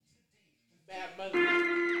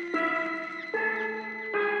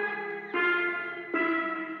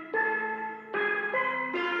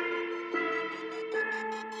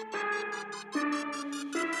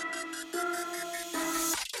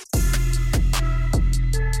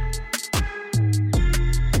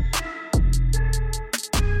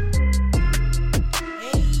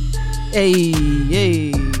Hey,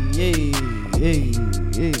 hey, hey, hey,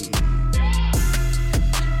 hey.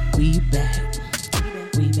 We back.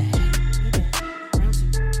 We back.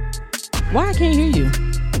 Why I can't hear you?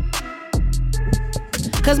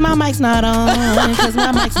 Cause my mic's not on. Cause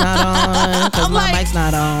my mic's not on. Cause my mic's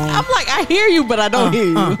not on. I'm like, I hear you, but I don't hear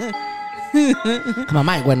you. My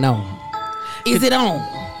mic wasn't on. Is it on?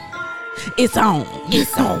 It's on.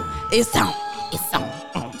 It's on. It's on. It's on.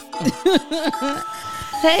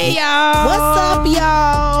 Hey y'all. What's up,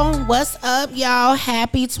 y'all? What's up, y'all?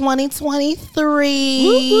 Happy 2023.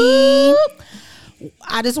 Whoop, whoop.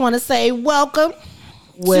 I just want to say welcome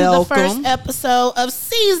to the first episode of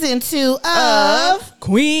season 2 of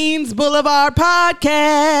Queens Boulevard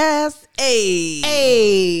Podcast.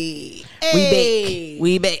 Hey. Hey.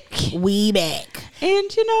 We back. We back.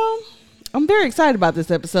 And you know, I'm very excited about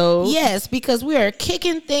this episode. Yes, because we are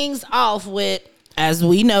kicking things off with, as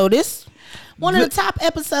we noticed, one of the top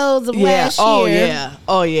episodes of last year.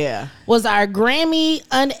 Oh yeah. Was our Grammy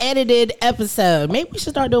unedited episode. Maybe we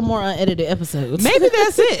should start doing more unedited episodes. Maybe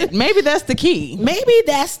that's it. Maybe that's the key. Maybe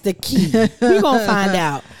that's the key. We're going to find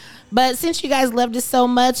out. But since you guys loved it so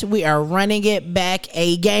much, we are running it back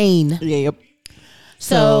again. Yep.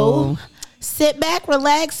 So sit back,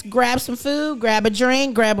 relax, grab some food, grab a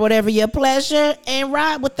drink, grab whatever your pleasure, and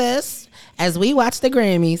ride with us as we watch the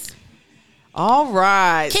Grammys. All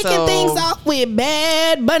right. Kicking things off with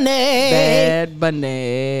Bad Bunny. Bad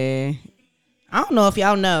Bunny. I don't know if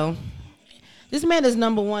y'all know. This man is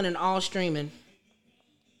 #1 in all streaming.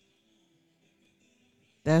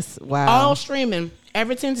 That's wow. All streaming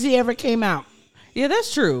ever since he ever came out. Yeah,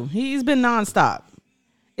 that's true. He's been nonstop.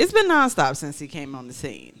 It's been nonstop since he came on the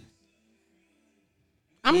scene.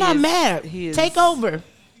 I'm not mad. Take over.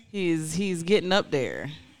 He's getting up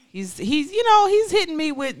there. He's hitting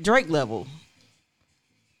me with Drake level.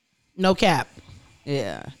 No cap.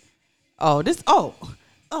 Yeah. Make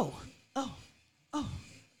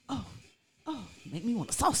me want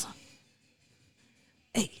a salsa.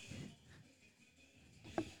 Hey.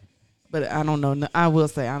 But I don't know. I will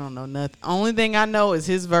say I don't know nothing. Only thing I know is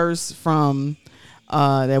his verse from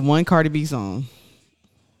that one Cardi B song.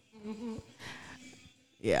 Mm-hmm.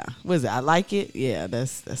 Yeah. What is it? I Like It. Yeah,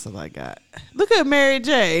 that's all I got. Look at Mary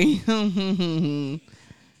J.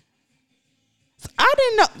 I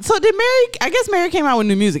didn't know. So did Mary? I guess Mary came out with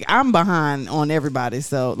new music. I'm behind on everybody.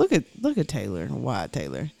 So look at Taylor. Why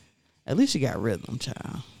Taylor? At least she got rhythm,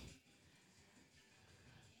 child.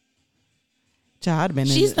 I'd been.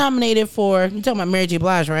 She's nominated for. You talking about Mary J.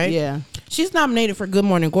 Blige, right? Yeah. She's nominated for Good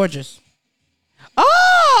Morning Gorgeous.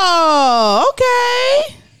 Oh,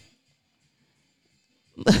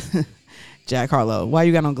 okay. Jack Harlow, why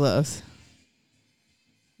you got on gloves?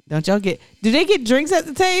 Don't y'all get? Do they get drinks at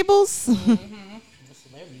the tables? Mm-hmm. The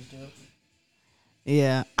celebrities do.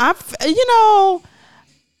 Yeah, I'm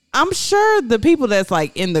sure the people that's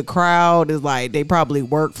like in the crowd is like they probably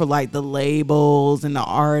work for like the labels and the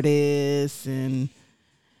artists, and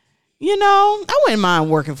I wouldn't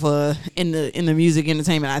mind working for in the music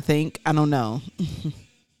entertainment. I don't know.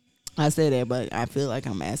 I say that, but I feel like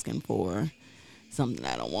I'm asking for something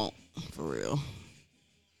I don't want for real.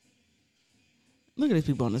 Look at these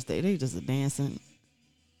people on the stage. They just dancing.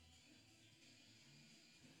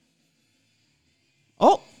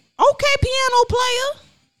 Oh, okay, piano player.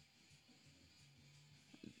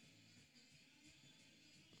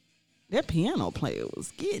 That piano player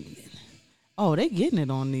was getting it. Oh, they getting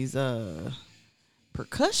it on these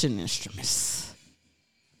percussion instruments.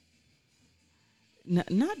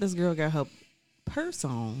 Not this girl got her purse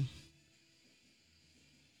on.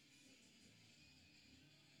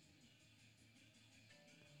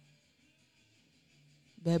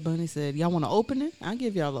 Bad Bunny said, y'all want to open it? I'll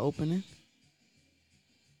give y'all the opening.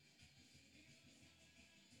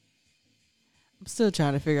 I'm still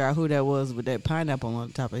trying to figure out who that was with that pineapple on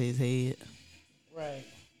the top of his head. Right.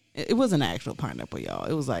 It wasn't an actual pineapple, y'all.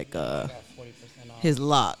 It was like his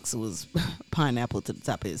locks was pineapple to the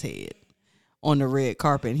top of his head on the red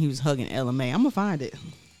carpet, and he was hugging Ella Mai. I'm going to find it.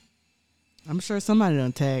 I'm sure somebody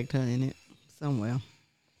done tagged her in it somewhere.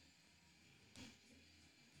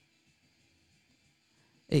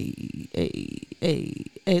 Hey,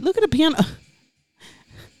 look at the piano.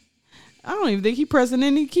 I don't even think he pressing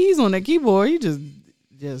any keys on that keyboard. He just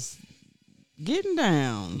getting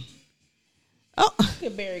down. Oh, look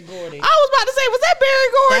at Berry Gordy. I was about to say, was that Berry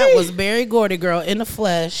Gordy? That was Berry Gordy, girl, in the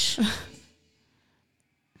flesh.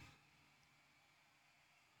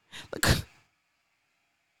 Look.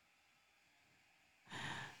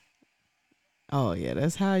 Oh yeah,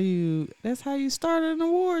 that's how you start an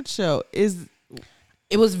award show. It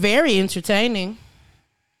was very entertaining.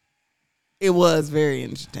 It was very Let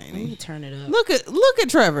me entertaining. turn it up. Look at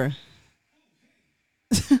Trevor.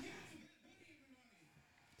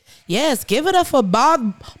 Yes, give it up for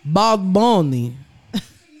Bob Boney.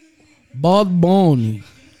 Bob Boney.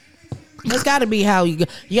 That's got to be how you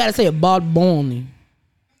got to say it. Bob Boney.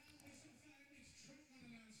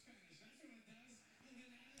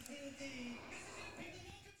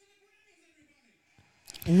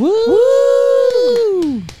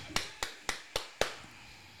 Woo!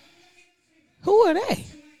 Who are they?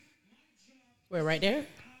 We're right there.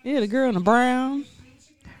 Yeah, the girl in the brown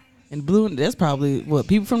and blue. That's probably what,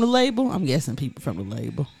 people from the label. I'm guessing people from the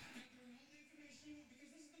label.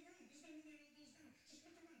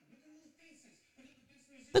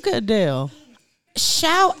 Look at Adele.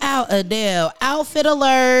 Shout out Adele. Outfit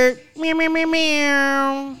alert. Meow, meow, meow,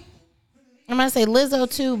 meow. I might say Lizzo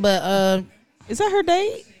too, but Is that her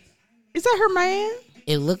date? Is that her man?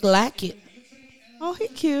 it looked like it. Oh, he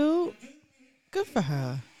cute. Good for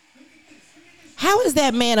her. How is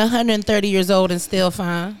that man 130 years old and still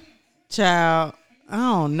fine? Child, I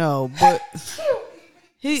don't know, but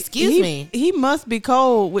Excuse me. He must be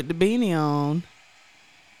cold with the beanie on.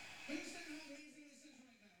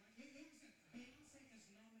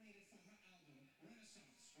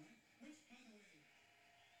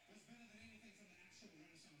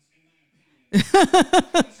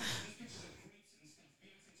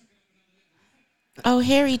 Oh,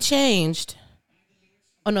 Harry changed.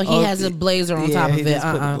 Oh no, he has a blazer on top of he it. just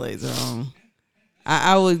put the blazer on.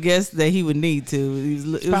 I would guess that he would need to. It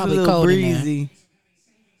was probably a little cold in there. breezy.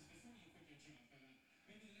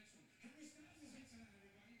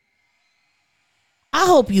 I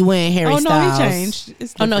hope you win Harry Oh no, Styles. he changed.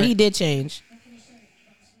 It's Oh no, he different. did change.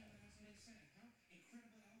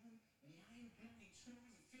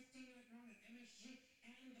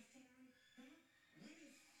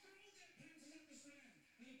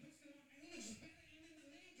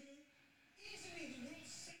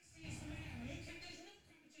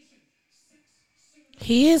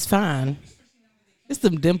 He is fine. It's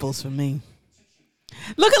them dimples for me.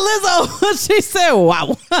 Look at Lizzo. She said,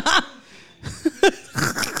 "Wow."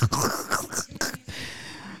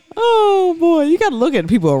 Oh boy, you got to look at the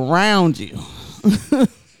people around you.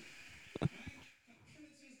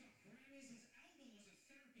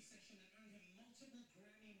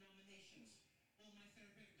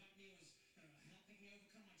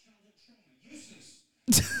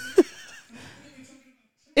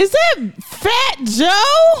 Is that Fat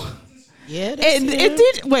Joe? Yeah,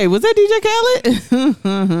 that's him. Wait, was that DJ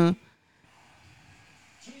Khaled?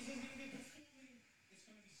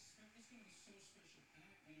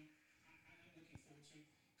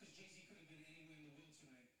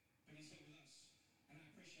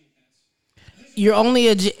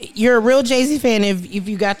 You're a real Jay-Z fan if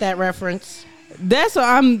you got that reference. That's what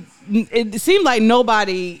I'm. It seemed like None of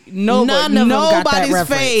them got that nobody's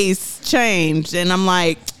reference. face changed, and I'm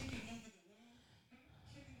like,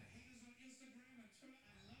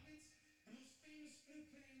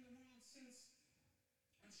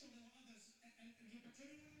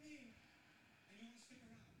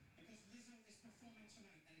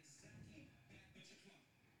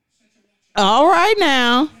 all right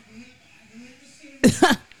now.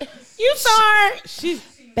 You saw her. She's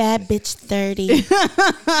Bad bitch 30.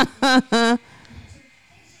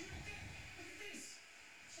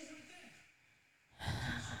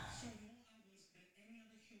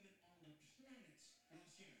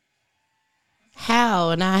 How?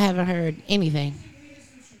 And I haven't heard anything.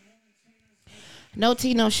 No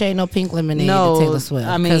tea, no shade, no pink lemonade No, to Taylor Swift.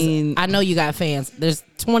 I 'Cause mean- I know you got fans. There's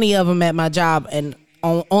 20 of them at my job, and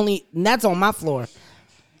only and that's on my floor.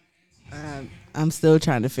 I'm still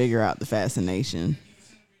trying to figure out the fascination.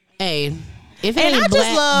 Hey, if it And ain't I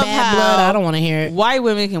just love bad how blood, I don't want to hear it. White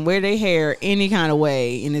women can wear their hair any kind of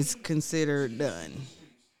way, and it's considered done.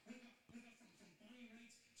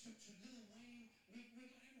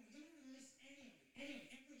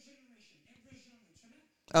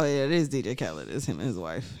 Oh yeah, it is DJ Khaled. It's him and his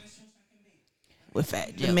wife with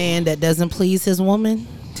Fat Joe. The man that doesn't please his woman.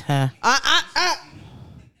 Huh.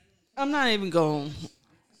 I'm not even going.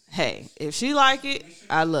 Hey, if she like it,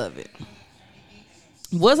 I love it.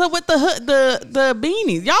 What's up with the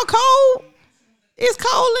beanies? Y'all cold? It's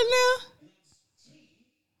cold in there.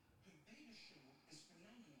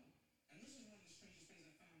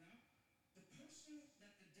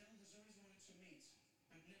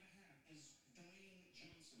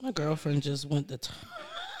 My girlfriend just went to.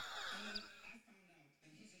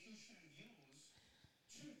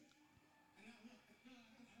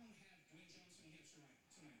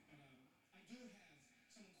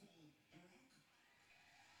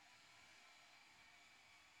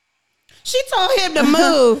 She told him to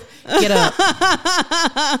move. Get up.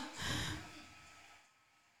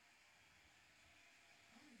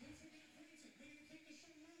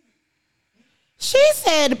 She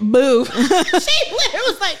said boo. She literally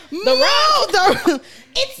was like, the rock.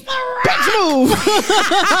 It's the rock. Move.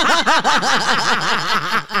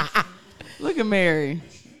 Look at Mary.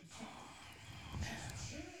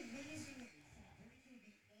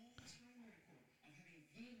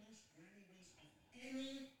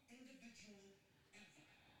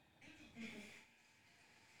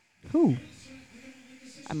 Who?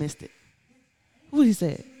 I missed it. What he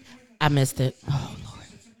said? I missed it. Oh, Lord.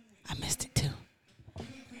 I missed it, too.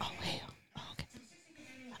 Oh, hell. Oh, okay.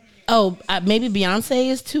 Oh, maybe Beyonce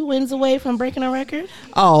is 2 wins away from breaking a record?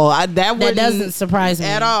 Oh, that doesn't surprise me.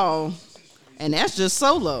 at all. And that's just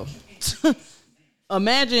solo.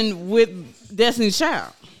 Imagine with Destiny's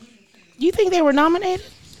Child. You think they were nominated?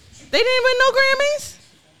 They didn't win no Grammys?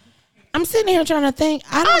 I'm sitting here trying to think.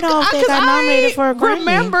 I don't know if they got nominated for a Grammy. I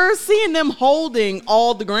remember seeing them holding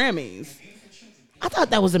all the Grammys. I thought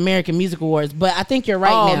that was American Music Awards, but I think you're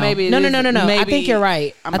right now. Maybe No. maybe I think you're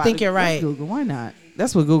right. I think you're right. Google. Why not?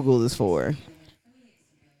 That's what Google is for.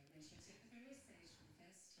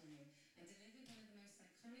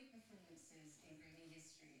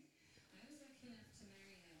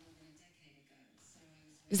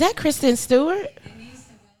 Is that Kristen Stewart?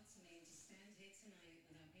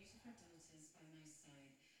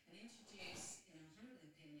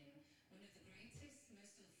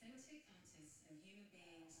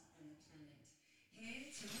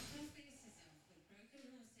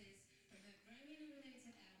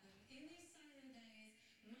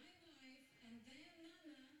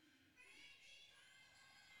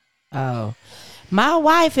 Oh, My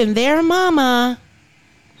Wife and Their Mama.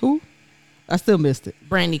 Who? I still missed it.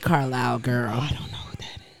 Brandy Carlisle, girl. I don't know who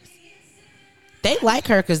that is. They like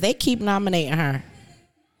her because they keep nominating her.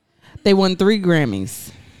 They won 3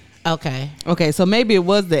 Grammys. Okay, so maybe it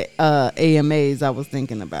was the AMAs I was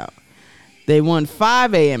thinking about. They won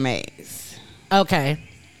 5 AMAs. Okay.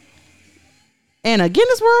 And a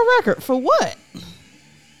Guinness World Record for what?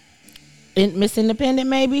 Miss Independent,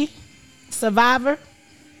 maybe? Survivor?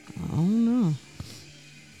 I don't know.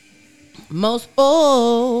 Most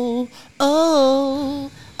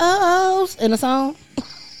in a song.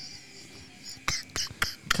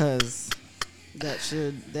 Cause that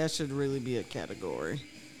should really be a category,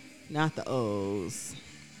 not the O's.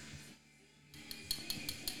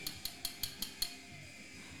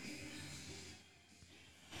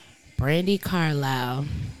 Brandy Carlisle.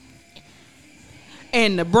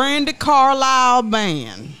 And the Brandy Carlisle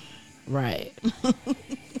Band. Right.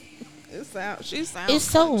 She sounds. It's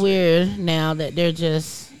so weird now that they're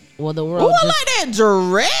just the world. Oh, I just, like that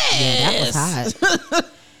dress. Yeah, that was hot.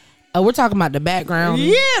 We're talking about the background.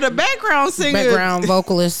 Yeah, the background singers. Background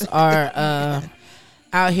vocalists are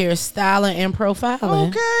out here styling and profiling.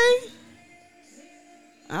 Okay.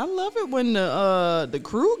 I love it when the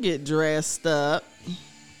crew get dressed up.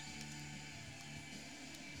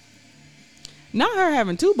 Not her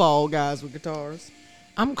having 2 bald guys with guitars.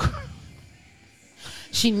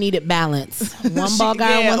 She needed balance. One bald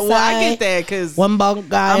guy on one side. Well, I get that because one bald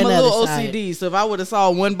guy on the other side. I'm a little OCD, so if I would have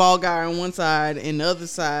saw one bald guy on one side and the other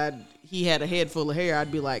side he had a head full of hair,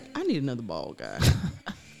 I'd be like, I need another bald guy.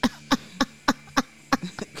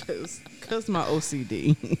 Because my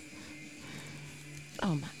OCD.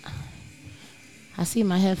 Oh my! I see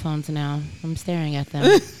my headphones now. I'm staring at them.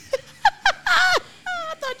 I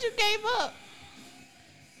thought you gave up.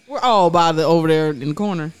 We're all over there in the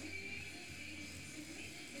corner.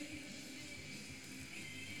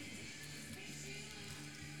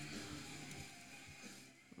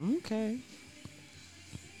 Okay.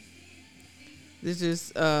 This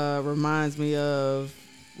just reminds me of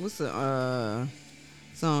what's the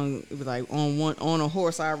song? It was like on a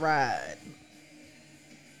horse I ride.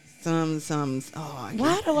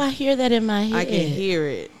 Why do I hear that in my head? I can hear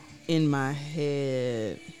it in my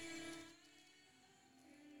head,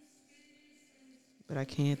 but I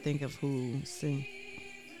can't think of who sing.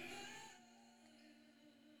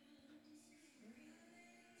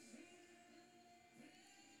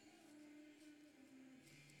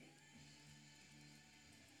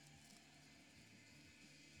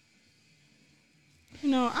 You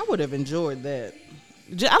know, I would have enjoyed that.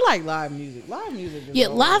 I like live music. Live music is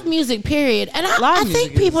live music, period. And I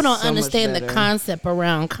think people don't understand the concept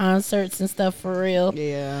around concerts and stuff for real.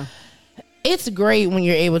 Yeah. It's great when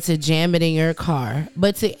you're able to jam it in your car,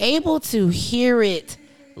 but to able to hear it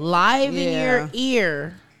live in your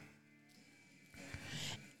ear,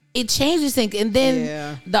 it changes things. And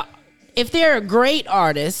then if they're a great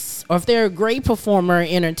artist or if they're a great performer,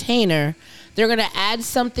 entertainer, they're gonna add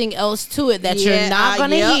something else to it that you're not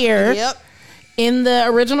gonna hear in the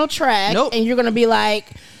original track, and you're gonna be like,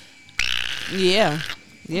 yeah.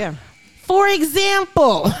 For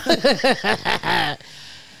example,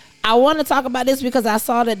 I want to talk about this because I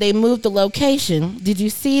saw that they moved the location. Did you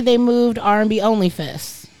see they moved R&B Only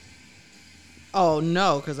Fest? Oh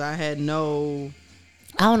no, because I had no.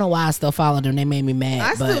 I don't know why I still follow them. They made me mad.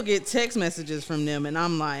 I still get text messages from them, and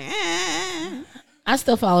I'm like, I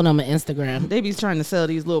still follow them on Instagram. They be trying to sell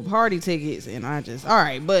these little party tickets, and I just all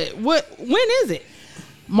right. But when is it?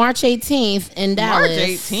 March 18th in Dallas. March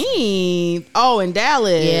 18th. Oh, in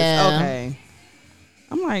Dallas. Yeah. Okay.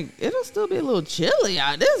 I'm like, it'll still be a little chilly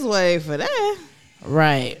out this way for that.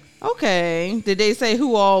 Right. Okay. Did they say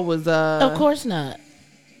who all was? Of course not.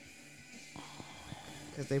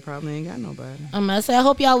 Because they probably ain't got nobody. I'm gonna say, I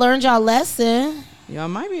hope y'all learned y'all lesson. Y'all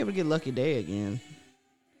might be able to get Lucky Day again.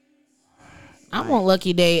 I want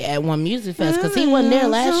Lucky Day at One Music Fest because he wasn't there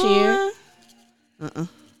last year.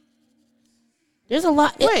 There's a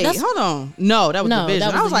lot. Wait, hold on. No, that was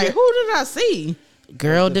Division. I was like, who did I see?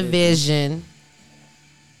 Girl Division.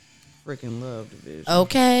 Freaking love Division.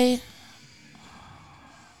 Okay.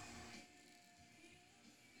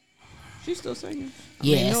 She's still singing.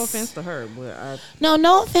 Yes. I mean, no offense to her, but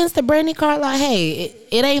no offense to Brandy Carlisle. Hey,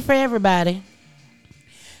 it ain't for everybody.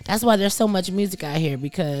 That's why there's so much music out here,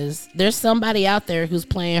 because there's somebody out there who's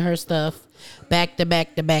playing her stuff back to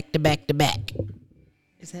back to back to back to back.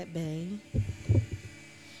 Is that Bay?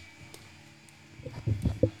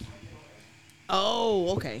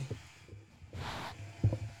 Oh, okay.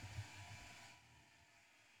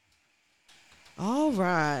 All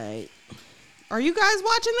right. Are you guys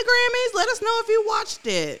watching the Grammys? Let us know if you watched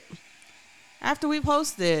it after we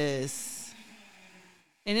post this.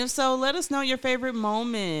 And if so, let us know your favorite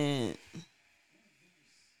moment.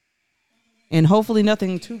 And hopefully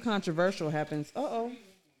nothing too controversial happens. Uh-oh.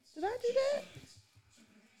 Did I do that?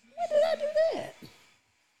 Why did I do that?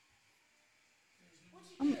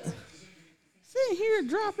 I'm sitting here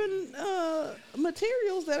dropping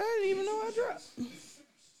materials that I didn't even know I dropped.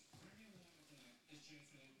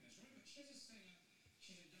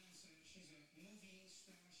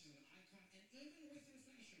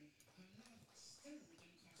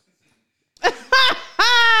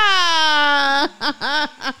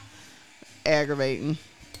 Aggravating.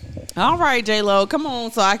 All right, J-Lo, come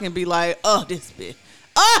on, so I can be like, this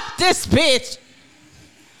bitch.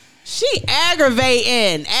 She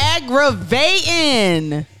aggravating.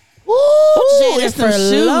 Ooh, it's some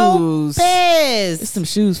shoes. Lopez. It's some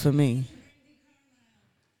shoes for me.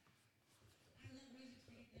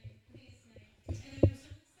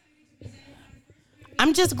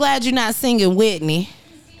 I'm just glad you're not singing Whitney.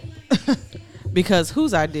 Because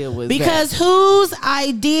whose idea was Because whose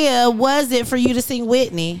idea was it for you to sing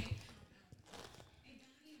Whitney?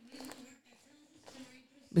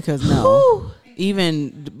 Because no.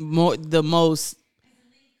 Even the most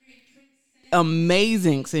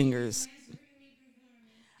amazing singers.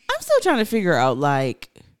 I'm still trying to figure out, like,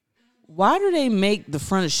 why do they make the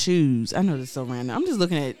front of shoes? I know this is so random. I'm just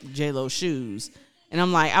looking at J-Lo's shoes, and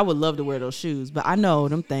I'm like, I would love to wear those shoes, but I know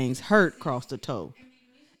them things hurt across the toe.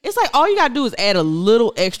 It's like all you gotta do is add a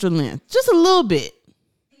little extra length, just a little bit,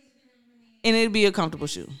 and it'd be a comfortable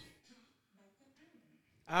shoe.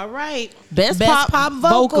 All right. Best pop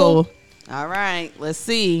vocal. All right, let's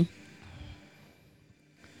see.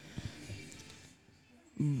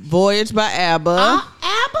 Voyage by ABBA.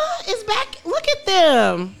 ABBA is back. Look at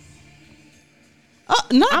them.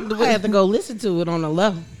 I'm gonna have to go listen to it on the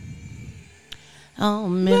level. Oh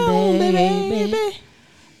man, baby.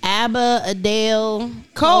 ABBA, Adele,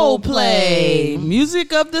 Coldplay,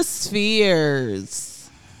 Music of the Spheres.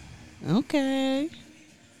 Okay.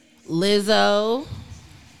 Lizzo.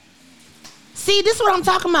 See, this is what I'm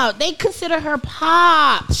talking about. They consider her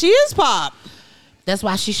pop. She is pop. That's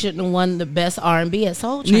why she shouldn't have won the best R&B at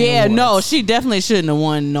Soul Train Yeah, Awards. no, she definitely shouldn't have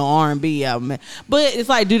won no R&B album. But it's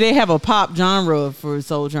like, do they have a pop genre for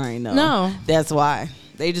Soul Train? No. That's why.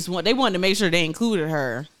 They wanted to make sure they included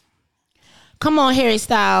her. Come on, Harry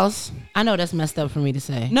Styles. I know that's messed up for me to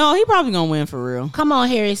say. No, he probably gonna win for real. Come on,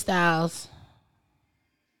 Harry Styles.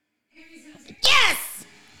 Yes!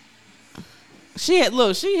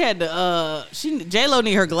 J-Lo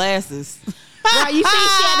need her glasses. Right, you see,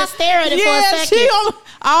 she had to stare at it for a second.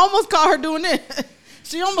 I almost caught her doing it.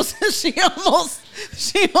 She almost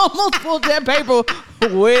pulled that paper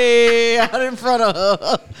way out in front of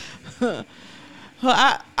her.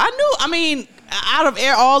 I knew. I mean, out of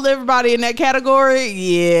everybody in that category,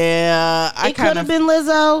 yeah, It could have been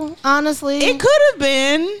Lizzo, honestly. It could have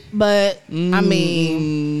been, but I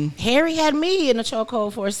mean, Harry had me in a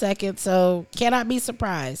chokehold for a second, so cannot be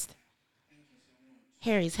surprised.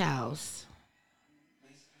 Harry's house.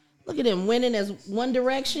 Look at them winning as One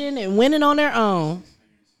Direction and winning on their own.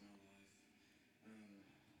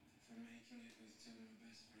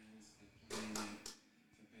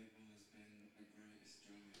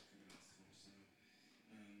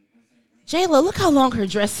 Jayla, look how long her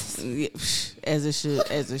dress is. As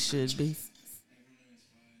it should be.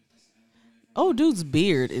 Oh, dude's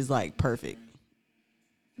beard is like perfect.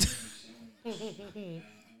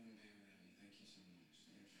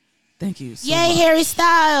 Thank you so Yay, much. Harry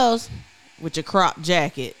Styles. With your crop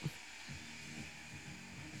jacket.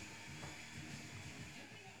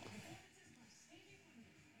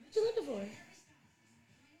 What you looking for?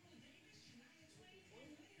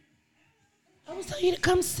 I was telling you to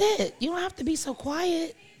come sit. You don't have to be so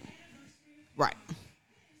quiet. Right.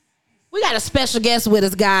 We got a special guest with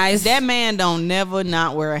us, guys. That man don't never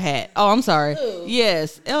not wear a hat. Oh, I'm sorry. Who?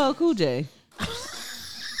 Yes, LL Cool J.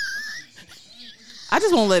 I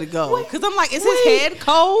just won't let it go because I'm like, is his head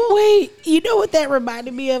cold? Wait, you know what that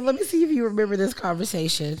reminded me of? Let me see if you remember this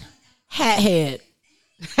conversation. Hat head.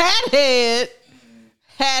 Hat head.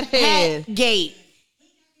 Hat head. Hat gate.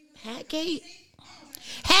 Hat gate.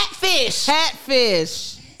 Hatfish.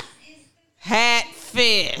 Hatfish.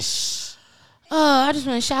 Hatfish. Oh, I just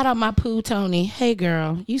want to shout out my poo, Tony. Hey,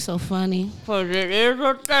 girl, you so funny. Because it is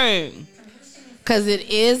a thing. Because it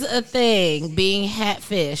is a thing, being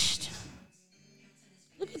hatfished.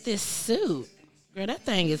 Look at this suit. Girl, that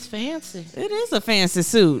thing is fancy. It is a fancy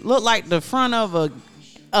suit. Look like the front of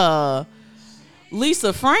a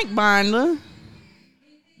Lisa Frank binder.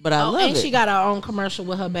 But I love and it. she got her own commercial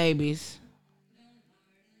with her babies.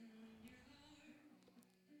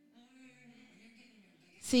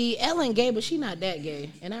 See, Ellen gay, but she not that gay,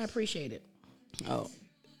 and I appreciate it. Oh,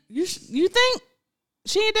 you think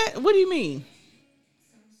she ain't that? What do you mean?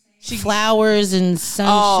 She flowers and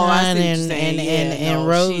sunshine and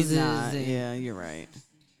roses. She's not. Yeah, you're right.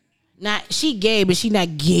 Not she gay, but she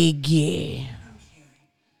not gay.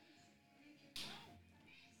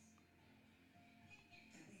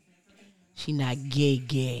 She not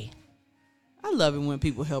gay. I love it when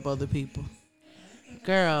people help other people.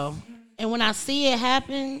 Girl. And when I see it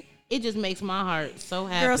happen, it just makes my heart so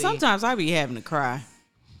happy. Girl, sometimes I be having to cry.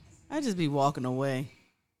 I just be walking away.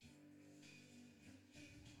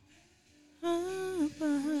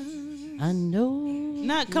 I know.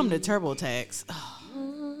 Not come to TurboTax.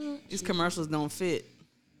 Oh, these commercials don't fit.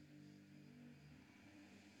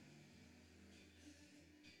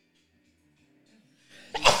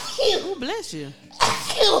 Oh, bless you.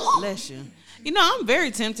 Bless you. You know, I'm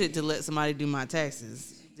very tempted to let somebody do my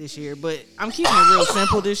taxes this year, but I'm keeping it real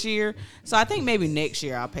simple this year. So I think maybe next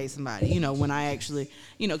year I'll pay somebody, you know, when I actually,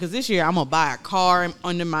 you know, because this year I'm going to buy a car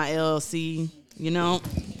under my LLC, you know.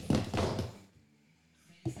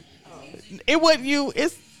 It wasn't you.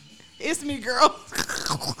 It's me, girl.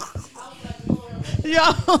 Yo,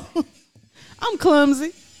 I'm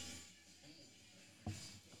clumsy.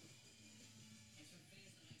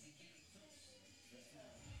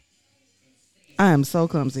 I am so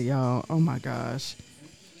clumsy, y'all. Oh my gosh.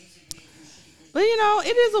 But you know,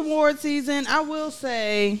 it is award season. I will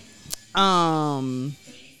say, what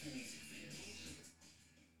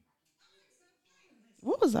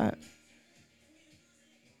was that?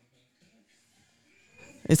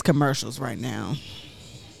 It's commercials right now.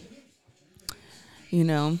 You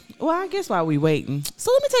know, well, I guess while we waiting.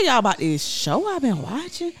 So let me tell y'all about this show I've been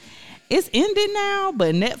watching. It's ended now,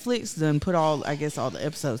 but Netflix done put all the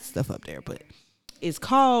episodes stuff up there. But it's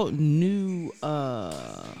called New,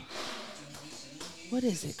 what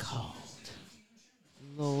is it called?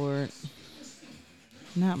 Lord,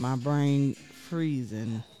 not my brain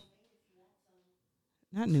freezing.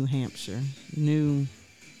 Not New Hampshire. New.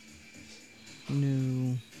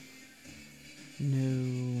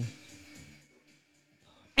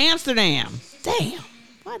 Amsterdam. Damn.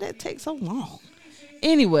 Why'd that take so long?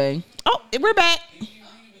 Anyway. Oh, we're back.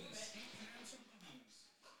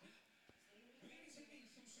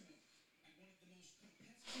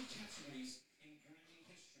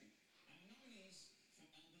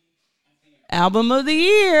 Album of the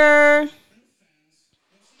year.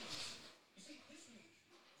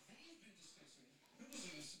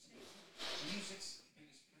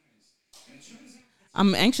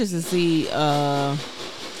 I'm anxious to see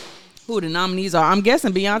who the nominees are. I'm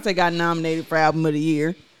guessing Beyonce got nominated for Album of the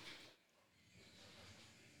Year.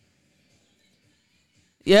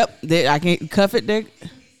 Yep, I can't cuff it there.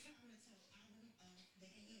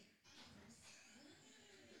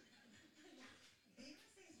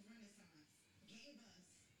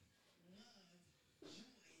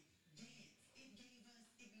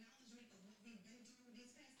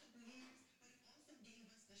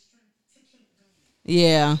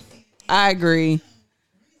 Yeah, I agree.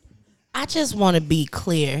 I just want to be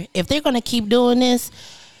clear. If they're going to keep doing this,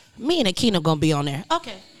 me and Akina going to be on there.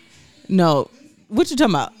 Okay. No, what you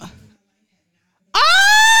talking about?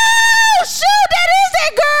 Oh, shoot, that is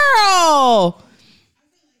that girl.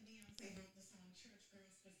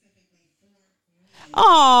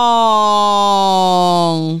 Oh,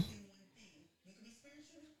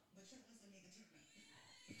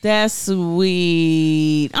 that's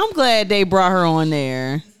sweet. I'm glad they brought her on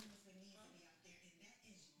there.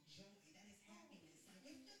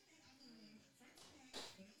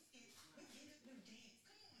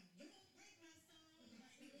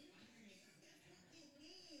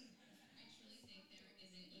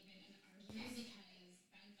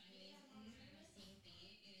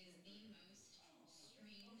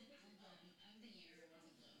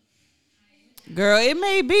 Girl, it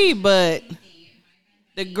may be, but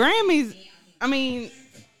the Grammys, I mean,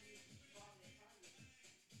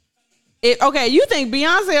 okay, you think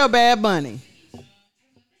Beyonce or Bad Bunny?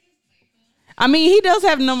 I mean, he does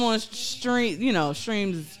have number one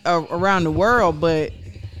streams around the world, but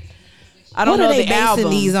I don't know what are they the basing album.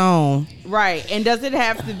 these on? Right, and does it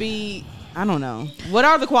have to be? I don't know. What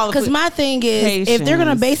are the qualifications? Because my thing is, if they're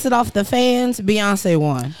gonna base it off the fans, Beyonce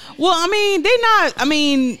won. Well, I mean, they not. I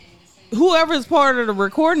mean, whoever is part of the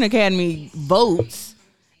Recording Academy votes,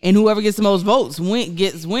 and whoever gets the most votes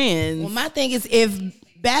wins. Well, my thing is, if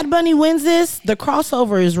Bad Bunny wins this, the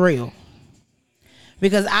crossover is real.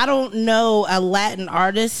 Because I don't know a Latin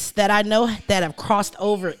artist that I know that have crossed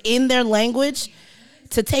over in their language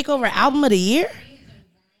to take over Album of the Year.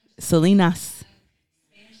 Selena's.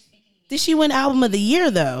 Did she win Album of the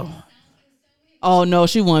Year though? Oh no,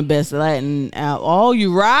 she won Best Latin album. Oh,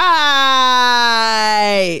 you right.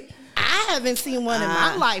 I haven't seen one in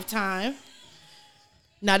my lifetime.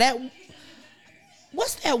 Now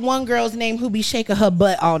what's that one girl's name who be shaking her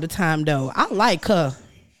butt all the time though? I like her.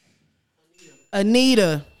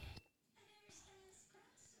 Anita.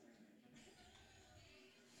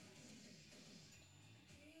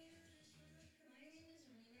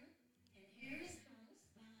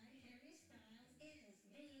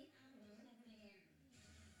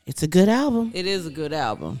 It's a good album. It is a good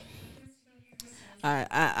album.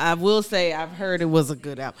 I will say I've heard it was a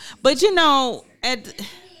good album. But this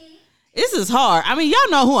is hard. I mean,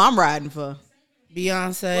 y'all know who I'm riding for.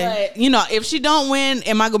 Beyonce. But, if she don't win,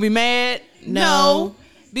 am I going to be mad? No.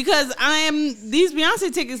 Because these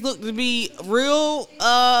Beyonce tickets look to be real.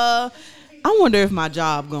 I wonder if my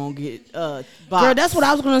job going to get boxed. Girl, that's what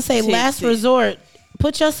I was going to say. Last resort.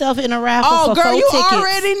 Put yourself in a raffle for girl, 4 you tickets.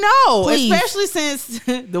 already know. Please. Especially since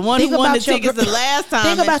the one who won the tickets the last time.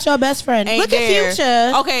 Think about your best friend. Look at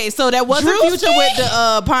Future. Okay, so that wasn't Drewski? Future with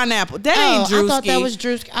the pineapple. That ain't Drewski. I thought that was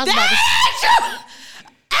Drewski. I was about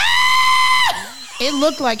to... It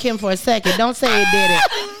looked like him for a second. Don't say it didn't.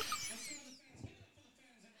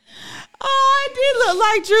 Oh, it did look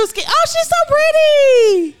like Drewski. Oh, she's so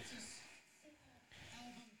pretty.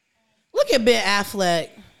 Look at Ben Affleck.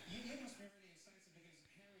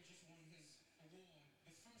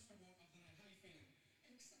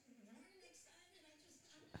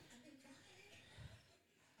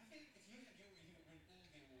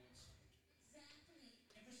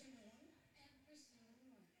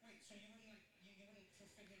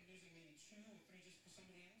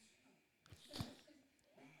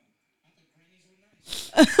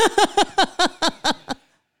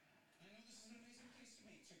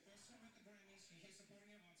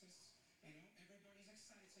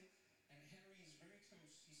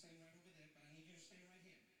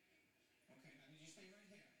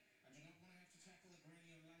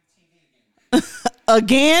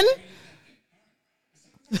 Again?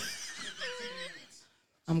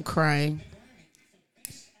 I'm crying.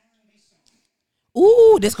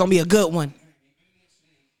 Ooh, this gonna be a good one.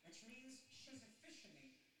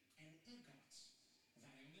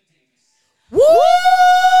 Woo!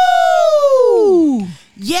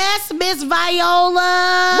 Yes, Miss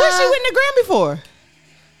Viola. What she win the Grammy for?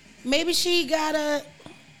 Maybe she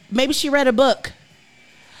read a book.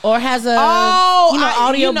 Or has a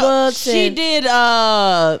audio books. She did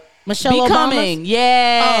Michelle Becoming. Obama's?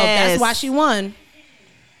 Yes. Oh, that's why she won.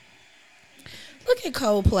 Look at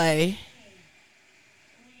Coldplay.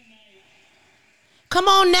 Come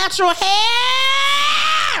on, natural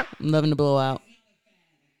hair. I'm loving the blowout.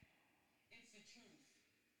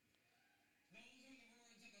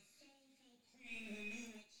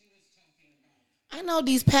 I know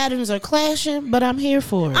these patterns are clashing, but I'm here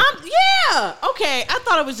for it. Yeah. Okay. I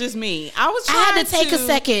thought it was just me. I had to take a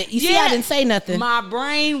second. You see, I didn't say nothing. My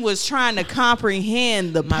brain was trying to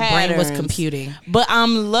comprehend the patterns. My brain was computing. But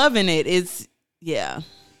I'm loving it. It's Yeah.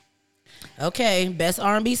 Okay, best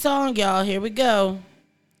R&B song, y'all. Here we go.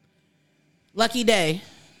 Lucky Day.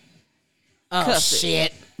 Oh Cuss it.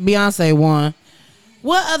 shit, Beyonce won.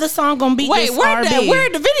 What other song gonna beat Wait, this R&B?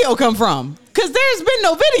 where'd the video come from? Because there's been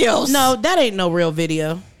no videos. No, that ain't no real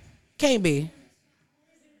video. Can't be.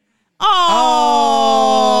 Oh,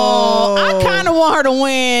 I kind of want her to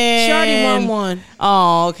win. She already won one.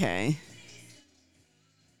 Oh, okay.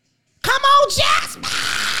 Come on, Jasmine.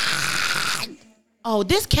 Oh,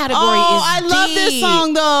 this category is I deep. love this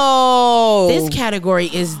song though. This category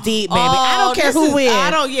is deep, baby. I don't care who wins.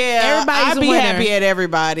 I don't. Yeah, Everybody's I'd a be winner. happy at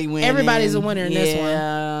everybody winning. Everybody's a winner in this one.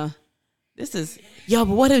 Yeah, this is. Yo,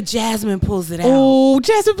 but what if Jasmine pulls it out? Oh,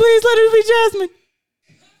 Jasmine, please let it be Jasmine.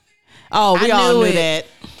 Oh, we all knew that.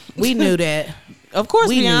 We knew that. Of course,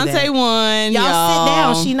 We knew Beyonce that. won. Y'all sit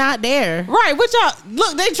down. She not there. Right, what y'all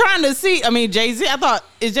look? They trying to see. I mean, Jay-Z. I thought,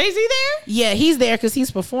 is Jay-Z there? Yeah, he's there because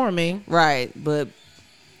he's performing. Right, but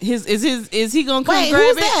is he gonna come Wait, grab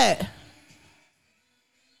who's it? that?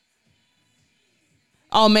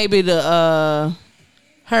 Oh, maybe the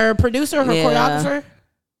Her producer, her Yeah. choreographer.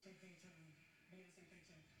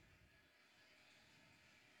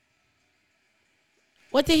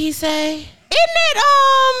 What did he say? Isn't it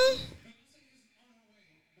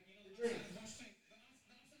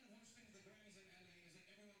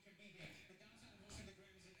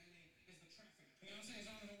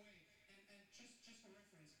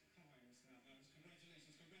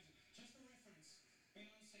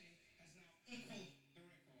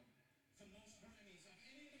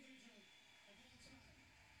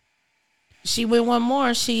She win one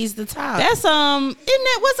more. She's the top. that's isn't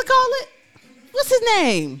that what's it called? What's his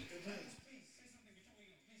name?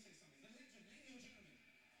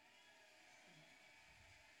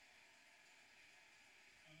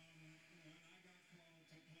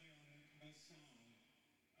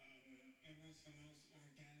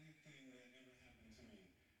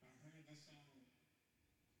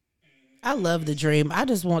 I love the dream. I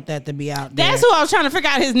just want that to be out there. That's who I was trying to figure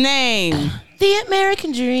out his name. The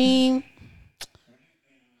American Dream.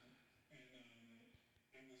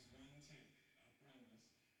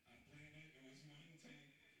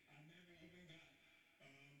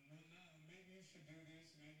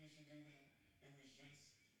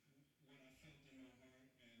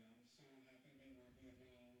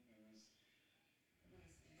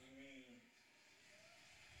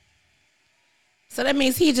 So that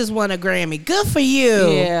means he just won a Grammy. Good for you.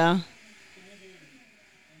 Yeah.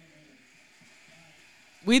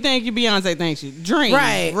 We thank you, Beyonce. Thanks you. Dream.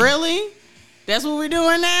 Right. Really? That's what we're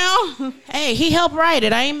doing now? Hey, he helped write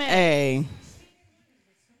it. I ain't mad. Hey.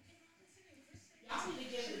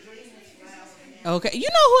 Okay. You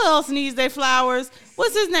know who else needs their flowers?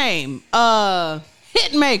 What's his name?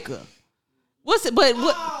 Hitmaker. What's it? But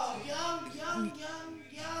what? Oh,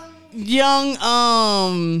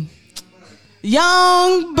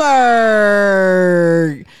 Young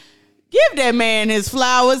Berg. Give that man his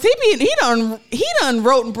flowers. He done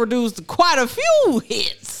wrote and produced quite a few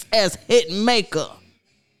hits as Hitmaker.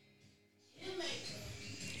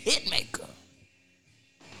 Hitmaker.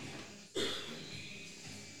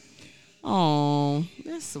 Oh,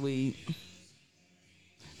 that's sweet. Maybe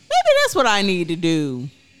that's what I need to do.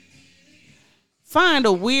 Find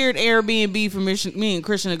a weird Airbnb for me and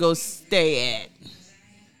Christian to go stay at.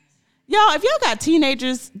 Y'all, if y'all got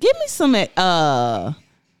teenagers, give me some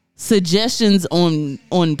suggestions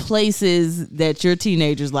on places that your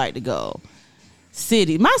teenagers like to go.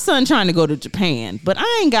 City. My son trying to go to Japan, but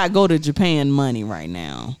I ain't got go to Japan money right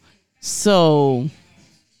now. So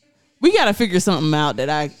we got to figure something out that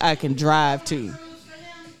I can drive to.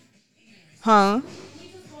 Huh?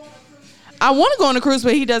 I want to go on a cruise,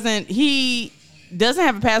 but he doesn't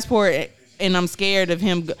have a passport, and I'm scared of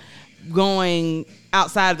him going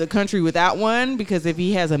outside of the country without one, because if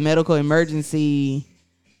he has a medical emergency,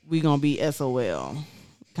 we gonna be SOL,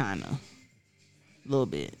 kind of, a little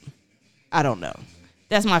bit. I don't know.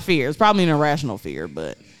 That's my fear. It's probably an irrational fear,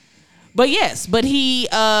 but yes, but he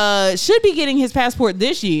should be getting his passport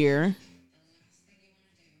this year,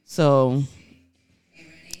 so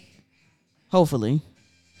hopefully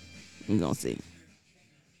we're gonna see.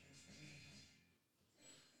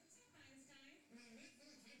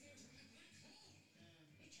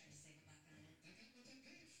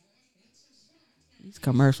 These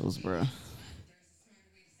commercials, bro.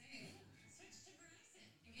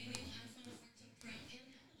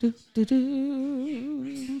 Do, do,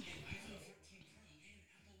 do.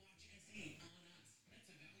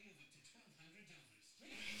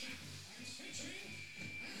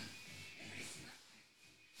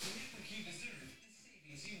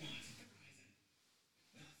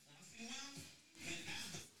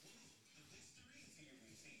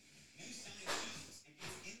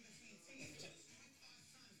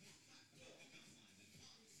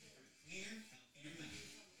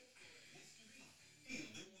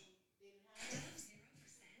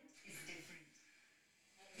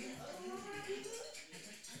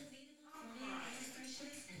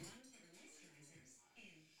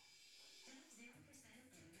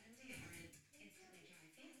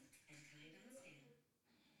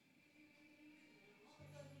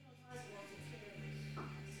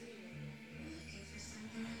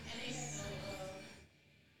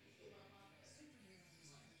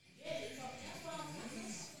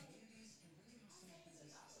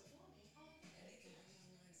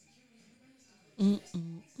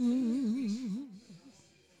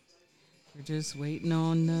 We're just waiting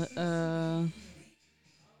on the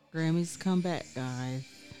Grammys to come back, guys.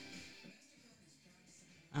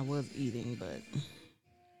 I was eating, but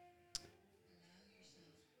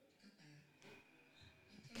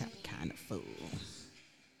I got kind of full.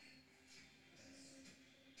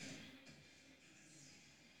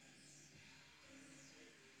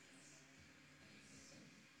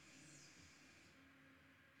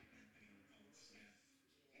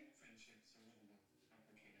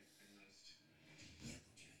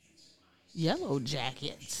 Yellow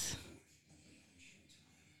Jackets.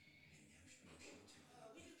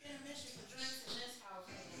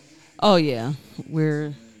 Oh yeah,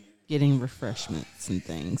 we're getting refreshments and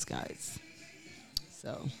things, guys.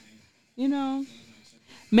 So,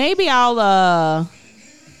 maybe I'll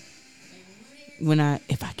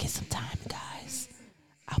if I get some time, guys,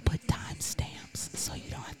 I'll put timestamps so you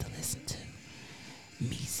don't have to listen to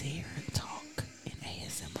me sit here and talk in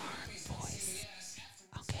ASMR voice.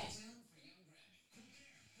 Okay.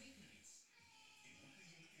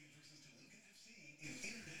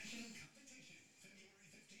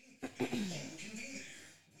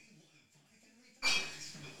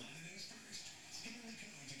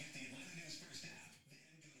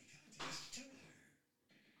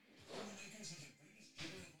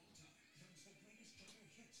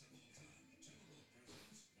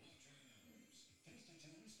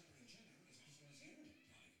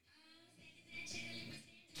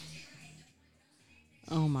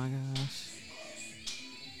 Oh my gosh.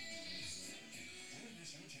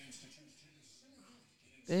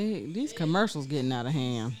 These commercials getting out of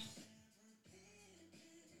hand.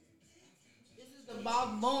 This is the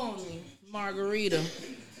Bob Boney margarita.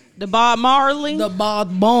 The Bob Marley. The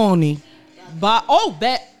Bob Boney. Bet.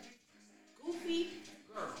 Goofy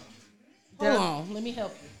girl. Hold on, let me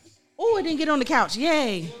help you. Oh, it didn't get on the couch.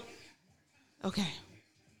 Yay. Okay.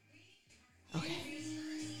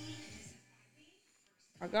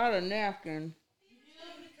 I got a napkin.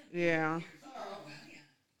 Yeah.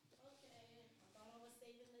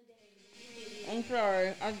 I'm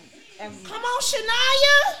sorry. Come on,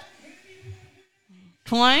 Shania.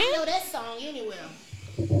 Twain? I know that song anywhere.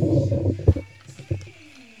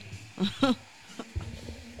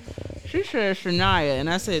 She said Shania, and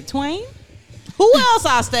I said Twain. Who else?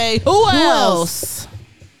 I stay. Who else?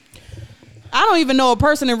 I don't even know a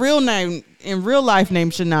person in real life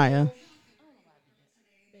named Shania.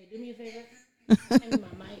 Babe, do me a favor.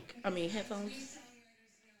 Hand me my headphones.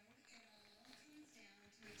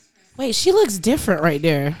 Wait, she looks different right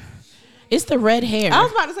there. It's the red hair. I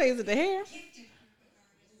was about to say, is it the hair?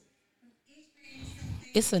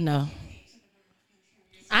 It's a no.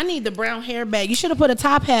 I need the brown hair back. You should have put a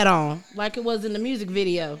top hat on like it was in the music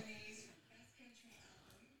video.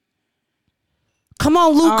 Come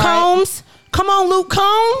on, Luke Combs. Come on, Luke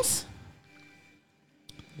Combs.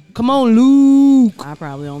 Come on, Luke. I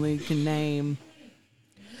probably only can name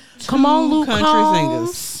Come on, Luke country Combs.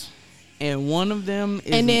 singers. And one of them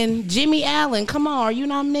is... And then Jimmy Allen. Come on, are you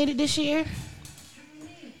nominated this year?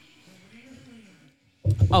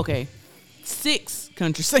 Okay. 6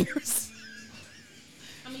 country singers.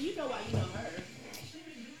 I mean, you know why you know her.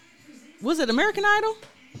 Was it American Idol?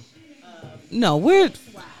 No, we're...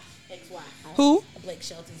 XY. Who? Blake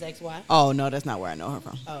Shelton's XY. Oh, no, that's not where I know her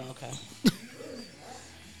from. Oh, okay.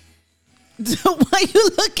 Why you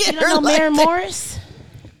look at You her don't know like Mary that? Morris?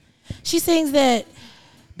 She sings that,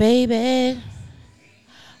 baby.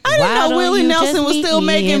 I didn't know Willie Nelson was still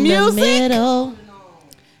making music.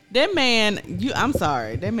 That man, I'm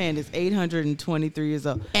sorry. That man is 823 years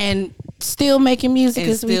old. And still making music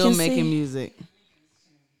And as we still can making see. music.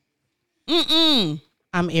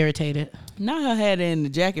 I'm irritated. Not her head in the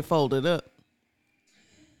jacket folded up.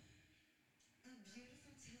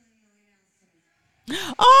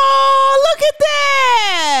 Oh, look at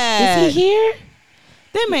that. Is he here?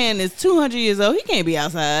 That man is 200 years old. He can't be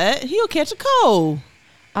outside. He'll catch a cold.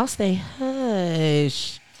 I'll stay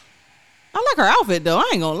hush. I like her outfit, though. I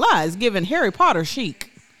ain't gonna lie. It's giving Harry Potter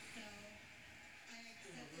chic.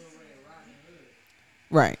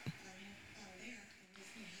 Right.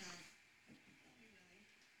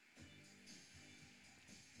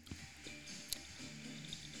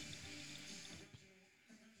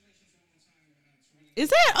 Is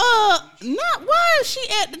that not why is she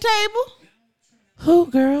at the table? Who,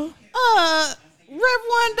 girl? Rev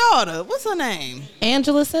One daughter. What's her name?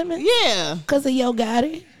 Angela Simmons? Yeah. Because of Yo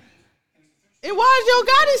Gotti? And why is Yo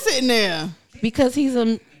Gotti sitting there? Because he's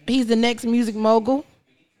the next music mogul.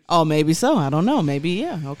 Oh, maybe so. I don't know. Maybe,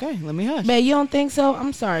 yeah. Okay, let me hush. Man, you don't think so?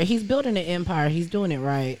 I'm sorry. He's building an empire. He's doing it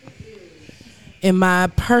right. In my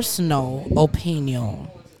personal opinion.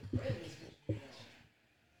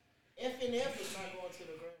 FNF is not going to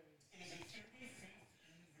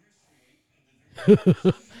the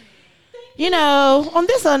Grammys. You know, on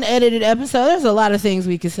this unedited episode, there's a lot of things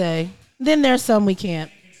we could say. Then there's some we can't.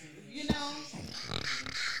 You know.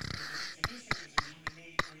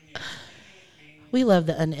 We love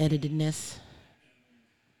the uneditedness.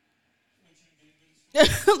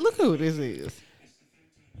 Look who this is.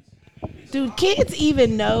 Do kids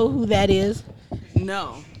even know who that is?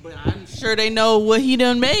 No, but I'm sure they know what he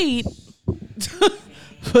done made.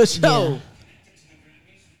 For sure. Yeah.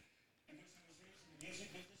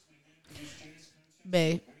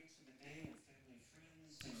 Babe.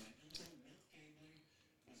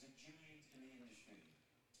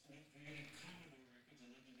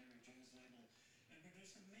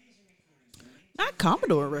 Not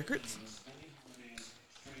Commodore Records.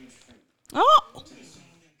 Oh.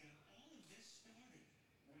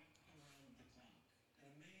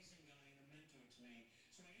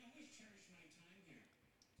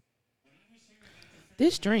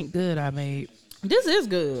 This drink good I made. This is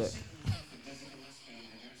good.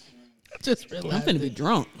 Just I'm realized. finna be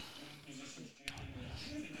drunk.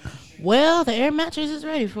 Well, the air mattress is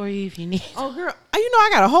ready for you if you need. Oh, girl. You know I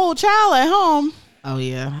got a whole child at home. Oh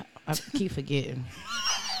yeah, I keep forgetting.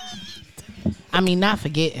 I mean, not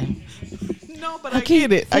forgetting. No, but I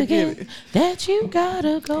get it. I get it. That you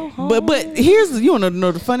gotta go home. But here's, you want to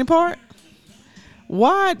know the funny part?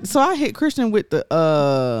 Why? So I hit Christian with the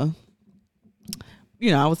I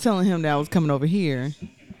was telling him that I was coming over here.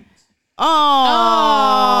 Oh,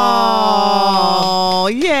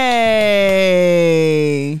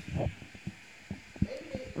 yay.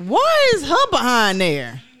 Why is her behind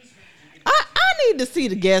there? I need to see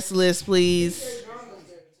the guest list, please.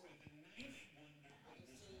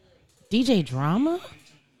 DJ Drama?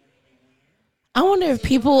 I wonder if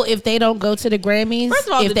people, if they don't go to the Grammys, First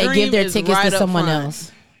of all, if the they Dream give their is tickets right to up someone front.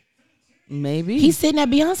 else. Maybe. He's sitting at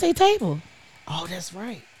Beyonce table. Oh, that's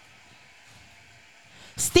right.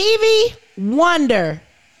 Stevie Wonder.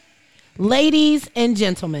 Ladies and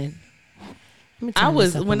gentlemen. Let me turn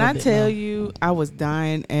this up a When little I bit tell more. you, I was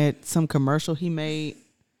dying at some commercial he made.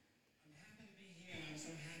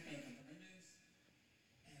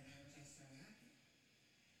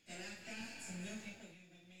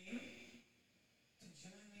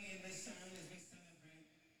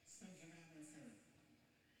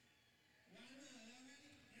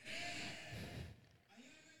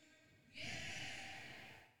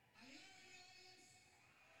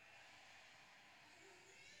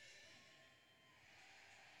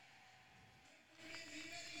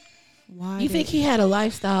 Why You think he had a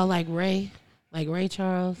lifestyle like Ray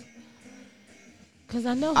Charles? Because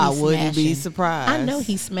I know he's I wouldn't be smashing. surprised. I know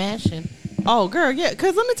he's smashing. Oh, girl, yeah.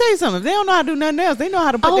 Because let me tell you something. If they don't know how to do nothing else, they know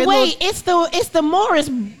how to put Oh their wait, it's the Morris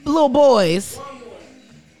little boys.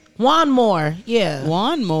 Juan Moore, yeah.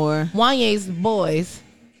 one more. Wanye's boys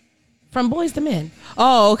from Boys to Men.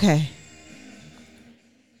 Oh, okay.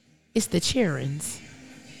 It's the Cheerins.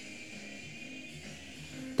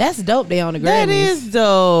 That's dope. They on the Grammys. That is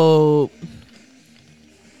dope.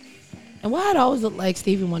 And why it always look like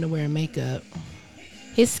Stevie Wonder wearing makeup?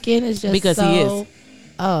 His skin is just Because so, he is.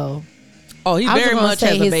 Oh, Oh, he I was very gonna much say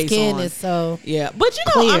has a his base skin on. is so. Yeah, but you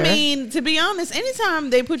know, I clear. mean, to be honest, anytime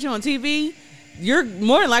they put you on TV, you're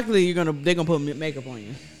more than likely they're gonna put makeup on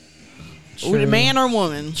you, True. man or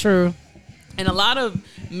woman. True. And a lot of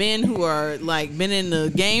men who are like been in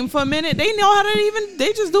the game for a minute, they know how to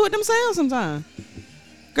they just do it themselves sometimes.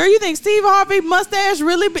 Girl, you think Steve Harvey mustache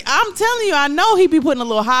really be? I'm telling you, I know he be putting a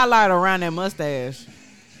little highlighter around that mustache.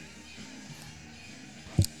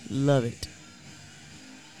 Love it.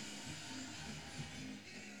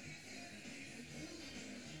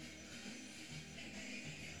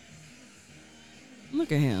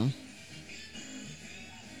 Look at him.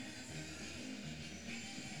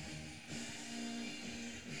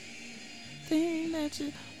 Thing that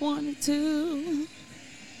you wanted to.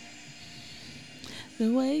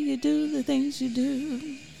 The way you do the things you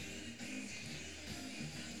do.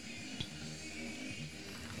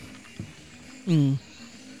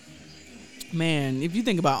 Man, if you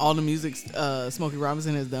think about all the music Smokey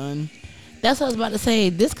Robinson has done. That's what I was about to say.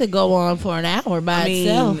 This could go on for an hour by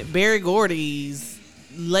itself. Barry Gordy's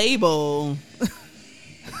label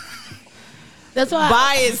That's why.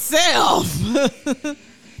 by itself.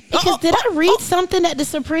 Because did I read something that the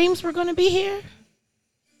Supremes were going to be here?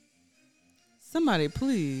 Somebody,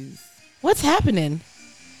 please. What's happening?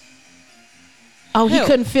 Oh, he Help.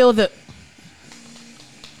 couldn't feel the.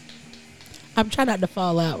 I'm trying not to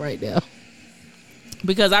fall out right now.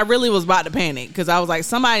 Because I really was about to panic. Because I was like,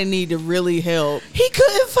 somebody need to really help. He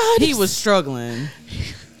couldn't find. He was struggling.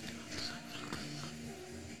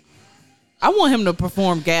 I want him to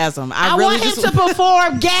perform Gasm. I really want him to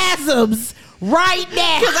perform Gasms right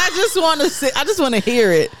now. because I just want to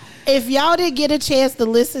hear it. If y'all didn't get a chance to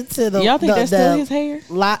listen to the, Y'all think that's still his hair?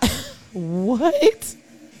 What?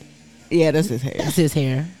 Yeah, that's his hair. That's his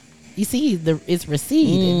hair. You see, it's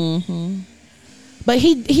receding. Mm-hmm. But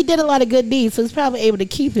he did a lot of good deeds, so he's probably able to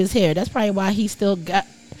keep his hair. That's probably why he still got.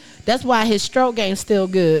 That's why his stroke game's still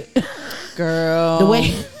good. Girl, the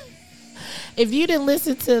way. If you didn't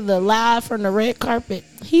listen to the live from the red carpet,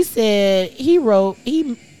 he said he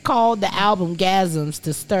called the album Gasms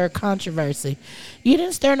to stir controversy. You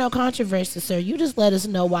didn't stir no controversy, sir. You just let us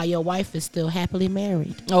know why your wife is still happily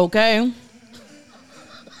married. Okay.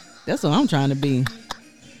 That's what I'm trying to be.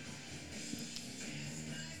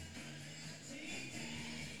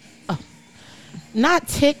 Oh. Not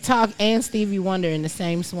TikTok and Stevie Wonder in the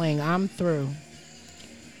same swing. I'm through.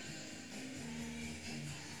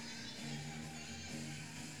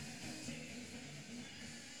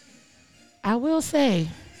 I will say,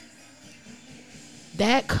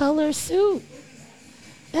 that color suit,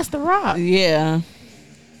 that's The Rock. Yeah.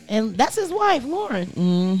 And that's his wife, Lauren.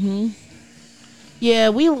 Mm-hmm. Yeah,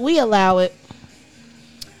 we allow it.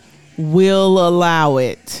 We'll allow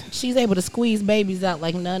it. She's able to squeeze babies out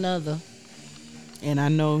like none other. And I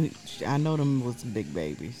know them was big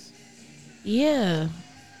babies. Yeah.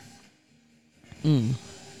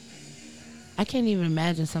 I can't even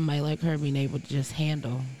imagine somebody like her being able to just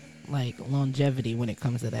handle like longevity when it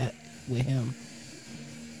comes to that with him.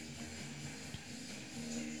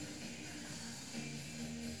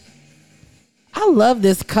 I love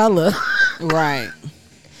this color. Right.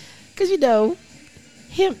 Because,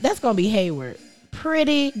 him, that's going to be Hayward.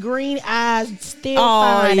 Pretty, green eyes, still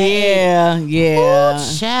fine. Oh, yeah, yeah.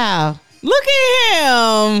 Ooh, child. Look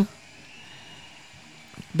at him.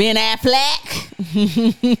 Ben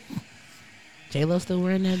Affleck. J-Lo still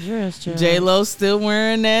wearing that dress, child. J-Lo still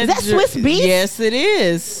wearing that dress. Is that Swiss Beats? Yes, it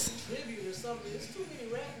is.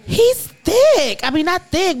 He's thick. I mean, not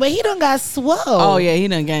thick, but he done got swole. Oh, yeah, he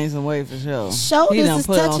done gained some weight for sure. Shoulders is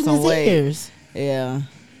touching his ears. Yeah.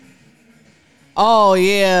 Oh,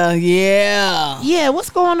 yeah, yeah. Yeah, what's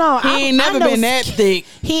going on? He ain't never been that thick.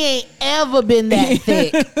 He ain't ever been that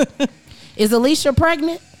thick. Is Alicia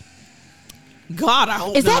pregnant? God, I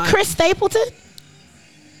hope Is that Chris Stapleton?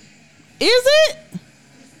 Is it?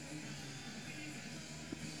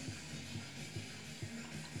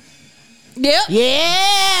 Yep.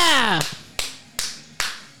 Yeah.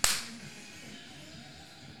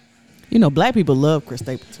 Black people love Chris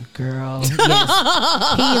Stapleton. Girl, yes.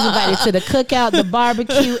 He is invited to the cookout, the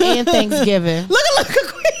barbecue, and Thanksgiving. Look at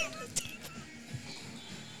Queen.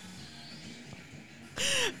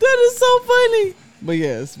 That is so funny. But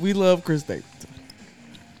yes, we love Chris Stapleton.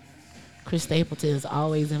 Chris Stapleton is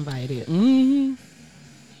always invited. Mm-hmm.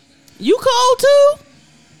 You cold too?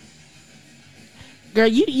 Girl,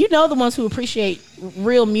 you know the ones who appreciate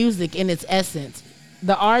real music in its essence.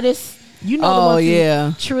 The artists, the ones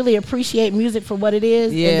who truly appreciate music for what it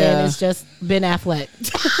is. Yeah. And then it's just Ben Affleck.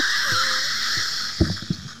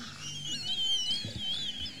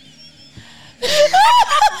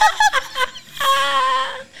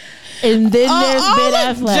 And then there's Ben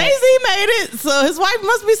Affleck. Jay-Z made it, so his wife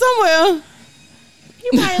must be somewhere.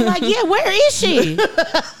 You might be like, yeah, where is she?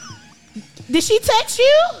 Did she text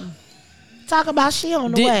you? Talk about she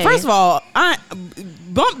on the way. First of all, I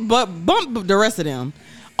bump the rest of them.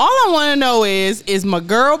 All I want to know is my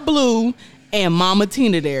girl Blue and Mama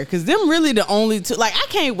Tina there? Because them really the only two. Like, I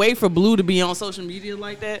can't wait for Blue to be on social media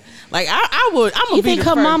like that. Like, I would. I'm You think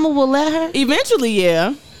her mama will let her? Eventually,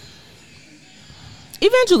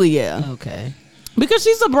 yeah. Okay. Because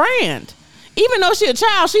she's a brand. Even though she a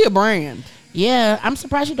child, she a brand. Yeah, I'm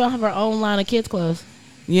surprised she don't have her own line of kids clothes.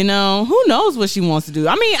 Who knows what she wants to do?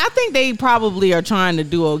 I mean, I think they probably are trying to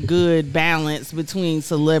do a good balance between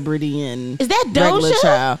celebrity and is that Doja? Regular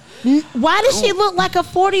child. Why does she look like a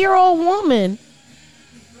 40-year-old woman?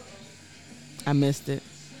 I missed it.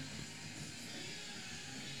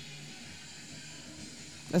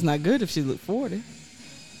 That's not good if she looked 40.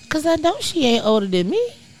 Because I know she ain't older than me.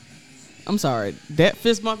 I'm sorry. That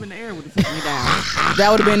fist bump in the air would have put me down. That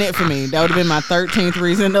would have been it for me. That would have been my 13th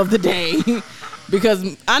reason of the day.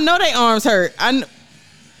 Because I know they arms hurt. That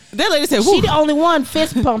lady said, whoo. She the only one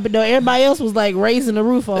fist pumping though. Everybody else was like raising the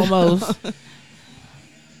roof almost.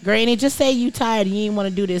 Granny, just say you tired and you didn't want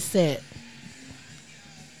to do this set.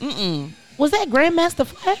 Was that Grandmaster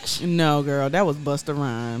Flash? No, girl. That was Busta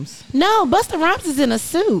Rhymes. No, Busta Rhymes is in a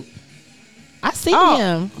suit. I seen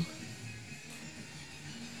him.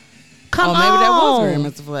 Come on. Maybe that was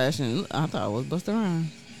Grandmaster Flash. And I thought it was Busta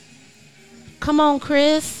Rhymes. Come on,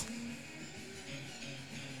 Chris.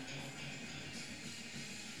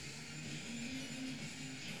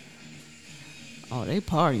 Oh, they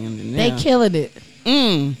partying in They there. killing it.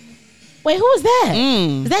 Mm. Wait, who is that?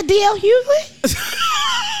 Mm. Is that DL Hughley?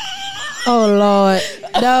 Oh Lord,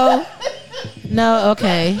 no, no.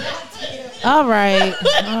 Okay, all right,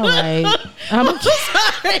 all right. I'm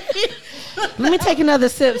sorry. Let me take another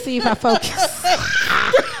sip. See if I focus.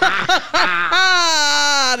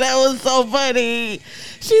 That was so funny.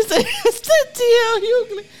 She said, "It's the T.L.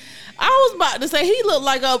 Hughley." I was about to say he looked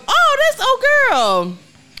like a. Oh, that's old girl.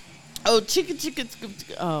 Oh, chicken.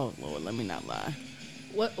 Oh Lord, let me not lie.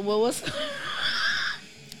 What's?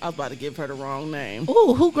 I was about to give her the wrong name.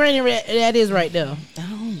 Ooh, who Granny that is right there? I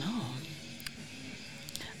don't know.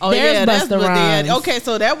 Oh There's yeah, that's Busta what they had. Rhymes. Okay,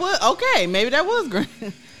 so that was okay. Maybe that was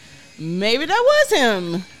maybe that was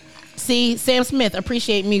him. See, Sam Smith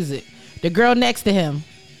appreciate music. The girl next to him,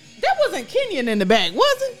 That wasn't Kenyon in the back,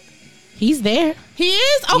 was it? he's there. He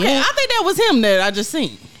is? Okay, Yeah. I think that was him that I just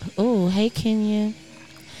seen. Oh, hey Kenyon,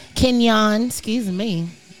 excuse me,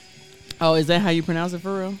 Oh, is that how you pronounce it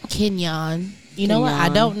for real? Kenyon. You know what? I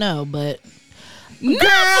Kenyon. don't know, but No,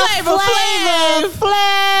 Flavor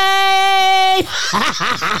Flav.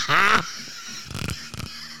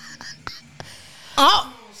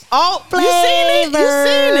 Oh, you seen it? You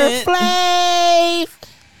seen it?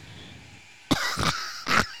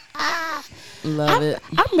 Love it.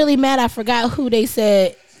 I'm really mad. I forgot who they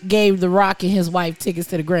said gave The Rock and his wife tickets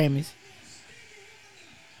to the Grammys.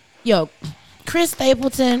 Yo, Chris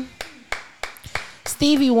Stapleton,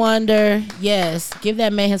 Stevie Wonder. Yes, give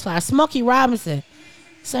that man his flowers. Smokey Robinson,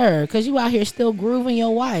 sir, because you out here still grooving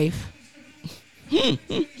your wife.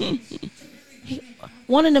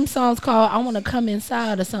 One of them songs called "I Want to Come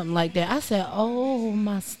Inside" or something like that. I said, "Oh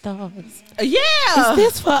my stars, Yeah. is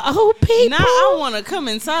this for old people? Now I want to come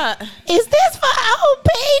inside. Is this for old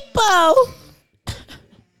people?"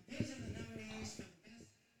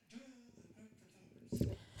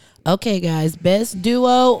 Okay, guys, best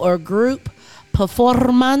duo or group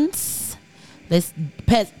performance. Best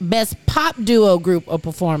pop duo group or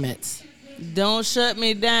performance. Don't shut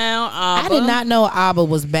me down, I Abba. did not know ABBA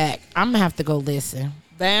was back. I'm gonna have to go listen.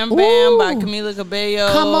 Bam Bam by Ooh. Camila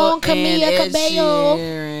Cabello. Come on, and Camila Ed Cabello.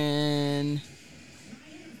 Sheeran.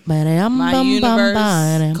 My My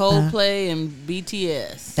Universe, Coldplay, and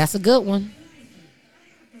BTS. That's a good one.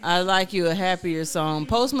 I Like You, a Happier Song.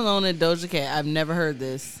 Post Malone and Doja Cat. I've never heard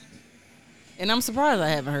this. And I'm surprised I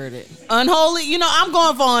haven't heard it. Unholy. You know, I'm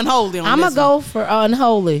going for Unholy on I'm this gonna one. go for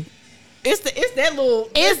Unholy. It's that little.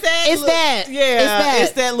 It's that. Yeah,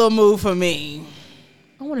 it's that little move for me.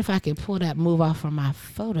 I wonder if I could pull that move off from my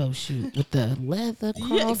photo shoot with the leather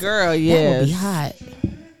cross. Yeah, girl, That would yes. be hot.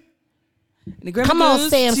 The Grammy Come on, goes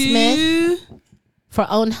Sam to- Smith. For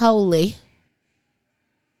Unholy.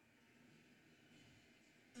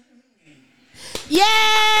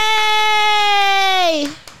 Yay!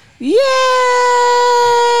 Yay!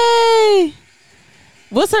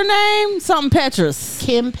 What's her name? Something Petrus.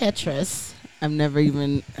 Kim Petras. I've never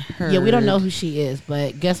even heard. Yeah, we don't know who she is,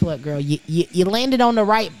 but guess what, girl? You landed on the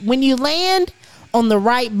right. When you land on the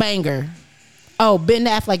right banger. Oh, Ben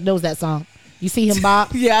Affleck knows that song. You see him bop?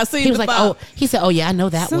 Yeah, I see. He was like, oh, he said, oh yeah, I know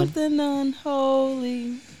that one. Something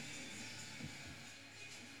unholy.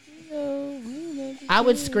 I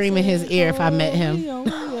would scream in his ear if I met him.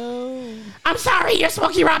 I'm sorry, you're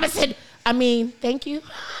Smokey Robinson. I mean, thank you.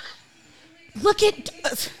 Look at,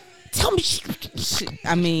 tell me,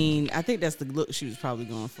 I mean, I think that's the look she was probably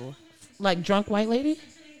going for. like drunk white lady.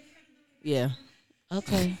 Yeah.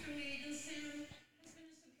 Okay.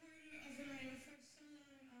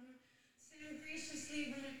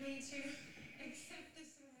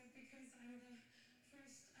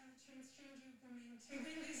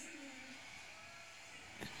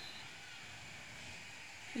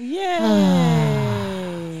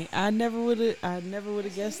 Yay! I never would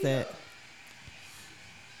have guessed that.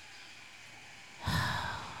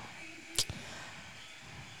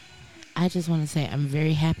 I just want to say I'm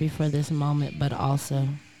very happy for this moment, but also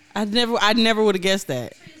I never would have guessed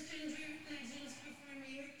that.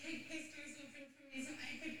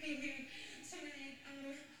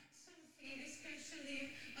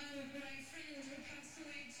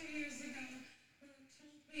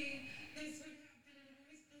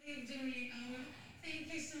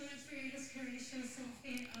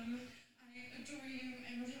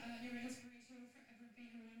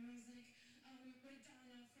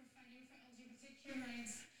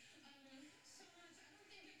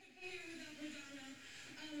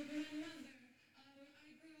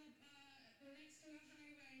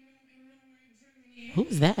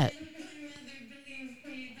 who's that?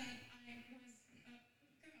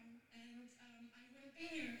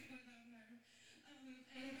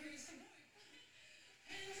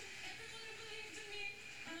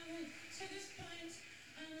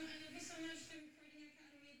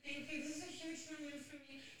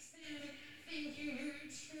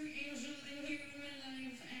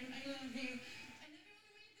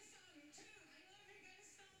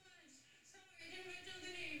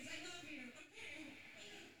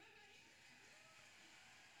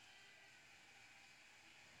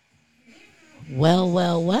 Well,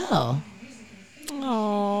 well, well.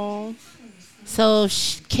 Oh. So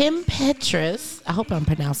Kim Petras, I hope I'm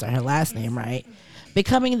pronouncing her last name right,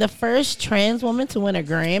 becoming the first trans woman to win a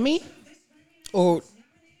Grammy. Or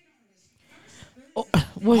What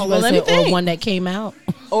you Hold on, gonna let me say? Or think. one that came out.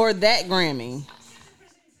 or that Grammy.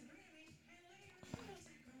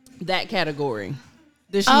 That category.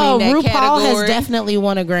 Does she Oh, mean that RuPaul category? has definitely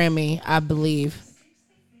won a Grammy, I believe.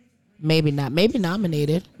 Maybe not. Maybe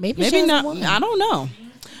nominated. Maybe she Maybe hasn't not. won. I don't know.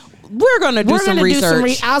 We're gonna do We're some gonna research.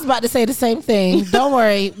 do some. I was about to say the same thing. Don't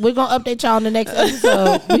worry. We're gonna update y'all in the next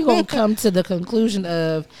episode. We're gonna come to the conclusion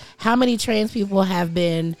of how many trans people have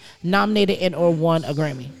been nominated and or won a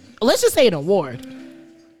Grammy. Let's just say an award,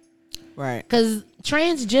 Right. because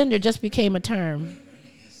transgender just became a term.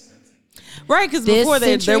 Right, because This before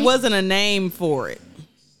there century? wasn't a name for it.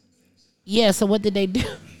 Yeah. So what did they do?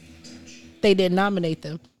 They didn't nominate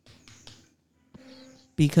them.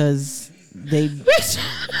 Because they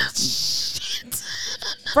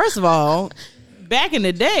first of all, back in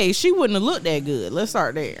the day, she wouldn't have looked that good. Let's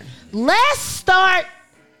start there. Let's start.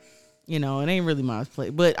 You know, it ain't really my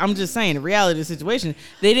place. But I'm just saying, the reality of the situation,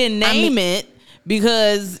 they didn't name it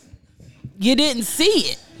because you didn't see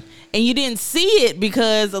it. And you didn't see it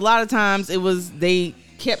because a lot of times they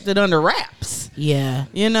kept it under wraps. Yeah.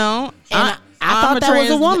 You know? And I thought that was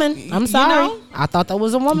a woman. I'm sorry. You know, I thought that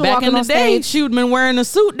was a woman back walking in the on day, stage. she would have been wearing a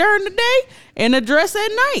suit during the day and a dress at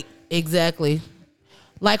night. Exactly.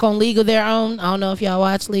 Like on League of Their Own. I don't know if y'all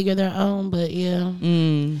watch League of Their Own, but yeah.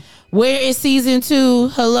 Where is season 2?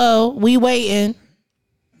 Hello, we waiting.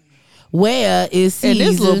 Where is season 2?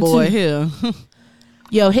 And this little boy here.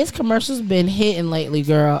 Yo, his commercials been hitting lately,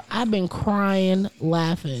 girl. I've been crying,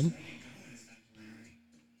 laughing.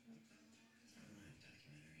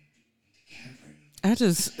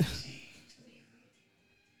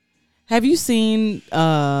 Have you seen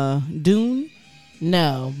Dune?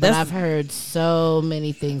 No, but I've heard so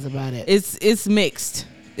many things about it. It's mixed.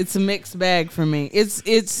 It's a mixed bag for me.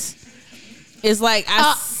 It's like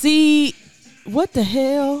I see what the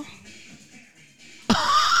hell?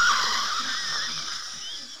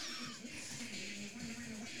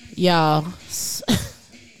 Y'all.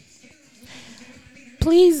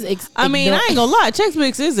 Please I mean, I ain't gonna lie, Chex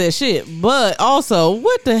Mix is that shit. But also,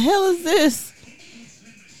 what the hell is this?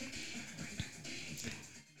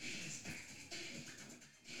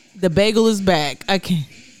 The bagel is back. I can't.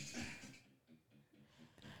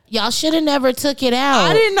 Y'all should have never took it out.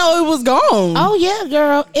 I didn't know it was gone. Oh yeah,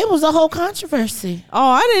 girl. It was a whole controversy. Oh,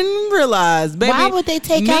 I didn't realize. Baby, Why would they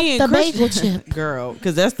take me out and the Christian- bagel chip? Girl,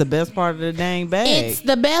 because that's the best part of the dang bag. It's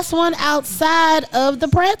the best one outside of the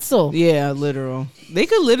pretzel. Yeah, literal. They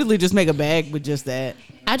could literally just make a bag with just that.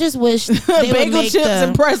 I just wish they would Bagel make chips the,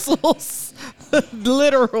 and pretzels.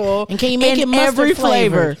 Literal. And can you make in it mustard every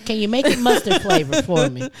flavor? Can you make it mustard flavor for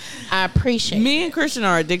me? I appreciate it. Me and Christian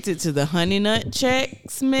are addicted to the Honey Nut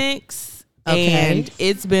Chex Mix. Okay. And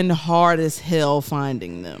it's been hard as hell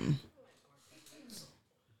finding them.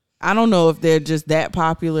 I don't know if they're just that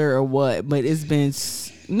popular or what, but it's been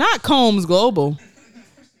not Combs Global.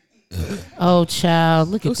 Oh, child.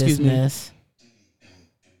 Look at Excuse this me. mess.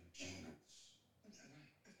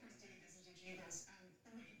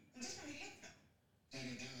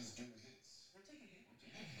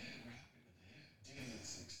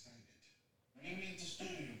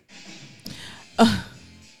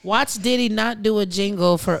 Watch Diddy not do a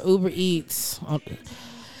jingle for Uber Eats.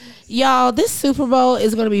 Y'all, this Super Bowl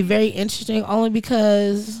is going to be very interesting only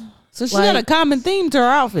because... So she got a common theme to her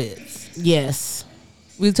outfits. Yes.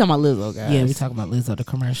 We talking about Lizzo, guys. Yeah, we talking about Lizzo, the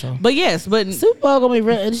commercial. But yes, but Super Bowl going to be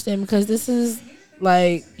real interesting because this is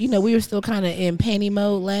like, you know, we were still kind of in panty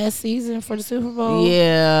mode last season for the Super Bowl.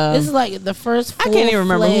 yeah. This is like the first I can't even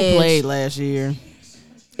remember who full-fledged- played last year.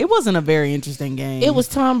 It wasn't a very interesting game. It was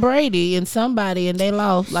Tom Brady and somebody, and they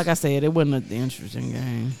lost. like I said, it wasn't an interesting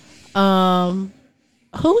game.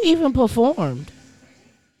 Who even performed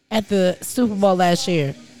at the Super Bowl last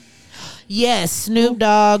year? Yes, Snoop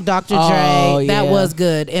Dogg, Dr. Oh, Dre. That yeah. was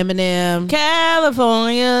good. Eminem.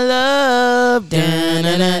 California love.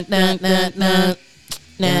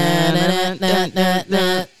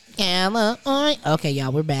 California. Okay,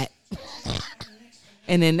 y'all, we're back.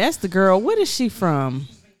 And then that's the girl. What is she from?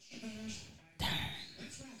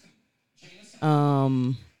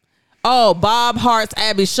 Oh, Bob Hart's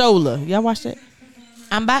Abby Shola. Y'all watch that?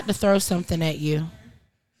 I'm about to throw something at you.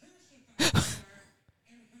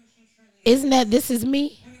 Isn't that This Is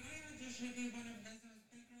Me?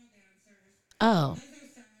 Oh.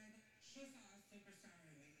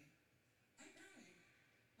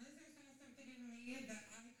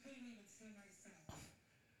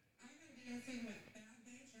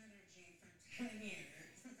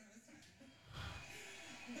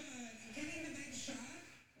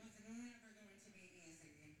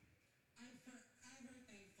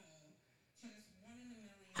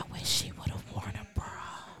 I wish she would have worn a bra.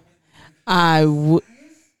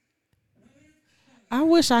 I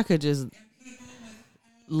wish I could just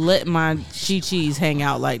let my chi-chis hang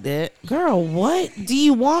out like that. Girl, what? Do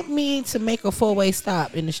you want me to make a four-way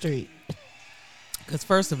stop in the street? Because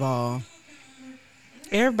first of all,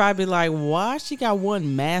 everybody be like, why she got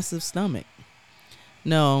one massive stomach?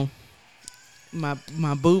 No, my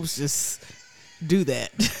boobs just do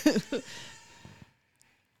that.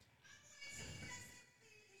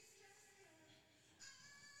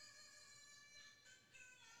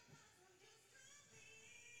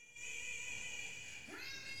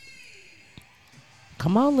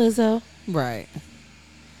 Come on, Lizzo. Right.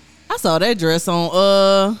 I saw that dress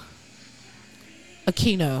on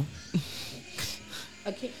Aquino.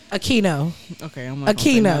 Aquino. Okay, I'm not gonna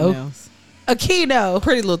say nothing else. Aquino.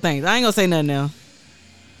 Pretty Little Things. I ain't gonna say nothing else.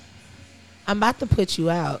 I'm about to put you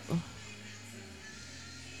out.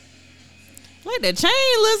 Like that chain,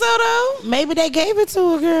 Lizzo, though. Maybe they gave it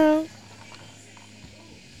to her, girl.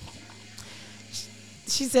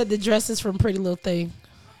 She said the dress is from Pretty Little Thing.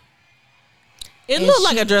 It looked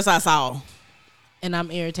like a dress I saw. And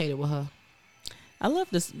I'm irritated with her. I love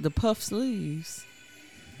the puff sleeves.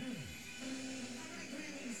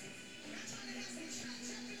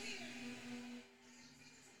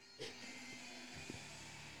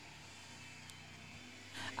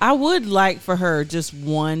 I would like for her just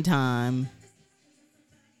one time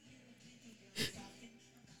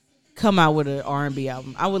come out with an R&B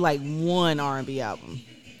album. I would like one R&B album.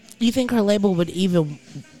 You think her label would even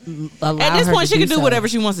allow At this her point, to she can do so? whatever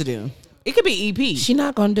she wants to do. It could be EP. She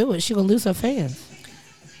not gonna do it. She gonna lose her fans.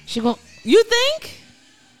 You think?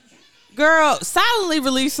 Girl, silently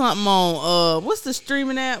release something on what's the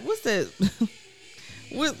streaming app? What's that?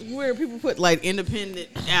 Where people put like independent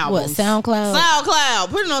albums. What, SoundCloud? SoundCloud.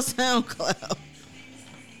 Put it on SoundCloud.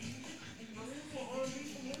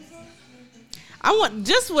 I want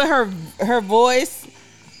just with her voice.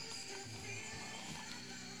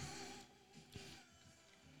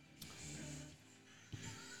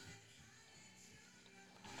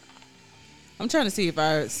 I'm trying to see if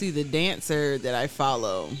I see the dancer that I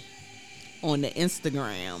follow on the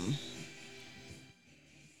Instagram.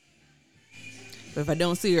 But if I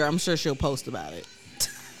don't see her, I'm sure she'll post about it.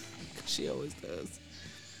 She always does.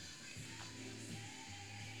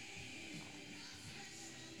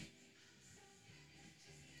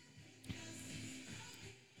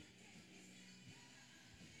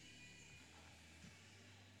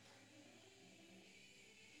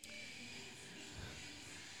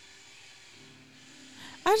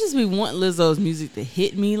 I just be wanting Lizzo's music to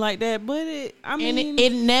hit me like that, but it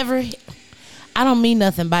never. I don't mean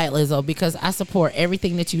nothing by it, Lizzo, because I support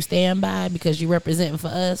everything that you stand by because you representing for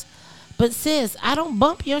us. But sis, I don't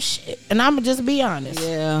bump your shit, and I'ma just be honest.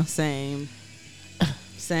 Yeah, same.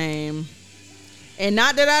 And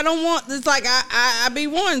not that I don't want. It's like I be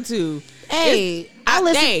wanting to. Hey,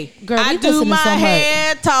 girl, I do my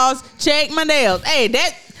hair toss, check my nails. Hey,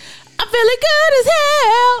 that. I'm feeling good as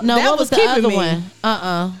hell. No, that what was the other me. one?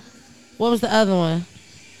 What was the other one?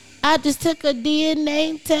 I just took a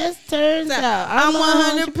DNA test. Turns out I'm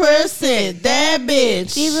 100% that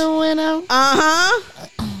bitch. Even when I'm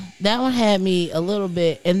that one had me a little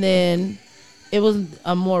bit, and then it was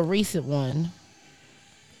a more recent one.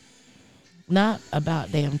 Not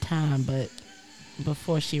about damn time, but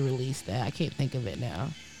before she released that, I can't think of it now.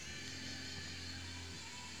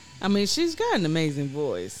 I mean, she's got an amazing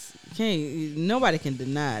voice. Nobody can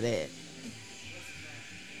deny that.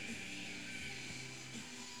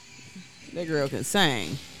 That girl can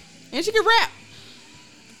sing. And she can rap.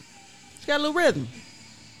 She got a little rhythm.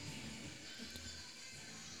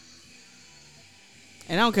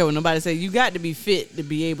 And I don't care what nobody say. You got to be fit to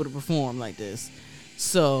be able to perform like this.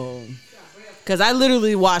 So, because I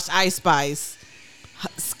literally watched Ice Spice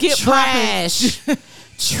skip trash.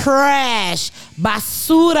 Trash.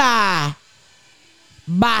 Basura.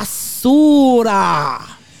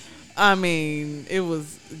 I mean, it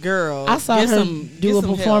was, girl. I saw her do a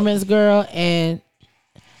performance, girl, and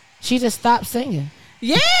she just stopped singing.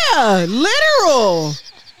 Yeah, literal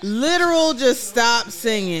just stopped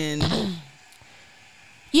singing.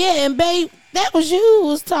 Yeah, and babe, that was you who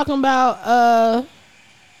was talking about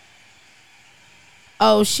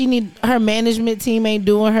oh, her management team ain't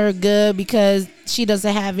doing her good because she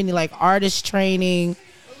doesn't have any like artist training.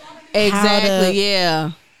 Exactly.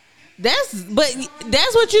 Yeah. That's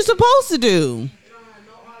what you're supposed to do.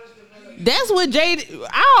 That's what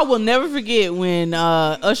I will never forget when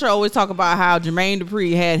Usher always talk about how Jermaine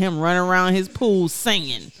Dupri had him running around his pool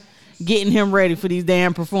singing, getting him ready for these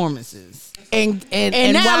damn performances. And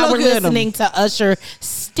while we're listening to Usher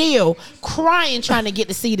still crying trying to get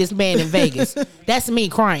to see this man in Vegas. That's me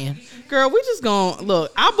crying. Girl, we just gonna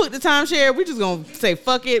look. I'll book the timeshare. We just gonna say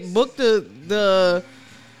fuck it. Book the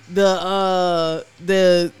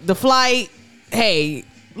flight. Hey,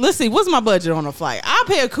 let's see. What's my budget on a flight? I'll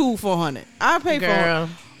pay a cool $400. I'll pay Girl.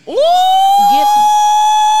 for.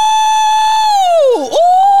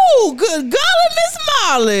 Ooh, good golly, Miss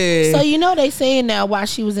Molly. So you know they saying now why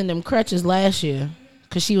she was in them crutches last year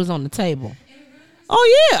because she was on the table.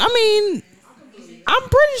 Oh yeah, I mean, I'm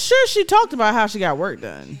pretty sure she talked about how she got work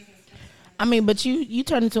done. I mean, but you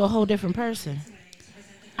turned into a whole different person.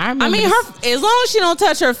 I mean, as long as she don't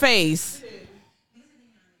touch her face,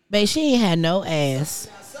 babe, she ain't had no ass.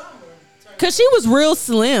 Cause she was real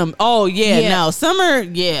slim. Oh yeah. No, Summer,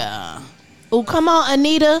 yeah. Oh, come on,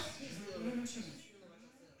 Anita.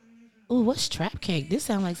 Oh, what's Trap Cake? This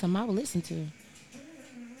sounds like something I would listen to.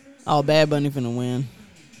 Oh, Bad Bunny finna win.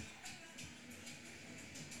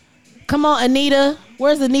 Come on, Anita.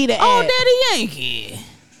 Where's Anita at? Oh, Daddy Yankee.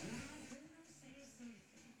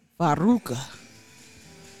 Faruka.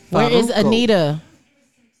 Where is Anita?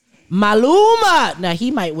 Maluma. Now,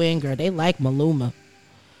 he might win, girl. They like Maluma.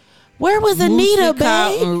 Where was Anita,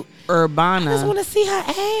 babe? Urbana. I just want to see her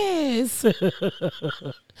ass.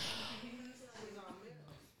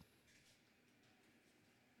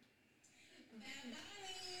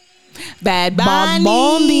 Bad Bunny.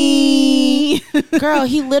 Girl,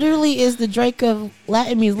 he literally is the Drake of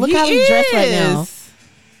Latin music. Look how he's dressed right now.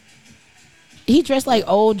 He dressed like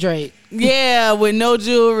old Drake. Yeah, with no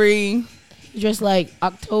jewelry. He dressed like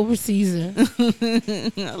October season.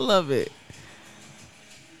 I love it.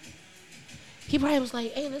 He probably was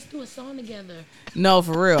like, "Hey, let's do a song together." No,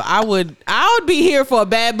 for real. I would be here for a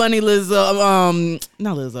Bad Bunny Lizzo,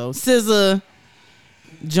 not Lizzo, SZA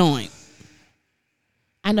joint.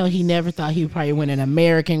 I know he never thought he would probably win an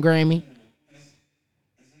American Grammy.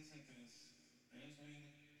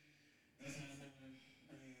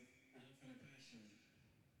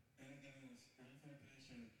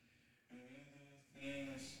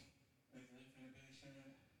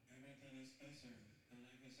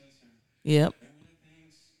 Yep.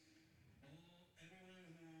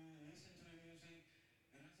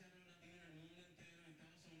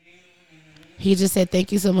 He just said,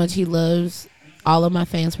 "Thank you so much." He loves all of my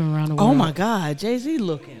fans from around the world. Oh my God, Jay-Z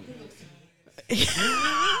looking.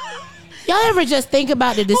 Y'all ever just think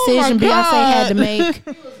about the decision Beyonce had to make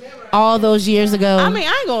all those years ago? I mean,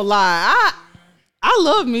 I ain't gonna lie. I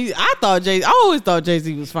love me. I always thought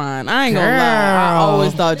Jay-Z was fine. I ain't gonna lie. I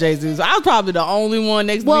always thought Jay-Z was. I was probably the only one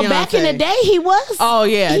next to Beyonce. Well, back in the day, he was. Oh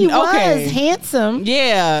yeah, he was handsome.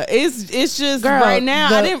 Yeah, it's just right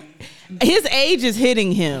now. His age is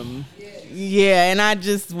hitting him. Yeah, and I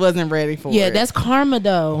just wasn't ready for it. Yeah, that's karma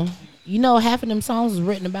though. You know, half of them songs was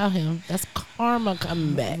written about him. That's karma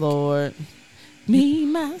coming back. Lord, me,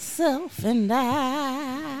 myself, and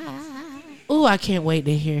I. Ooh, I can't wait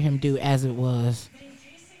to hear him do As It Was.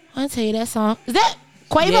 I'll tell you that song. Is that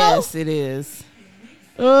Quavo? Yes, it is.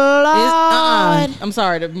 Lord. I'm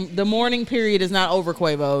sorry. The mourning period is not over,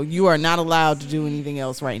 Quavo. You are not allowed to do anything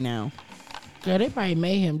else right now. Girl, they probably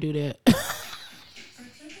made him do that.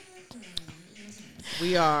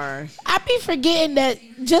 We are. I be forgetting that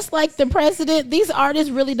just like the president, these artists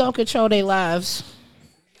really don't control their lives.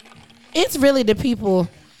 It's really the people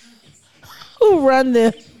who run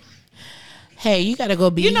the. Hey, you gotta go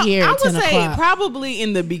be here at 10 o'clock. I would say probably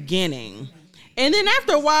in the beginning, and then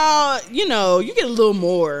after a while, you get a little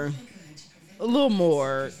more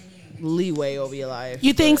leeway over your life.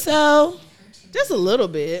 You think so? Just a little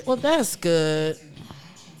bit. Well, that's good.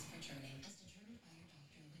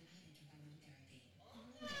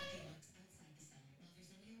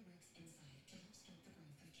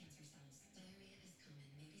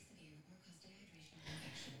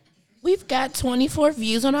 We've got 24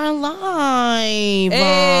 views on our live.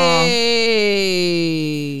 Hey.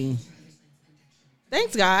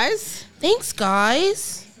 Thanks, guys. Thanks,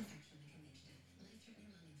 guys.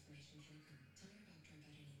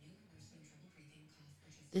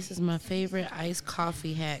 This is my favorite iced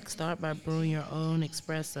coffee hack. Start by brewing your own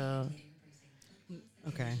espresso.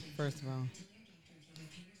 Okay, first of all.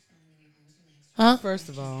 Huh? First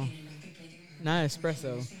of all, not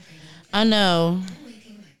espresso. I know.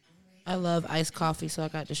 I love iced coffee, so I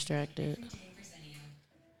got distracted.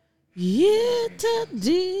 Yeah,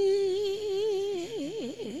 today.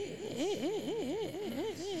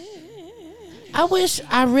 I wish,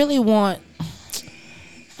 I really want,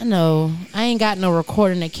 I know, I ain't got no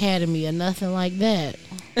recording academy or nothing like that.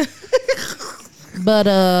 But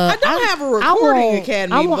I don't have a recording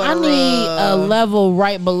academy. I need a level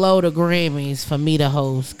right below the Grammys for me to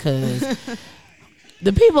host, because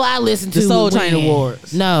the people I listen to, the Soul Train win.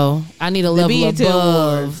 Awards. No, I need a level BET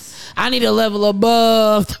above. Awards. I need a level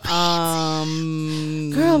above.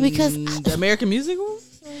 Girl, because the American Music Awards?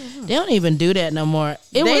 they don't even do that no more.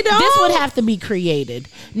 They This don't? would have to be created.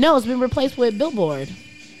 No, it's been replaced with Billboard.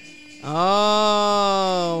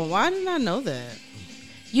 Oh, why didn't I know that?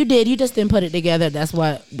 You did. You just didn't put it together. That's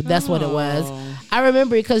what it was. I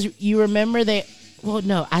remember because you remember they. Well,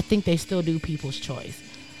 no, I think they still do People's Choice.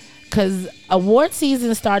 Because award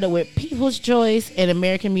season started with People's Choice and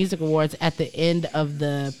American Music Awards at the end of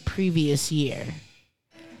the previous year.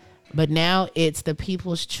 But now it's the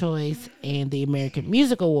People's Choice and the American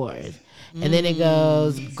Music Awards. And then it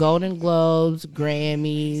goes Golden Globes,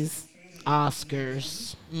 Grammys,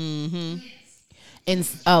 Oscars. And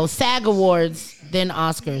SAG Awards, then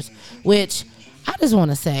Oscars. Which I just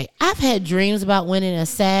want to say, I've had dreams about winning a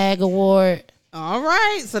SAG Award. All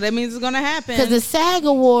right, so that means it's gonna happen. Because the SAG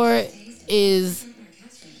Award is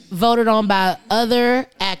voted on by other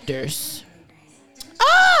actors.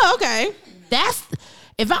 Oh, okay.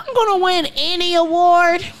 If I'm gonna win any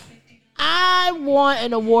award, I want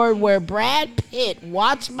an award where Brad Pitt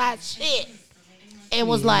watched my shit and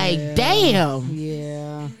was like, damn.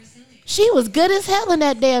 Yeah. She was good as hell in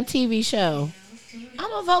that damn TV show. I'm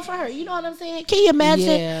gonna vote for her. You know what I'm saying? Can you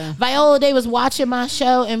imagine Viola Davis watching my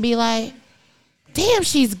show and be like, damn,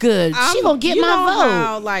 she's good. She gonna get my vote.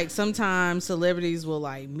 How, like, sometimes celebrities will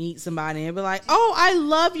like meet somebody and be like, "Oh, I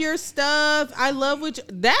love your stuff. I love what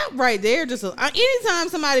that right there." Just anytime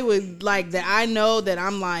somebody would like that, I know that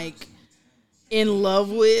I'm like in love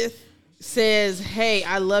with says, "Hey,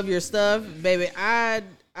 I love your stuff, baby." I'd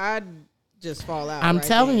just fall out. I'm right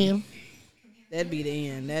telling there. you, that'd be the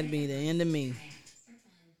end. That'd be the end of me.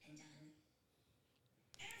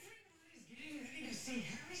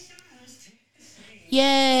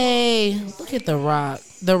 yay! Look at The Rock.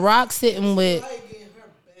 The Rock sitting with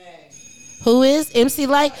who is MC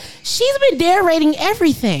Light? She's been narrating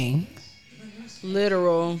everything.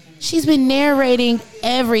 Literal. She's been narrating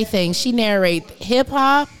everything. She narrates hip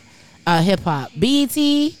hop, BET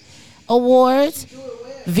Awards,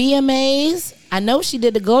 VMAs. I know she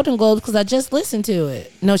did the Golden Globes because I just listened to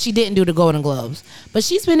it. No, she didn't do the Golden Globes, but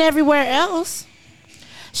she's been everywhere else.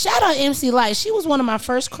 Shout out MC Light. She was one of my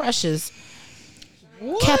first crushes.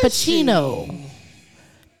 Cappuccino.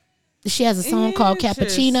 She has a song called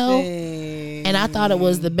Cappuccino, and I thought it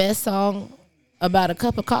was the best song about a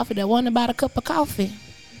cup of coffee that wasn't about a cup of coffee.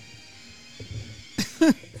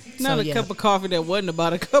 Not a cup of coffee that wasn't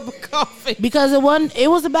about a cup of coffee. Because it wasn't. It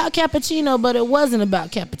was about cappuccino, but it wasn't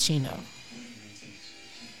about cappuccino.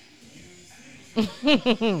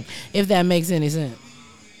 If that makes any sense.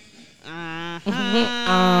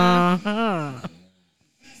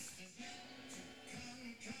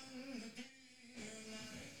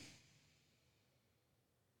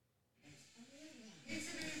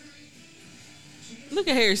 Look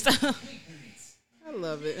at Harry Styles. I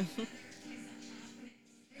love it.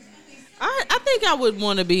 I think I would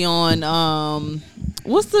want to be on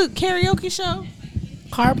what's the karaoke show?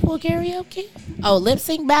 Carpool karaoke? Oh, lip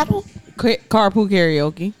sync battle? Carpool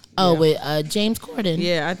karaoke. Oh, with James Corden.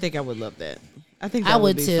 Yeah, I think I would love that. I think that I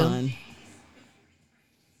would would be too. fun.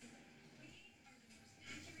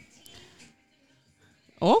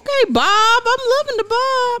 Okay, Bob. I'm loving the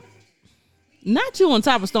Bob. Not you on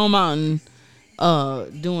top of Stone Mountain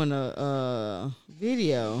doing a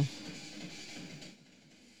video.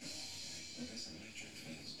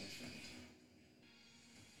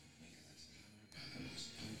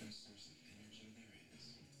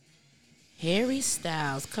 Harry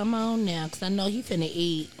Styles, come on now, because I know he finna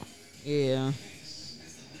eat. Yeah.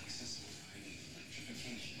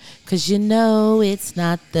 Because you know it's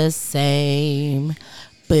not the same.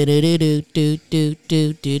 That's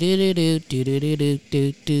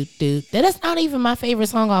not even my favorite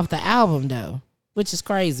song off the album, though, which is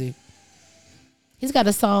crazy. He's got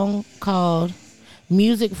a song called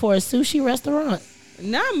Music for a Sushi Restaurant.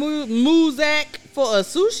 Not Muzak for a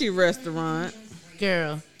sushi restaurant.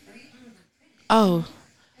 Girl. Oh,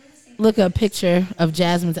 look at a picture of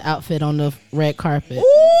Jasmine's outfit on the red carpet. Ooh!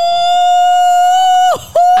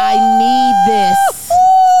 I need this.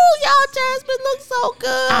 Ooh, y'all, Jasmine looks so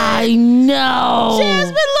good. I know.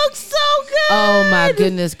 Jasmine looks so good. Oh my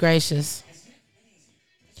goodness gracious.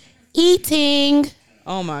 Eating.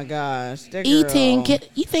 Oh my gosh. That Eating. girl.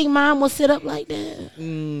 You think mom will sit up like that?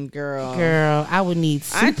 Girl. Girl, I would need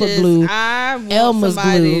super glue. I want Elmer's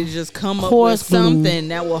somebody glue, to just come up horse with glue, something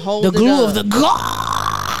that will hold the it glue up. of the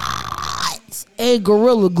gods. And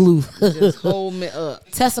gorilla glue. Just hold me up.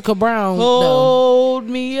 Tessica Brown. Hold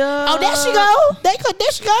me up. Oh, there she go. There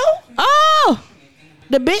she go. Oh,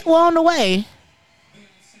 The big one on the way.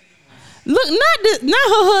 look, not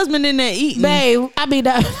her husband in there eating. Babe, I mean,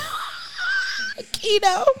 Keto.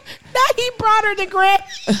 Now he brought her the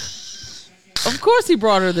Grammy. Of course he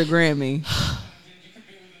brought her the Grammy.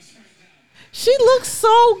 She looks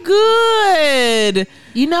so good.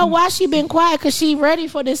 You know why she been quiet? Because she ready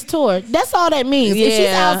for this tour. That's all that means. If she's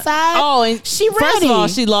outside, and she ready. First of all,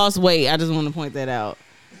 she lost weight. I just want to point that out.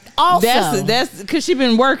 Also, That's because she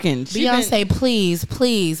been working. Beyonce,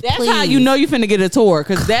 please. That's how you know you finna get a tour,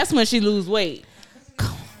 because that's when she lose weight.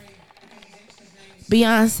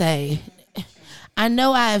 Beyonce, I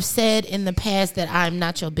know I have said in the past that I'm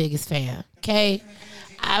not your biggest fan. Okay,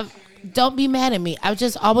 don't be mad at me. I've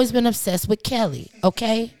just always been obsessed with Kelly.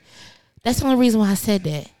 Okay, that's the only reason why I said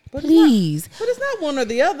that. Please. But it's not one or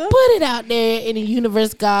the other. Put it out there in the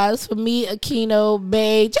universe, guys. For me, Aquino,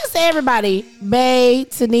 Bay, just everybody. Bay,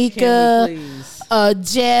 Tanika,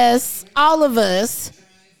 Jess, all of us.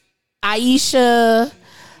 Aisha,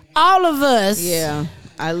 all of us. Yeah.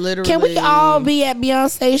 I literally. Can we all be at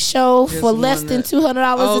Beyonce's show for less than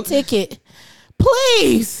 $200 a ticket?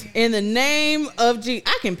 Please. In the name of G,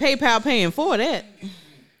 I can PayPal paying for that.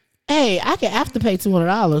 Hey, I can afterpay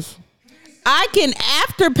 $200. I can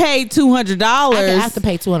afterpay $200. I can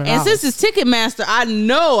afterpay $200. And since it's Ticketmaster, I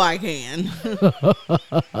know I can.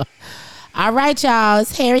 All right, y'all.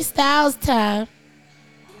 It's Harry Styles time.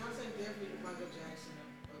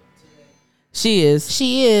 She is.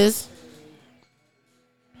 She is.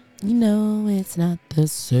 You know it's not the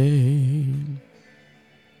same.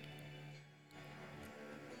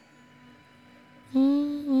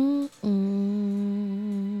 You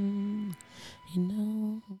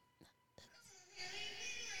know.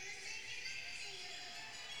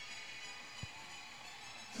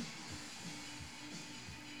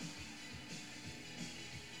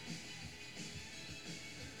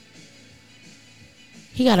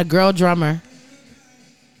 He got a girl drummer.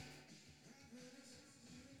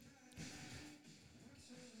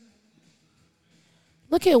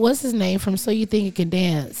 Look at what's his name from So You Think You Can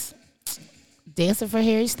Dance. Dancing for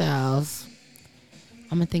Harry Styles.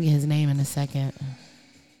 I'm going to think of his name in a second.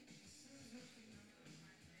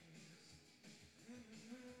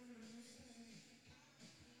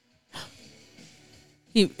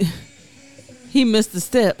 He missed the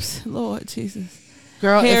steps. Lord Jesus.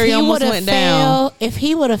 Girl, Harry if he almost went down. If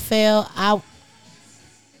he would have failed,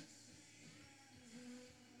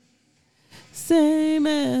 Same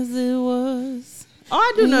as it was. Oh,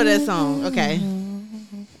 I do know that song. Okay.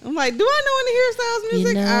 I'm like, do I know any Harry Styles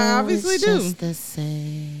music? you know, I obviously it's do. Just the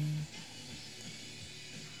same.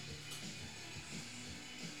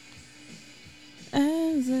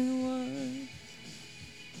 As it was.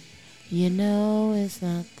 You know it's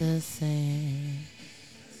not the same.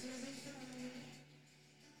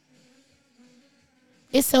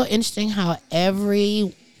 It's so interesting how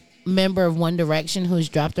every member of One Direction who's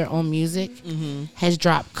dropped their own music has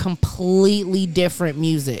dropped completely different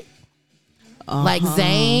music. Like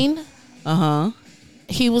Zayn,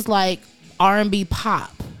 he was like R&B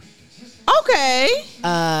pop. Okay.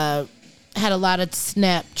 Had a lot of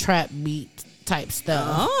snap trap beat type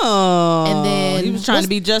stuff. Oh. And then he was trying to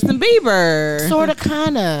be Justin Bieber. Sort of,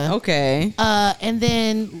 kind of. Okay. And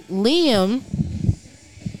then Liam,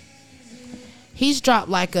 he's dropped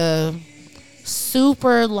like a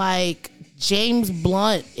super like James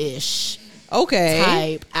Blunt-ish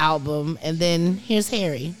type album. And then here's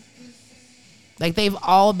Harry. Like they've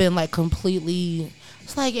all been like completely.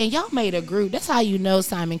 It's like, and y'all made a group. That's how you know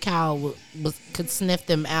Simon Cowell could sniff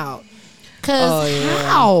them out. Cause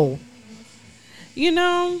how? You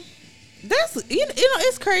know, that's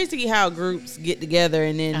it's crazy how groups get together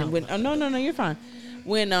and then no, you're fine.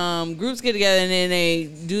 When groups get together and then they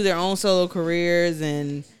do their own solo careers,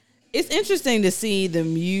 and it's interesting to see the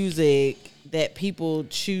music that people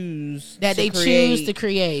choose choose to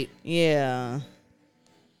create. Yeah.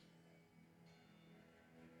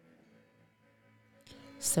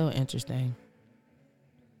 So interesting.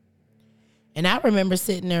 And I remember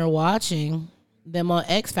sitting there watching them on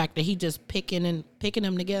X Factor. He just picking them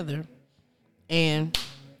together. And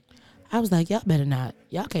I was like, y'all better not.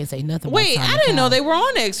 Y'all can't say nothing. Wait, I didn't know they were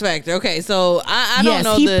on X Factor. Okay, so I don't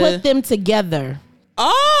know. He put them together.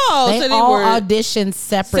 Oh, They so they all were auditioned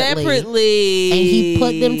separately. And he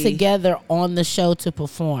put them together on the show to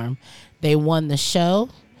perform. They won the show.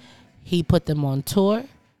 He put them on tour.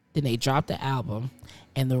 Then they dropped the album.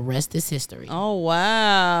 And the rest is history. Oh,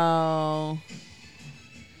 wow.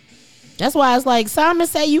 That's why it's like, Simon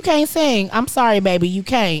say you can't sing. I'm sorry, baby, you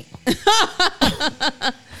can't.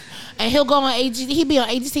 And he'll go on AGT. He'll be on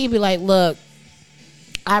AGT. He'll be like, look,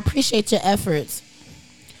 I appreciate your efforts,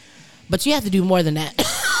 but you have to do more than that.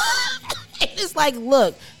 It's like,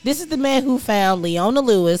 look, this is the man who found Leona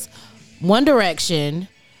Lewis, One Direction.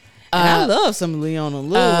 And I love some Leona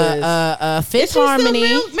Lewis. Fifth Harmony.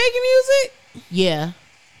 Still making music? Yeah.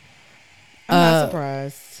 I'm not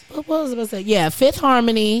surprised. What was I about to say? Yeah, Fifth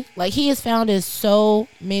Harmony. Like, he has founded so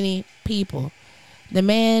many people. The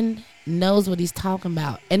man knows what he's talking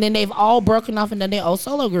about. And then they've all broken off and done their own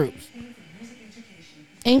solo groups.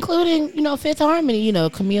 Including, Fifth Harmony,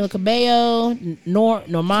 Camila Cabello,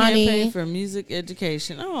 Normani. Campaign for music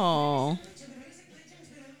education. Oh.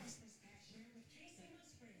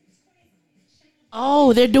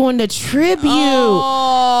 Oh, they're doing the tribute. Oh,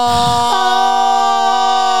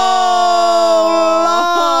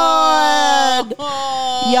 Lord.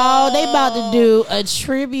 Y'all, they about to do a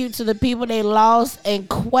tribute to the people they lost, and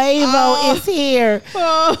Quavo is here.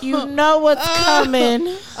 You know what's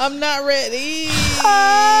coming. I'm not ready.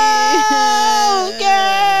 Oh,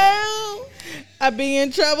 girl. I'd be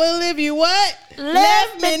in trouble if you what?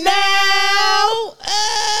 Left me now.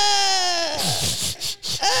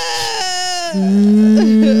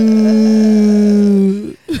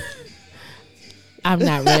 I'm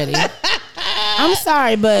not ready. I'm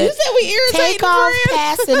sorry, but you said we irritating Takeoff friends?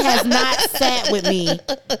 Passing has not sat with me.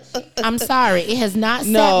 I'm sorry, it has not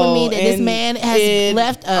sat with me that this man has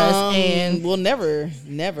left us, and we'll never.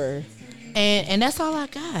 And that's all I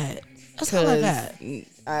got. That's all I got.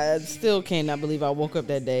 I still cannot believe I woke up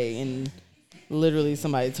that day and literally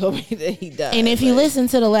somebody told me that he died. And if you listen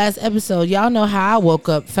to the last episode, y'all know how I woke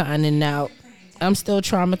up finding out. I'm still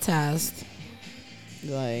traumatized.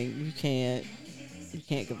 Like, you can't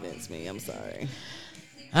convince me. I'm sorry.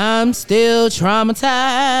 I'm still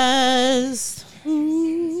traumatized.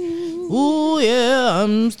 Ooh, yeah,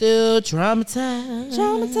 I'm still traumatized.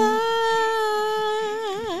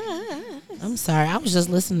 I'm sorry. I was just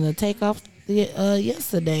listening to Takeoff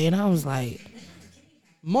yesterday, and I was like,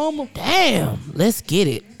 Mama, damn, let's get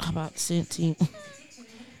it. How about Senti?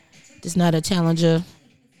 This not a challenger.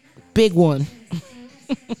 Big one.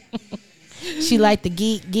 She like the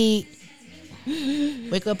geek.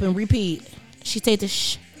 Wake up and repeat. She take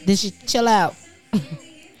the then she chill out.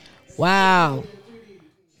 Wow.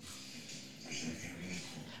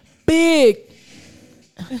 Big.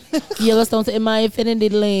 Yellowstone to my infinity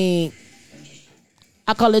link.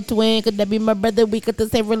 I call it twin, could that be my brother? We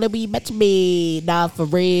could say really be match me. Nah, for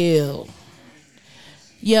real.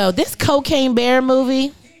 Yo, this Cocaine Bear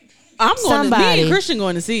movie. I'm going to, me and Christian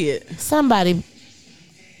going to see it. Somebody.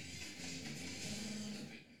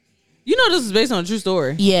 You know this is based on a true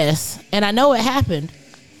story. Yes. And I know it happened.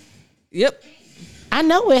 Yep. I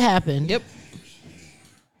know it happened. Yep.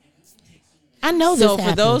 I know this happened. So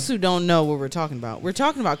for those who don't know what we're talking about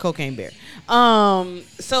Cocaine Bear.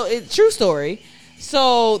 So it's true story.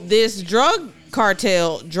 So this drug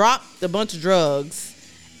cartel dropped a bunch of drugs,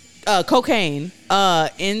 cocaine,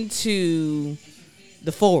 into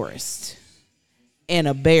the forest, and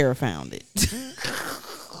a bear found it.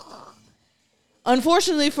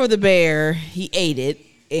 Unfortunately for the bear, he ate it,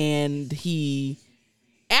 and he,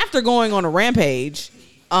 after going on a rampage,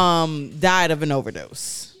 died of an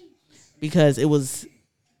overdose because it was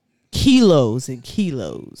kilos and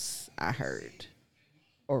kilos, I heard,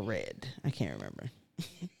 or read. I can't remember.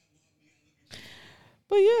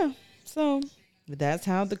 But yeah, so that's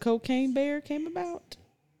how the Cocaine Bear came about.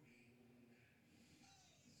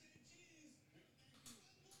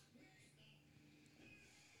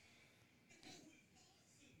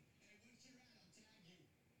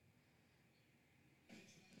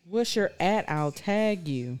 What's your at? I'll tag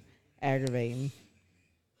you. Aggravating.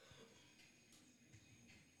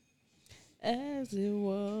 As it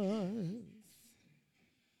was.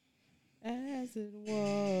 As it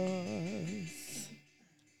was.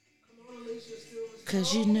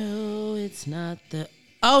 Cause you know it's not the.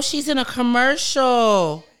 Oh, she's in a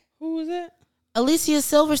commercial. Who was that? Alicia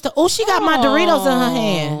Silverstone. Oh, she got my Doritos in her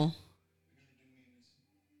hand.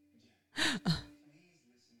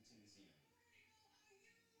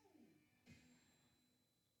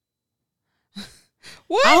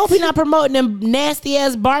 What? I hope you're not promoting them nasty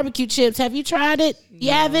ass barbecue chips. Have you tried it?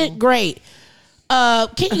 You haven't? Great. Can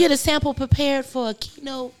you get a sample prepared for a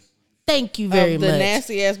keynote Thank you very the much.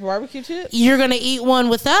 nasty ass barbecue chips? You're gonna eat one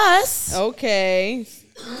with us. Okay.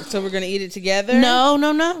 So we're gonna eat it together? No.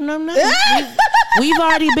 We've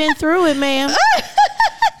already been through it, ma'am.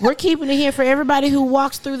 We're keeping it here for everybody who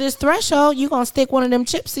walks through this threshold. You gonna stick one of them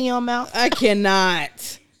chips in your mouth? I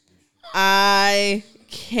cannot.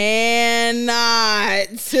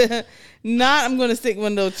 Not. I'm gonna stick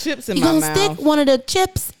one of those chips in my mouth. You gonna stick one of the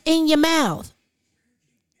chips in your mouth?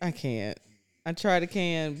 I can't. I try to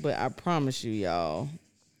can, but I promise you, y'all,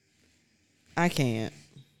 I can't.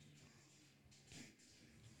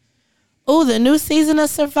 Oh, the new season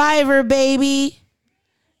of Survivor, baby.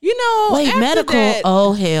 You know, wait, medical. That,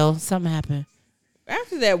 oh hell, something happened.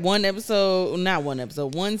 After that one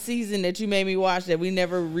season that you made me watch that we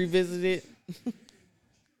never revisited.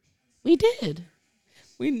 We did.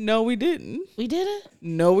 We didn't. We did it?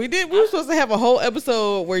 No, we didn't. We were supposed to have a whole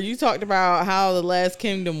episode where you talked about how the Last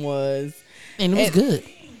Kingdom was. And it was good.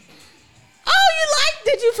 Oh,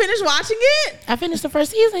 did you finish watching it? I finished the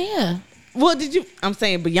first season, yeah. Well, I'm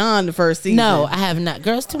saying beyond the first season. No, I have not.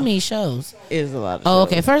 Girls, too many shows. It is a lot of shows.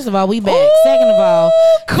 Okay. First of all, we back. Ooh, second of all,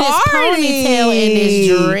 Cardi. This ponytail and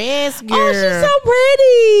this dress, girl. Oh, she's so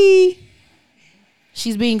pretty.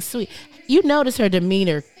 She's being sweet. You notice her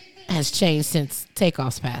demeanor has changed since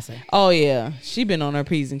Takeoff's passing. Oh, yeah. She been on her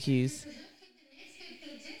P's and Q's.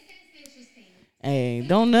 Hey,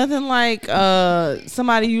 don't nothing like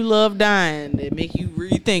somebody you love dying that make you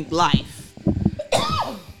rethink life.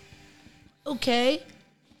 Okay.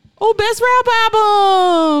 Oh, best rap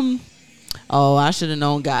album. Oh, I should have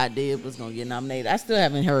known God Did was gonna get nominated. I still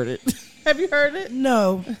haven't heard it. Have you heard it?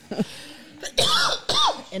 No.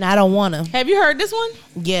 And I don't wanna. Have you heard this one?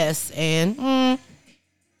 Yes, and I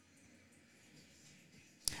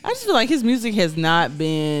just feel like his music has not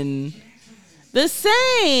been the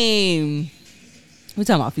same. We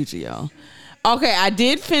talking about Future, y'all. Okay, I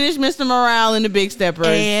did finish Mr. Morale and the Big Steppers,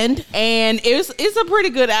 and it's a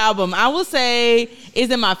pretty good album. I will say, is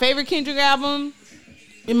it my favorite Kendrick album?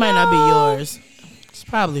 It might not be yours. It's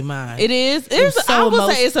probably mine. It is. I will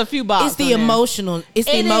say it's a few boxes. It's the emotional. It's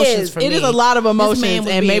the emotions for me. It is a lot of emotions,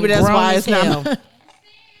 and maybe that's why it's not.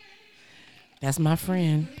 That's my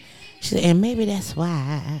friend. She said, and maybe that's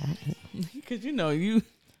why. Because you.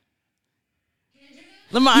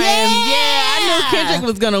 Lamar, I knew Kendrick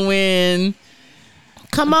was gonna win.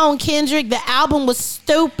 Come on, Kendrick. The album was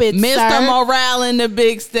stupid, Mr. Morale and the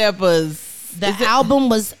Big Steppers. The album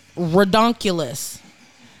was redonkulous.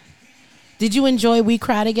 Did you enjoy We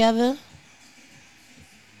Cry Together?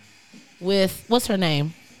 With, what's her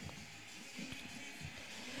name?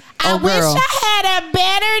 I wish I had a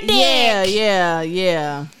better dick.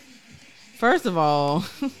 Yeah. First of all,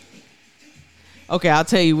 okay, I'll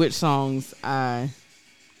tell you which songs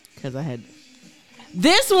because I had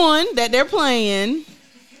this one that they're playing.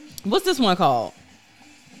 What's this one called?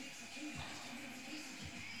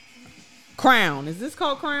 Crown. Is this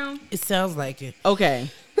called Crown? It sounds like it. Okay.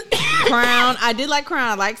 Crown. I did like Crown.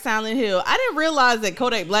 I like Silent Hill. I didn't realize that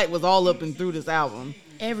Kodak Black was all up and through this album.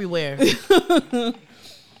 Everywhere.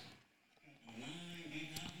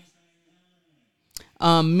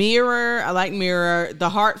 Mirror. I like Mirror. The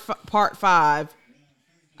Heart Part 5.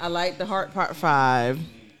 I like The Heart Part 5.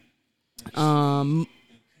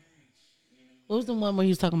 What was the one where he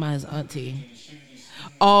was talking about his auntie?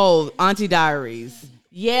 Oh, Auntie Diaries.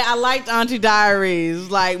 Yeah, I liked Auntie Diaries.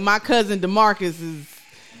 Like, my cousin DeMarcus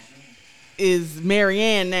is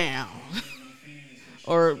Marianne now.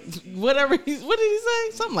 Or whatever. What did he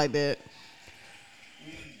say? Something like that.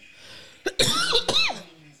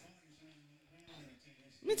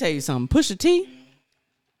 Let me tell you something. Pusha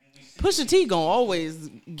T gonna always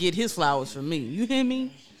get his flowers from me. You hear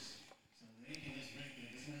me?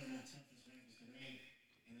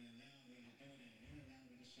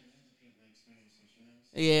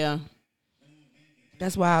 Yeah.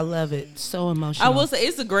 That's why I love it. So emotional. I will say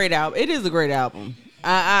it's a great album. It is a great album.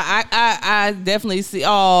 I definitely see.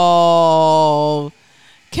 Oh,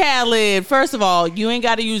 Khaled. First of all, you ain't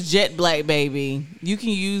got to use Jet Black, baby. You can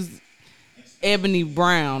use Ebony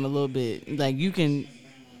Brown a little bit. Like you can.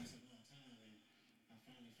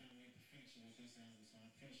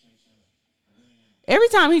 Every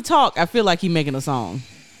time he talk, I feel like he making a song.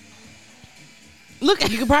 Look,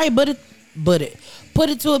 you could probably put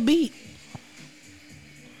it to a beat.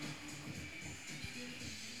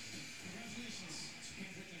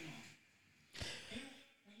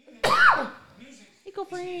 Eco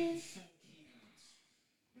friends.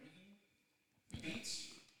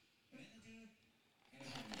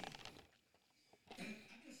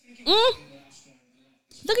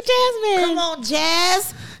 Look at Jasmine. Come on,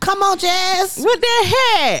 Jazz. Come on, Jazz. With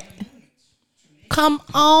that hat. Come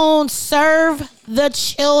on, serve the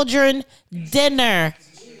children dinner.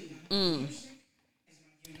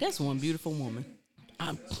 That's one beautiful woman.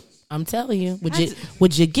 I'm telling you,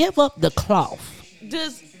 would you give up the cloth? Do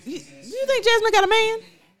you think Jasmine got a man?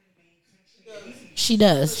 She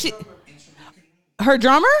does. Her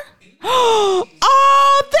drummer? Oh,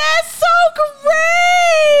 that's so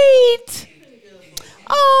great!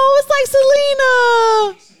 Oh, it's like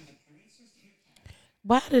Selena.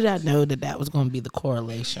 Why did I know that was going to be the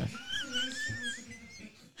correlation?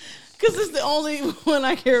 Because it's the only one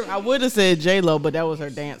I care. I would have said J-Lo, but that was her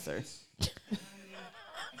dancer.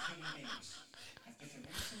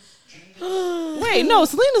 Wait, no,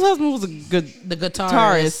 Selena's husband was the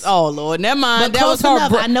guitarist. Oh Lord, never mind. But That was close her.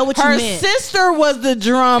 enough. I know what you her meant. sister was the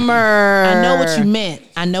drummer. I know what you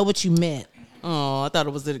meant. Oh, I thought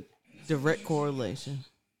it was a direct correlation.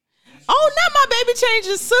 Oh, now my baby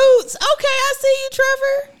changing suits. Okay, I see you,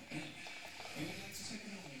 Trevor.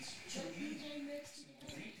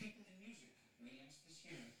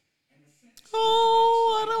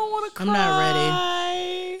 Oh, I don't want to cry. I'm not ready.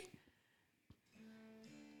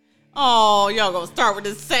 Oh, y'all gonna start with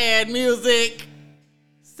this sad music.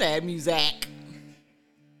 Sad music.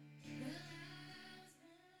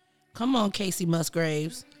 Come on, Casey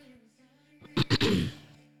Musgraves.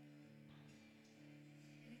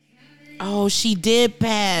 Oh, she did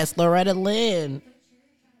pass Loretta Lynn.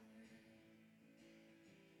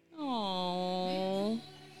 Oh.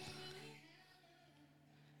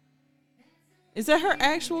 Is that her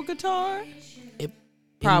actual guitar? It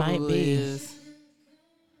Probably might be. is.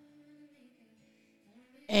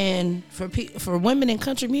 And for women in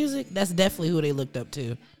country music, that's definitely who they looked up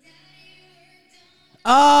to.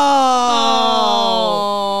 Oh,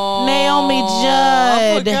 Naomi Judd.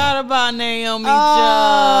 I forgot about Naomi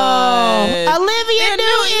Judd. Olivia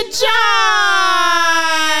Newton-John.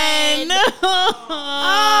 Oh,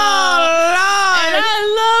 Lord. And I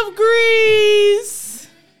love Grease.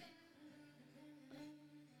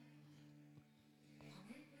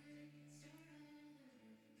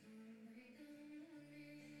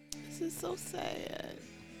 This is so sad.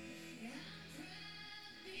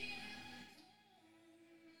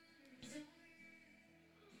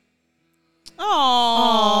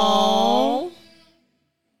 Oh,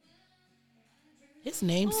 his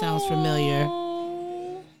name sounds familiar.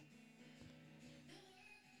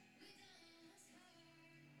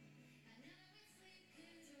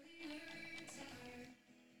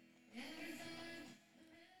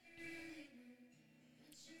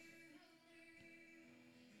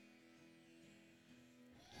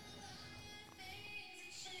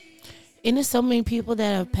 And there's so many people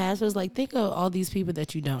that have passed. It's like, think of all these people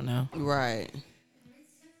that you don't know. Right.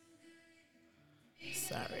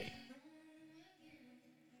 Sorry.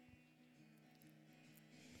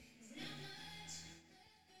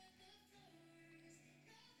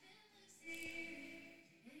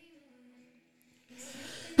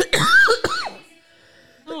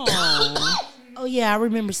 Oh, yeah, I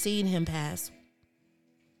remember seeing him pass.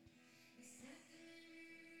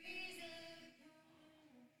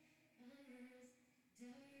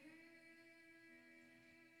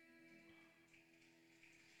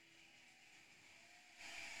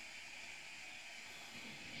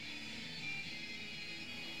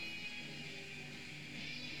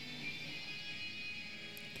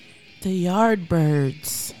 The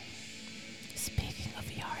Yardbirds. Speaking of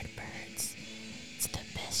Yardbirds, it's the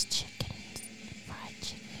best chicken, fried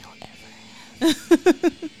chicken you'll ever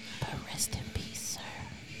have. But rest in peace, sir.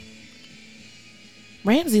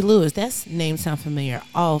 Ramsey Lewis, that name sounds familiar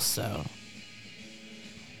also.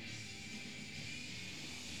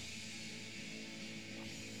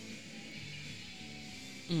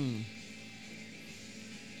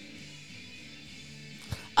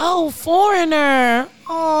 Oh, Foreigner.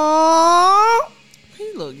 Aww.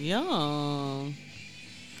 He look young.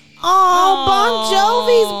 Oh, Bon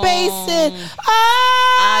Jovi's basing.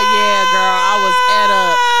 Oh, yeah, girl. I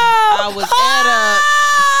was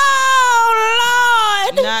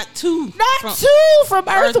Oh, Lord. Not two. From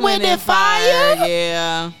Earth, Wind, and Fire.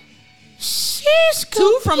 Yeah. Sheesh,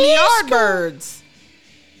 Two from the Yardbirds.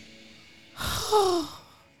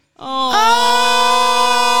 Oh.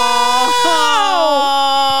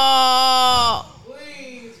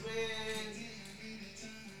 Please, man.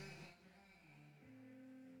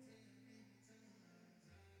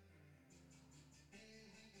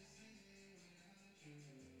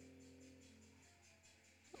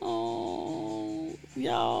 Oh,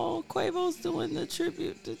 y'all, Quavo's doing the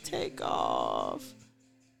tribute to Takeoff.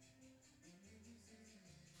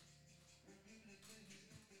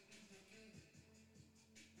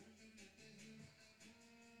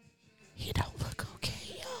 He don't look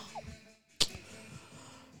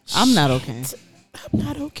I'm not okay. I'm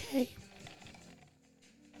not okay.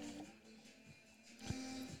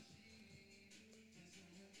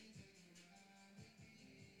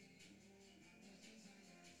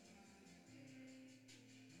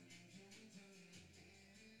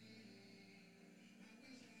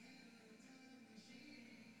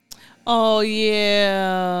 Oh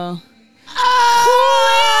yeah. Oh,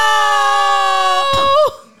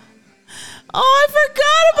 Oh, I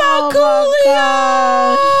forgot about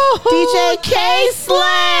Coolio. DJ K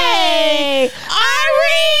Slay.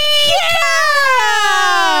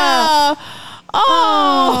 Oh.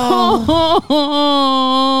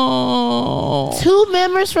 2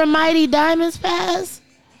 members from Mighty Diamonds passed.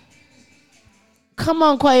 Come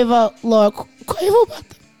on, Quavo. Lord,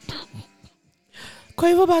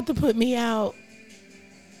 Quavo about to put me out.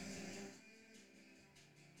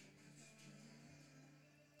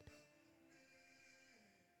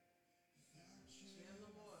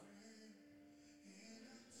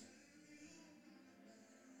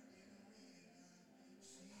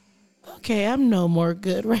 Okay, I'm no more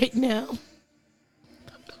good right now.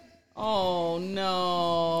 Oh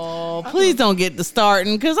no. Please don't get to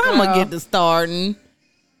starting, because I'm going to get to starting.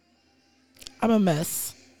 I'm a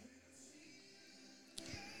mess.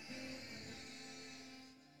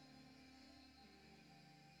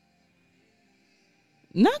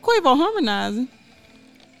 Not Quavo harmonizing.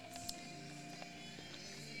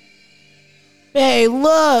 Hey,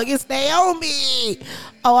 look, it's Naomi.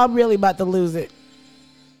 Oh, I'm really about to lose it.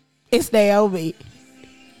 It's Naomi.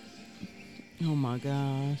 Oh my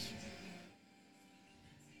gosh.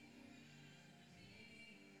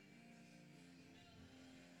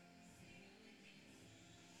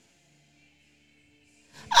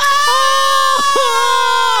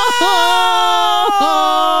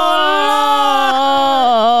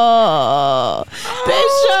 Oh, they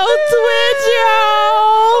show Twitch,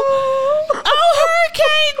 y'all. Oh,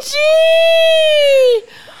 Hurricane G.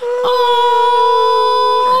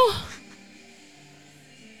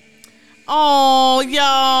 Oh,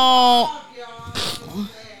 y'all.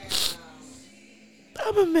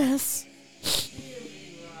 I'm a mess.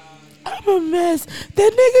 I'm a mess.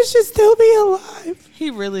 That nigga should still be alive.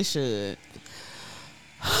 He really should.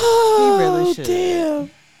 Oh, really should.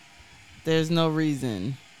 Damn. There's no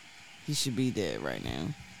reason he should be dead right now.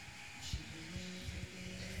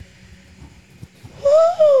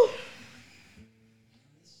 Woo.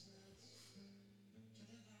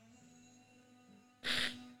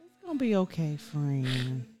 It's gonna be okay,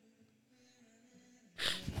 friend.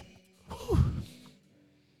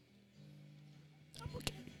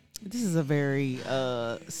 This is a very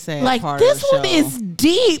sad Like, part this of the one show. is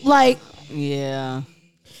deep. Like, Yeah.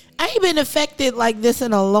 I ain't been affected like this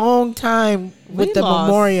in a long time with the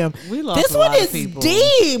memoriam. We lost This a one lot of is people.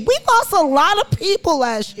 deep. We lost a lot of people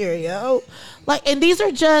last year, yo. Like, and these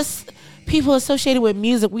are just people associated with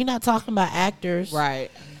music. We're not talking about actors. Right.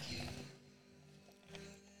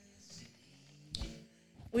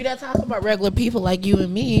 We're not talking about regular people like you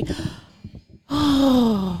and me.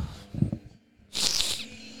 Oh.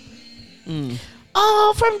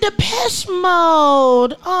 Oh, from Depeche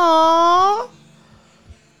Mode. Oh.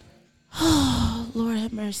 Lord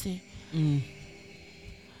have mercy.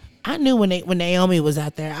 I knew when Naomi was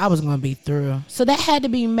out there, I was gonna be through. So that had to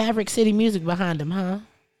be Maverick City Music behind him, huh?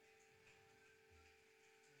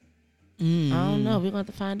 I don't know. We're gonna have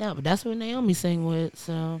to find out. But that's what Naomi sang with.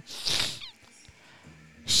 So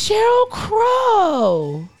Sheryl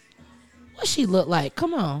Crow. What she look like?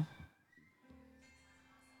 Come on.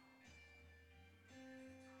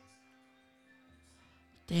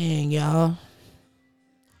 Dang, y'all.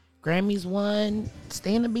 Grammys 1,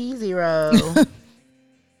 Stand to be 0.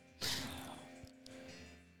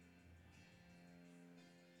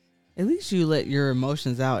 At least you let your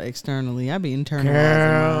emotions out externally. I be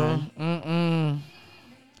internalizing mine.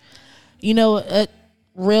 You know, a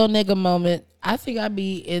real nigga moment. I think I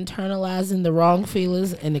be internalizing the wrong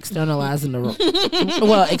feelings and externalizing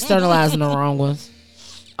the externalizing the wrong ones.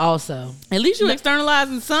 Also, At least you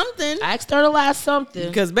externalizing something. I externalize something.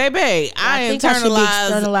 Because, baby, I think I should be internalize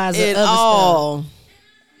externalizing it other all.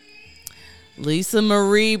 Lisa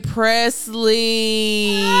Marie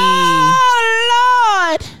Presley. Oh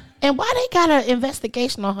Lord! And why they got an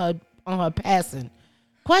investigation on her passing?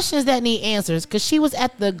 Questions that need answers. Because she was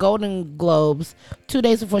at the Golden Globes 2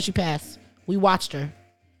 days before she passed. We watched her.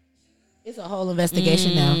 It's a whole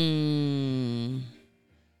investigation now.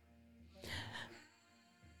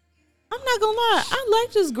 I'm not gonna lie, I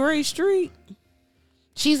like this gray streak.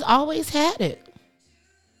 She's always had it.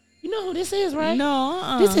 You know who this is, right?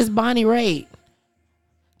 No, This is Bonnie Raitt.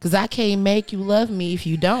 Cause I can't make you love me if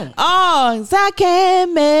you don't. Oh, 'cause I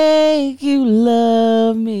can't make you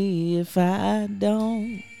love me if I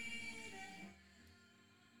don't.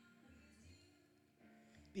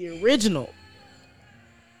 The original.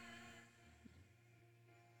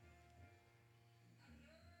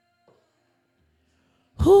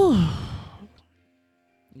 Whew.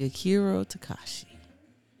 Yukiro Takashi.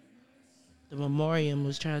 The memoriam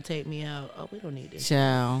was trying to take me out. Oh, we don't need this.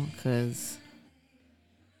 Child, because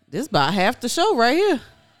this about half the show right here.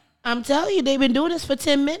 I'm telling you, they've been doing this for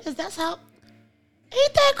 10 minutes. That's how.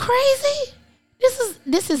 Ain't that crazy?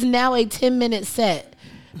 This is now a 10-minute set.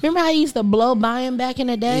 Remember how you used to blow by him back in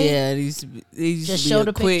the day? Yeah, they used Just to be show a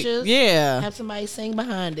the quick, pictures. Yeah. Have somebody sing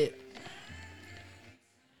behind it.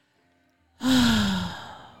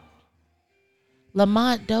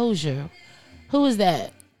 Lamont Dozier. Who is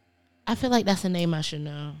that? I feel like that's a name I should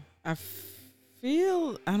know. I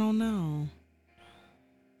don't know.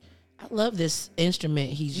 I love this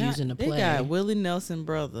instrument he's using to play. They got Willie Nelson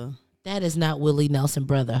brother. That is not Willie Nelson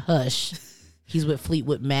brother. Hush. He's with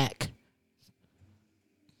Fleetwood Mac.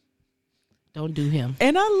 Don't do him.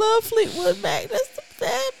 And I love Fleetwood Mac. That's the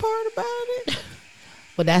sad part about it.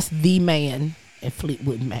 But that's the man at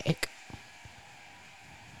Fleetwood Mac.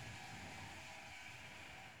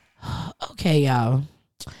 Okay, y'all.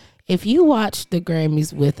 If you watched the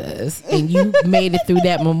Grammys with us and you made it through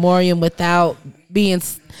that memoriam without being,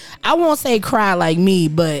 I won't say cry like me,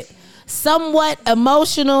 but somewhat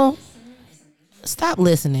emotional, stop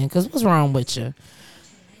listening, because what's wrong with you?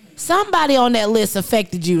 Somebody on that list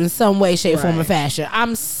affected you in some way, shape, form, or fashion.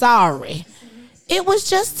 I'm sorry. It was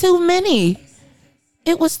just too many.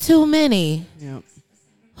 It was too many. Yep.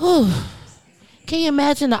 Can you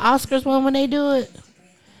imagine the Oscars one when they do it?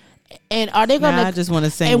 And are they gonna? I just want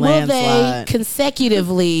to sing and will Landslide. they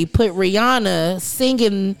consecutively put Rihanna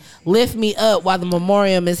singing "Lift Me Up" while the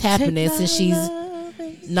memoriam is happening, since she's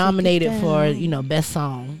nominated for best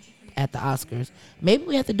song at the Oscars? Maybe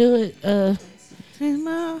we have to do it. In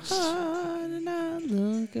my heart and I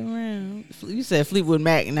look around. You said Fleetwood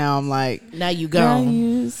Mac. Now I'm like, Now you now gone.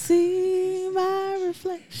 you see my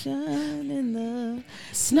reflection in the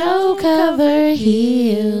Snow-covered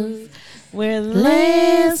hills where the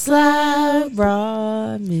landslide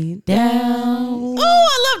brought me down. Oh,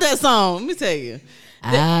 I love that song. Let me tell you.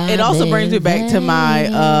 It also brings me back to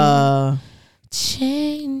my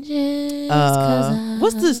changes.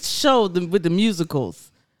 what's the show with the musicals?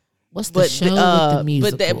 What's the show with the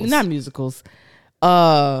musicals? But not musicals.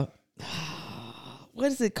 What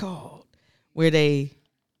is it called? Where they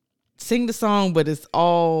sing the song, but it's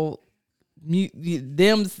all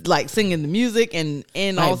them like singing the music and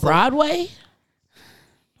like also Broadway.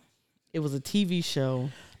 It was a TV show.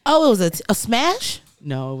 Oh, it was a Smash.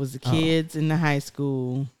 No, it was the kids in the high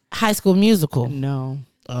school. High School Musical. No.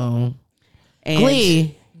 Oh, And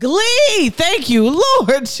Glee. Thank you,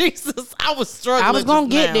 Lord Jesus. I was struggling. I was gonna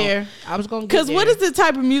just get now. there. I was gonna get Because there. what is the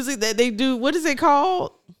type of music that they do? What is it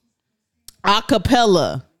called?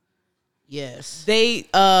 Acapella. Yes. They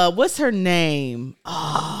what's her name?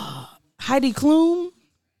 Heidi Klum.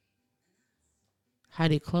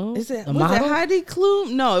 Heidi Klum. Was it model? Heidi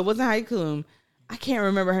Klum? No, it wasn't Heidi Klum. I can't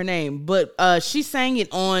remember her name, but she sang it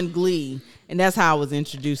on Glee, and that's how I was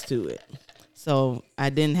introduced to it. So I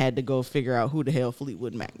then had to go figure out who the hell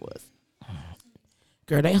Fleetwood Mac was.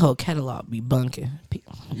 Girl, they whole catalog be bunking.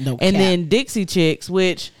 No And cap. then Dixie Chicks,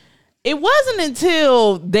 which it wasn't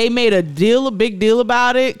until they made a big deal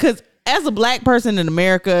about it, because as a black person in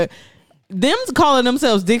America, them calling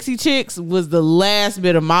themselves Dixie Chicks was the last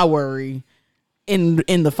bit of my worry in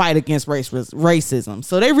the fight against racism.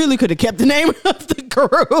 So they really could have kept the name of the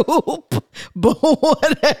group, but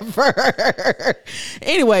whatever.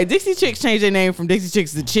 Anyway, Dixie Chicks changed their name from Dixie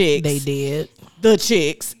Chicks to Chicks. They did. The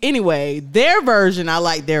Chicks. Anyway, their version, I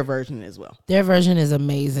like their version as well. Their version is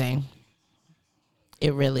amazing.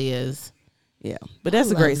 It really is. Yeah, but that's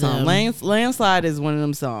a love great song. them. Landslide is one of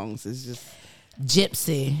them songs. It's just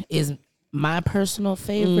Gypsy is my personal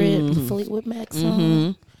favorite Mm-hmm. Fleetwood Mac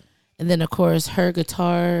song. And then, of course, her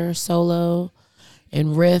guitar solo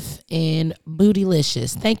and riff in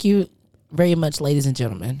Bootylicious. Thank you very much, ladies and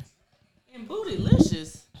gentlemen. and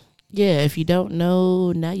Bootylicious. Yeah, if you don't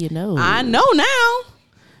know, now you know. I know now.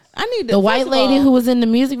 I need to, The white first of lady all, who was in the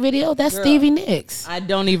music video, that's Girl. Stevie Nicks. I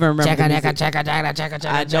don't even remember. the music.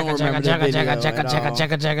 I don't remember the video at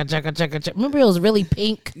all. Remember, it was really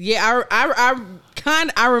pink. Yeah,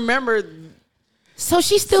 I remember. So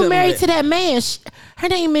she's still Some of married it. to that man. Her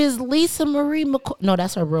name is Lisa Marie McCoy. No,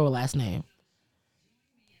 that's her real last name.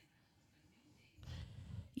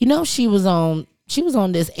 You know, she was on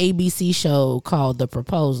this ABC show called The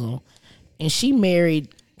Proposal, and she married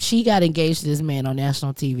She got engaged to this man on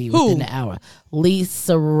national TV Who? within the hour.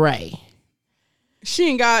 Lisa Ray. She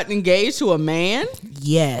ain't got engaged to a man?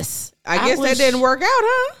 Yes. I guess that didn't work out,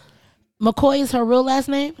 huh? McCoy is her real last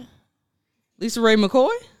name? Lisa Ray McCoy?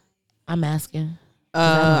 I'm asking.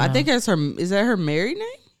 I think that's her. Is that her married name?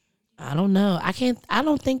 I don't know. I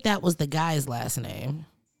don't think that was the guy's last name.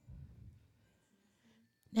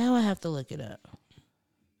 Now I have to look it up.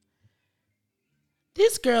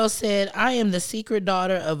 This girl said, I am the secret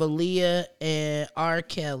daughter of Aaliyah and R.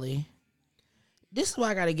 Kelly. This is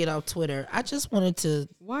why I got to get off Twitter. I just wanted to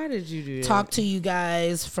Why did you do that? talk to you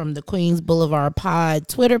guys from the Queens Boulevard Pod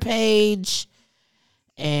Twitter page.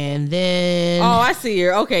 And then... Oh, I see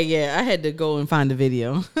her. Okay, yeah. I had to go and find the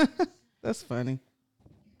video. That's funny.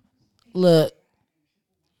 Look.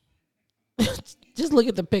 Just look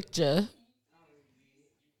at the picture.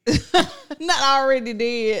 Not already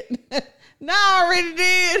did. Not already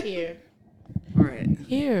did. Here. All right.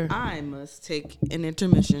 Here. I must take an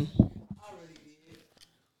intermission.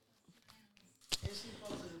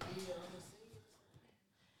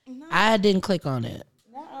 I didn't click on it.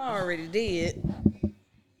 No, I already did.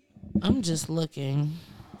 I'm just looking.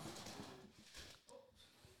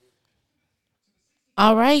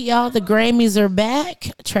 All right, y'all. The Grammys are back.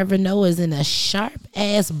 Trevor Noah's in a sharp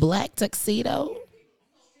ass black tuxedo.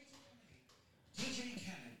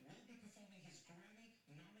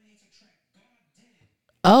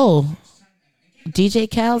 Oh, DJ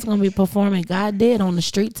Khaled's gonna be performing "God Did" on the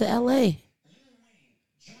streets of LA.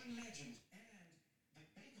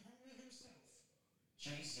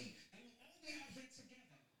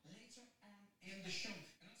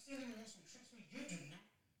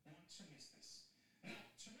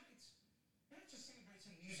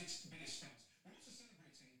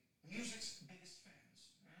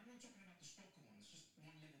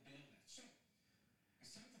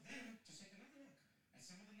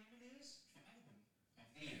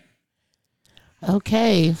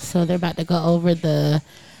 Okay, so they're about to go over the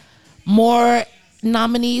more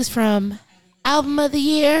nominees from Album of the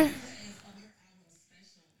Year.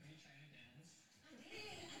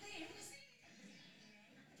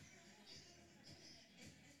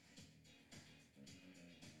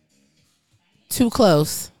 Too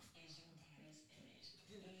close.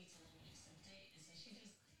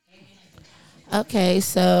 Okay,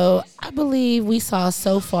 so I believe we saw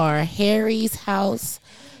so far Harry's House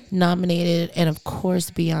nominated, and of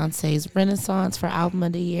course Beyonce's Renaissance for Album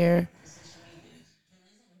of the Year.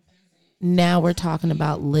 Now we're talking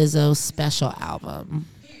about Lizzo's special album.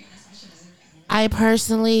 I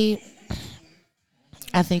personally,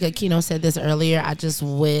 I think Aquino said this earlier, I just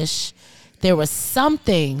wish there was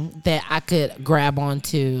something that I could grab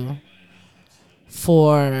onto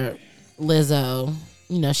for Lizzo.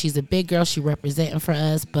 You know, she's a big girl, she representing for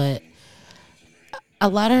us, but a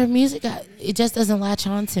lot of her music, it just doesn't latch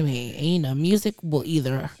on to me. And, you know, music will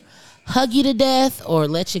either hug you to death or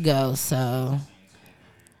let you go. So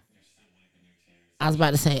I was about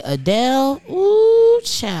to say Adele. Ooh,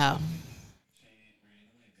 child.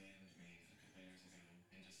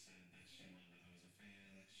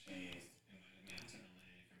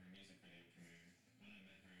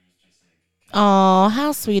 Oh,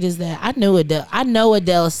 how sweet is that? I knew Adele. I know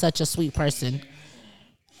Adele is such a sweet person.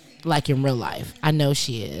 Like in real life. I know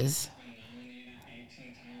she is.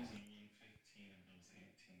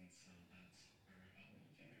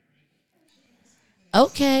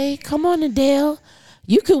 Okay, come on, Adele.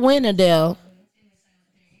 You could win, Adele.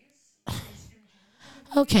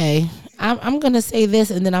 Okay, I'm going to say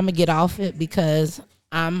this and then I'm going to get off it because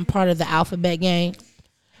I'm part of the Alphabet Gang.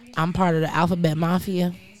 I'm part of the Alphabet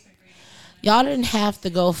Mafia. Y'all didn't have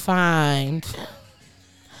to go find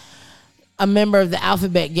a member of the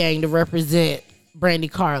Alphabet Gang to represent Brandy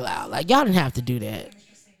Carlisle. Like, y'all didn't have to do that.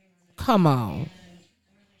 Come on.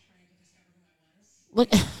 Look,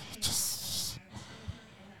 just,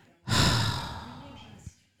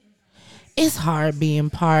 it's hard being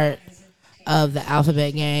part of the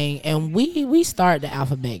Alphabet Gang, and we start the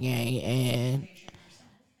Alphabet Gang, and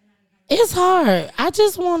it's hard. I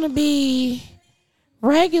just want to be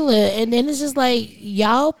regular, and then it's just like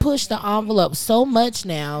y'all push the envelope so much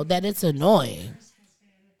now that it's annoying.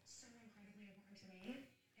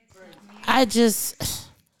 I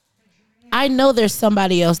know there's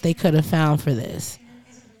somebody else they could have found for this.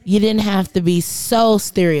 You didn't have to be so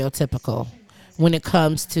stereotypical when it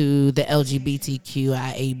comes to the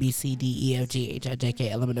LGBTQI A B C D E F G H I J K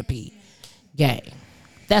L M N O P gang.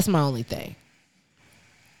 That's my only thing.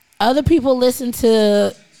 Other people listen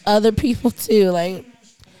to other people too. Like,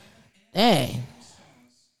 dang.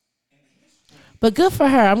 But good for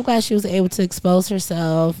her. I'm glad she was able to expose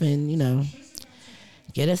herself and, you know,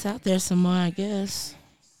 Get us out there some more, I guess.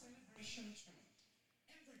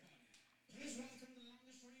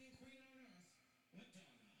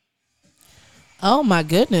 Oh my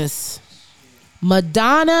goodness.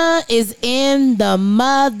 Madonna is in the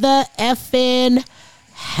mother effing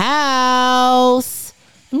house.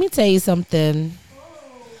 Let me tell you something.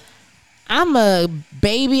 I'm a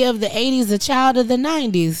baby of the 80s, a child of the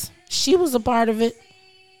 90s. She was a part of it.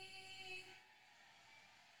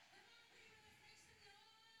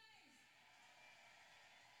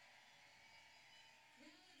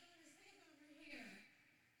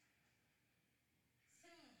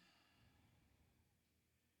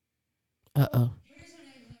 Uh oh.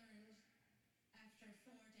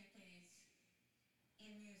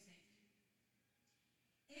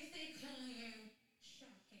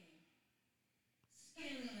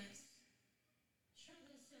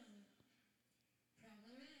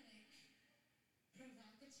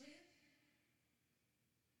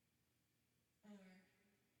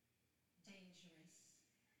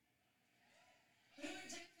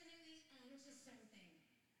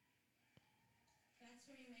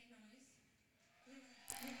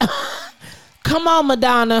 Come on,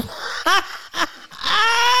 Madonna.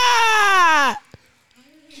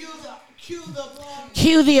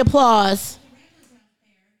 Cue the applause.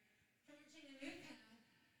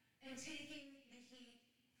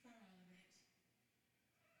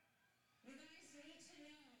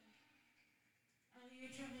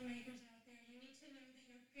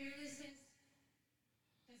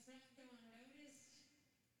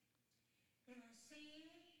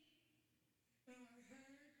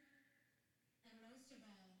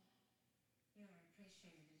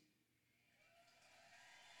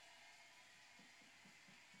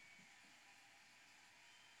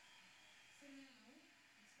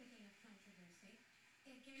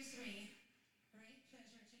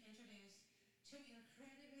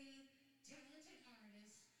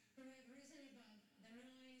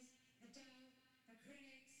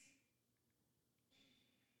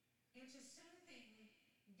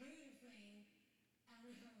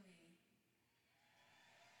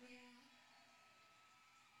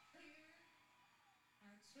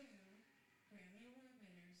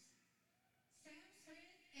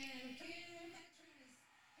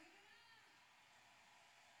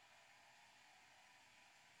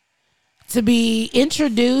 To be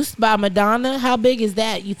introduced by Madonna, how big is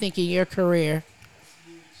that, you think, in your career?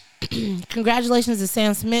 Congratulations to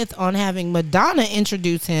Sam Smith on having Madonna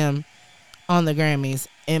introduce him on the Grammys.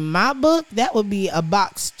 In my book, that would be a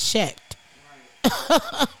box checked.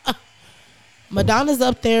 Madonna's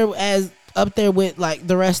up there with like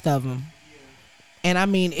the rest of them. And I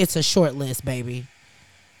mean, it's a short list, baby.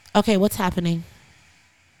 Okay, what's happening?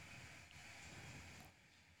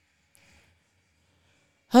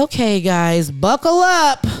 Okay, guys, buckle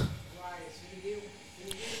up.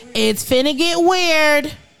 It's finna get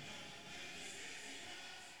weird.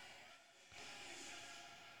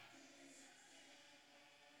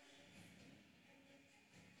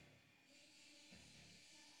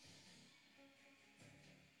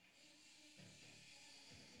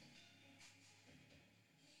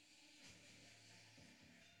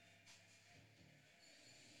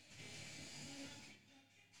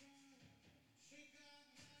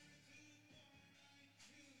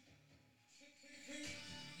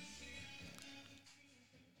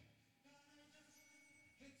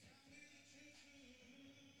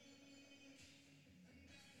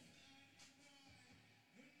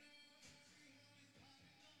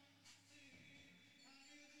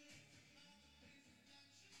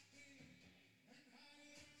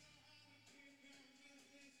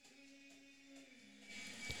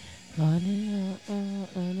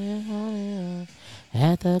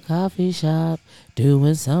 At the coffee shop,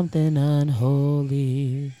 doing something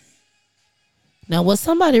unholy. Now, was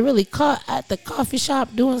somebody really caught at the coffee shop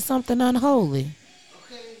doing something unholy?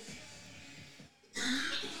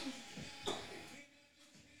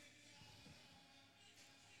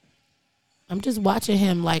 I'm just watching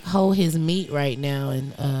him like hold his meat right now,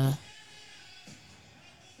 and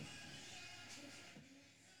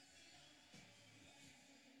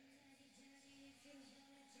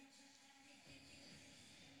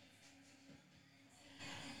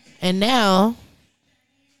now,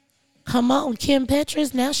 come on, Kim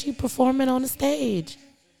Petras. Now she performing on the stage.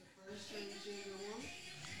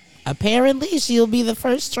 Apparently, she'll be the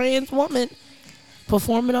first trans woman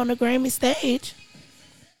performing on the Grammy stage.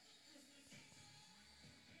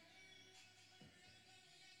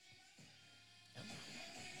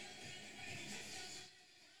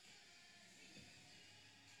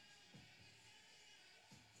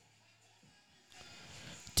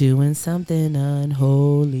 doing something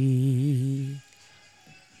unholy.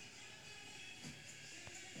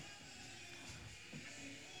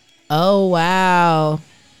 Oh, wow.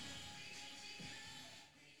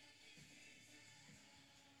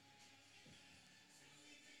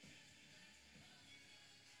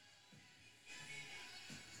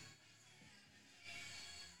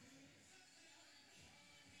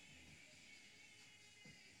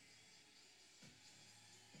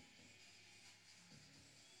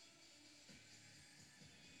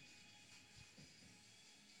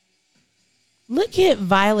 Look at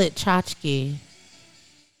Violet Chachki.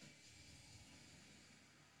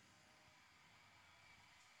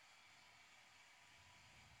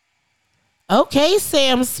 Okay,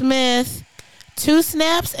 Sam Smith. 2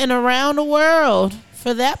 snaps and around the world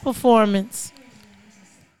for that performance.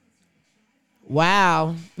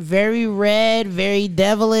 Wow. Very red, very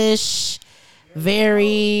devilish,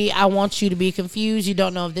 very I want you to be confused. You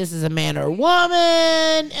don't know if this is a man or a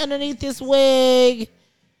woman underneath this wig.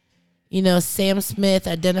 You know, Sam Smith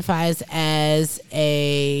identifies as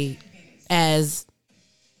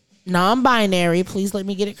non-binary. Please let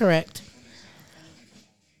me get it correct.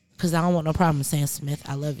 Because I don't want no problem with Sam Smith.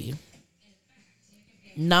 I love you.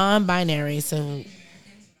 Non-binary, so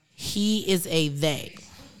he is a they.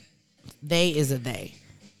 They is a they.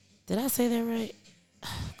 Did I say that right?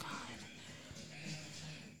 Oh,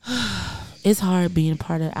 God. It's hard being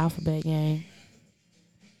part of the alphabet gang.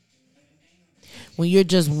 When you're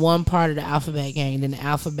just one part of the alphabet gang, then the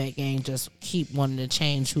alphabet gang just keep wanting to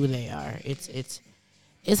change who they are.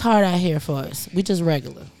 It's hard out here for us. We just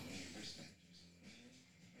regular.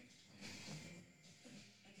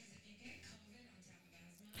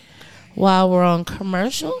 While we're on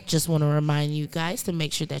commercial, just want to remind you guys to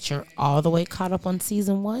make sure that you're all the way caught up on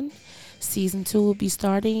season 1. Season 2 will be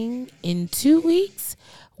starting in 2 weeks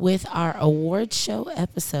with our award show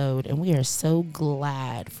episode. And we are so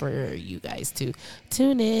glad for you guys to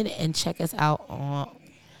tune in and check us out on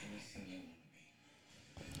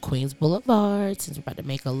Queens Boulevard, since we're about to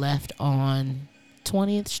make a left on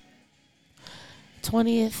 20th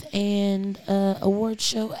and Award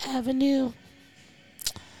Show Avenue.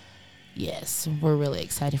 Yes, we're really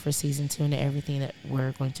excited for season 2 and everything that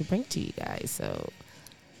we're going to bring to you guys. So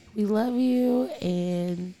we love you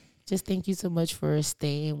and just thank you so much for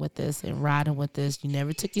staying with us and riding with us. You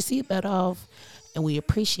never took your seatbelt off, and we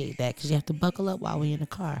appreciate that because you have to buckle up while we're in the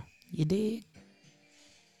car. You dig?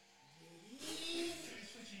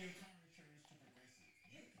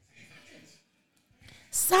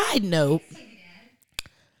 Side note,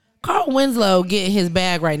 Carl Winslow getting his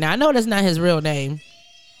bag right now. I know that's not his real name.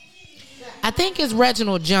 I think it's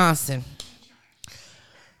Reginald Johnson.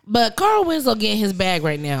 But Carl Winslow getting his bag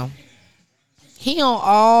right now. He on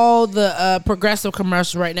all the progressive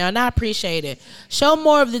commercials right now, and I appreciate it. Show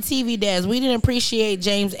more of the TV dads. We didn't appreciate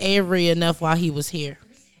James Avery enough while he was here.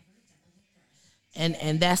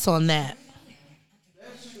 And that's on that.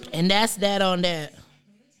 And that's that on that.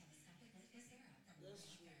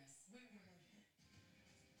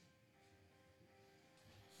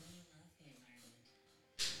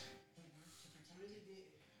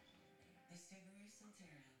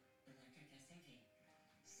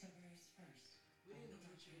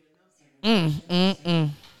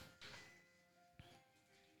 Mm.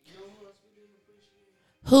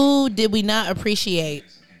 Who did we not appreciate?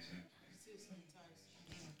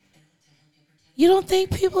 You don't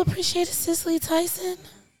think people appreciated Cicely Tyson?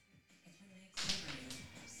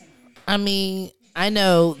 I mean, I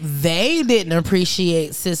know they didn't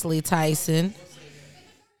appreciate Cicely Tyson,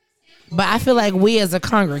 but I feel like we as a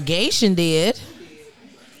congregation did.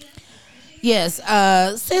 Yes,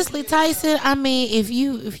 Cicely Tyson. I mean, if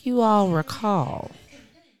you all recall,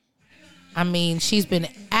 I mean, she's been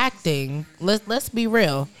acting. Let's be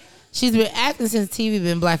real. She's been acting since TV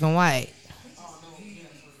been black and white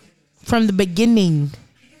from the beginning,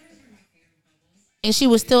 and she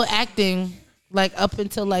was still acting like up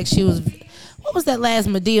until like she was. What was that last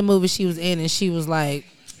Medea movie she was in? And she was like,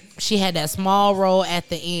 she had that small role at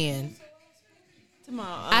the end.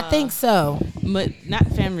 I think so. But not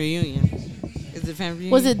Family Reunion. Is it Family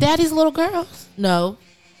Reunion? Was it Daddy's Little Girl? No.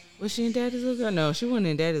 Was she in Daddy's Little Girl? No, she wasn't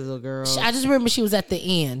in Daddy's Little Girl. I just remember she was at the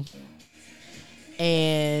end.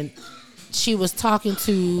 And she was talking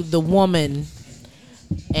to the woman.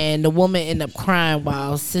 And the woman ended up crying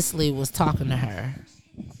while Cicely was talking to her.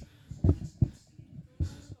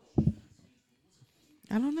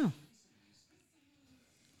 I don't know.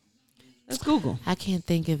 Let's Google. I can't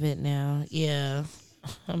think of it now. Yeah.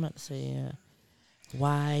 I'm about to say, yeah.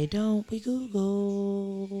 Why don't we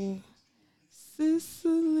Google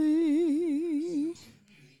Cicely?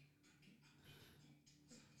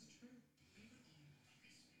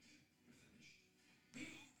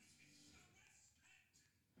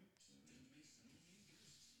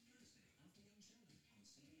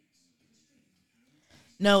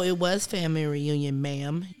 No, it was Family Reunion,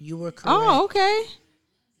 ma'am. You were correct. Oh, okay.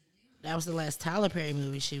 That was the last Tyler Perry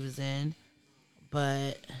movie she was in.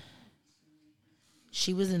 But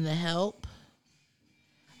she was in The Help.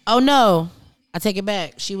 Oh, no. I take it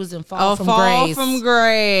back. She was in Fall from Grace. Fall from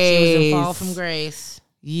Grace. She was in Fall from Grace.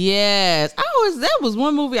 Yes. That was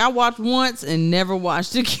one movie I watched once and never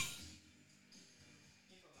watched again.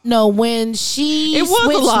 No, when she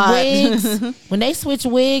switched wigs, when they switched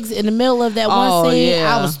wigs in the middle of that one scene,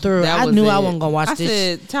 yeah. I was through. I knew I wasn't gonna watch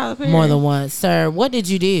this more than once. Sir, what did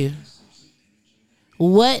you do?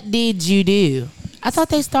 What did you do? I thought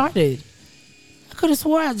they started. I could have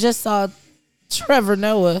swore I just saw Trevor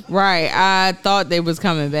Noah. Right, I thought they was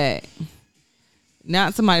coming back.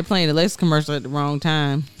 Not somebody playing the Lex commercial at the wrong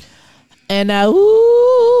time. And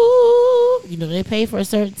ooh, you know they pay for a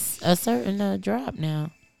certain drop now.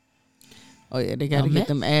 Oh yeah, they got to get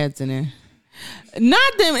them ads in there.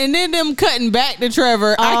 Not them, and then them cutting back to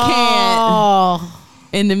Trevor. I can't.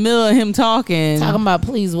 In the middle of him talking about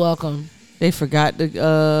please welcome. They forgot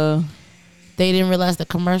to. They didn't realize the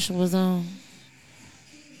commercial was on.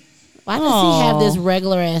 Why does he have this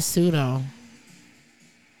regular ass suit on?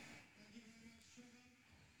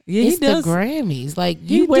 Yeah, it's he does. The Grammys. Like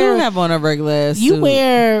you do have on a regular ass suit. You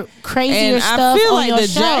wear crazier and stuff I feel on like your the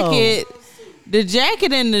show. The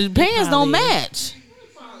jacket and the pants don't match.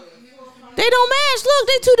 They don't match. Look,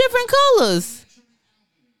 they two different colors.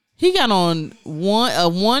 He got on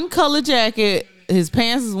one color jacket. His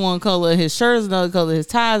pants is one color. His shirt is another color. His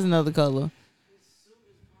tie is another color.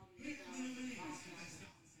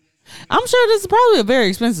 I'm sure this is probably a very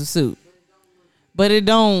expensive suit, but it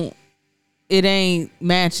ain't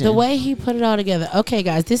matching. The way he put it all together. Okay,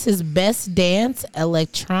 guys, this is Best Dance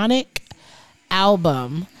Electronic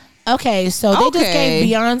Album. Okay, so they just gave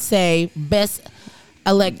Beyonce Best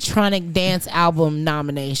Electronic Dance Album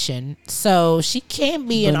nomination. So she can't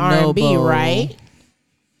be an R&B, right?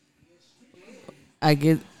 I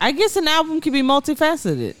guess an album can be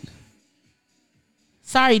multifaceted.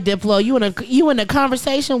 Sorry, Diplo, you in a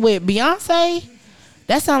conversation with Beyonce?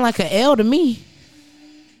 That sounds like an L to me.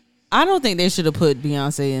 I don't think they should have put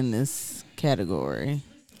Beyonce in this category.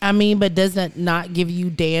 I mean, but does that not give you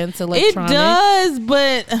dance electronic? It does,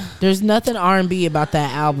 but there's nothing R&B about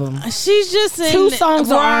that album. She's just in 2 songs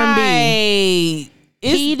of R&B.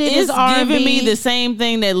 It's R&B. giving me the same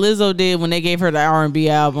thing that Lizzo did when they gave her the R&B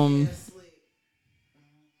album.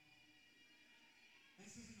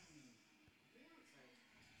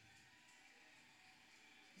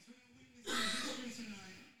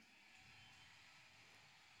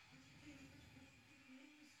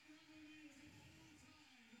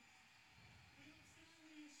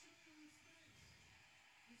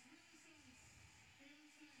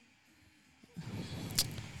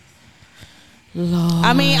 Lord.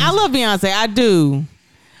 I mean, I love Beyonce, I do,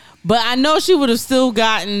 but I know she would have still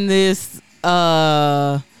gotten this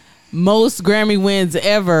most Grammy wins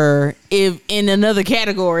ever if in another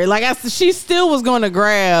category. Like she still was going to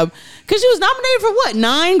grab because she was nominated for what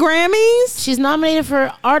 9 Grammys. She's nominated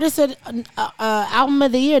for Artist Album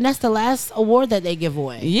of the Year, and that's the last award that they give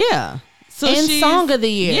away. Yeah. So and Song of the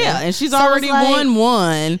Year. Yeah, and she's already won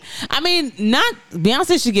one. I mean, not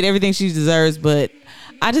Beyonce should get everything she deserves, but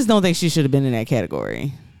I just don't think she should have been in that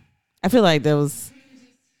category. I feel like that was.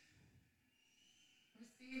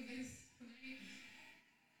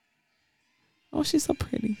 Oh, she's so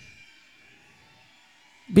pretty.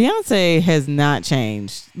 Beyonce has not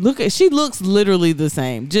changed. She looks literally the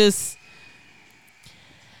same. Just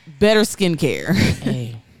better skincare.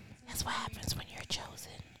 Hey, that's what happens when you're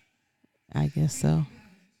chosen. I guess so.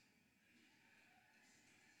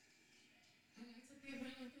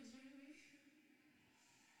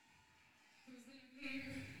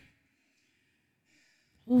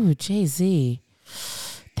 Ooh, Jay-Z.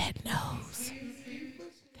 That nose.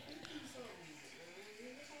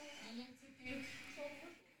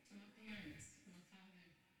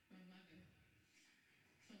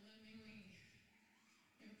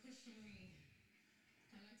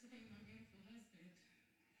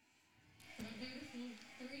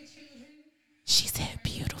 She said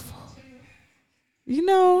beautiful. You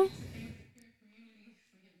know.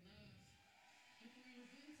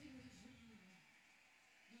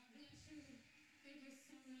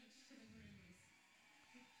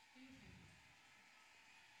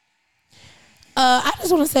 I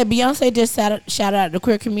just want to say Beyonce just shout out the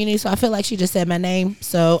queer community, so I feel like she just said my name,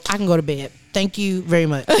 so I can go to bed. Thank you very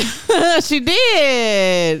much. She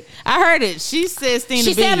did. I heard it. She said Sting.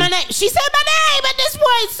 She said my name. She said my name at this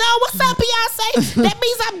point. So what's up, Beyonce? That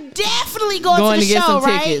means I'm definitely going to the get show, some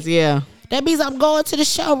right? tickets, yeah. That means I'm going to the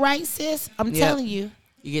show, right, sis? I'm telling you.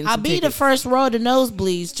 You getting I'll some be the tickets. first row of the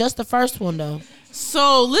nosebleeds. Just the first one though.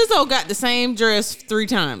 So Lizzo got the same dress 3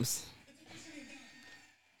 times.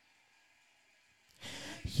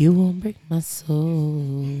 You won't break my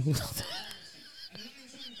soul.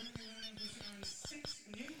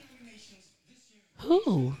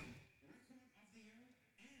 Who?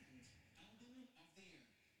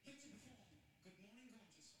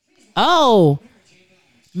 Oh,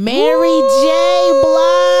 Mary J.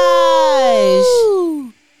 Blige.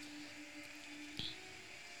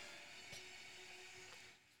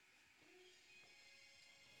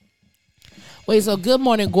 Wait, so Good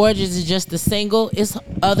Morning Gorgeous is just the single? It's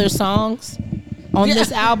other songs on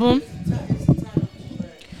this album?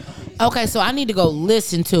 Okay, so I need to go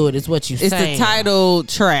listen to it, is what you're It's saying. the title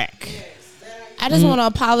track. I just want to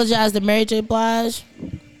apologize to Mary J. Blige.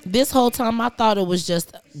 This whole time I thought it was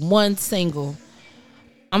just one single.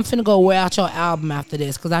 I'm finna go wear out your album after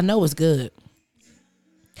this because I know it's good.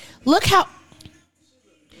 Look how...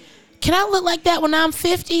 Can I look like that when I'm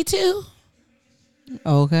 50 too?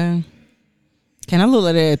 Okay. Can I look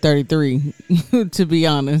like that at 33? To be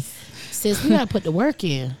honest. Sis, we gotta put the work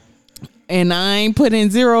in. And I ain't put in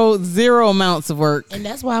zero amounts of work. And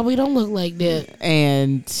that's why we don't look like that.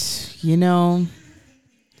 And, you know,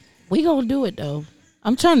 We gonna do it though.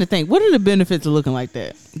 I'm trying to think. What are the benefits of looking like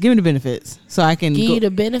that? Give me the benefits so I can Give go. you the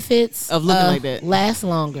benefits of looking like that. Last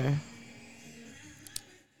longer.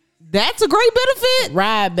 That's a great benefit.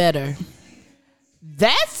 Ride better.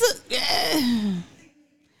 That's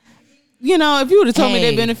you know, if you would have told me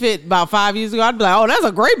Hey. that benefit about 5 years ago, I'd be like, oh, that's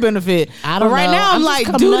a great benefit. I don't but right know. now, I'm I'm just like,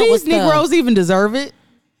 coming do up these with stuff. Negroes even deserve it?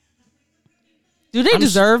 Do they I'm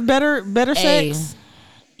deserve better Hey, sex?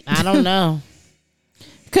 I don't know.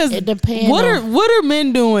 Because It depends what on- are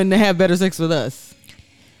men doing to have better sex with us?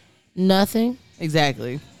 Nothing.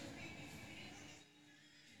 Exactly.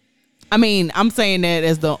 I mean, I'm saying that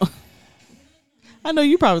as the. I know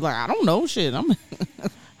you probably like, I don't know shit.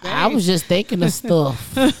 I was just thinking of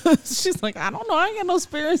stuff. She's like, I don't know. I ain't got no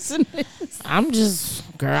experience in this. I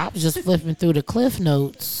was just flipping through the cliff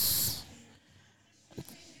notes,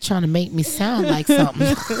 trying to make me sound like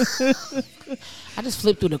something. I just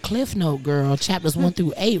flipped through the cliff note, girl. Chapters 1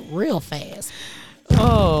 through 8 real fast.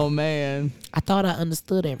 Oh man. I thought I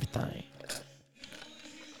understood everything.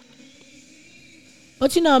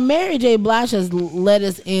 But you know, Mary J. Blige has led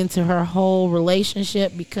us into her whole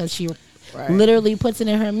relationship because she literally puts it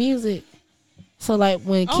in her music. So like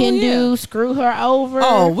when Kendu screwed her over.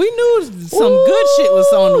 Oh, we knew some good shit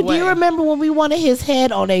was on the way. Do you remember when we wanted his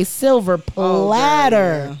head on a silver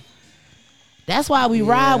platter? Yeah. That's why we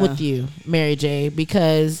ride with you, Mary J.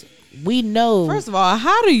 Because we know. First of all,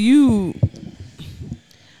 how do you?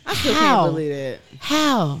 I still How? can't believe that.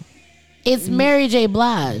 How? It's Mary J.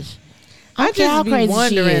 Blige. I I don't care how just be crazy she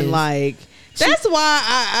wondering, is. like, that's why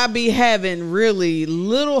I be having really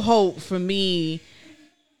little hope for me.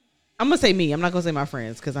 I'm gonna say me. I'm not gonna say my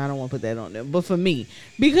friends because I don't want to put that on them. But for me,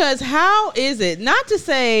 because how is it not to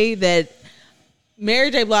say that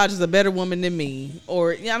Mary J. Blige is a better woman than me,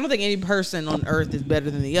 or I don't think any person on earth is better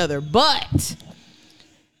than the other. But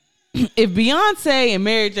if Beyonce and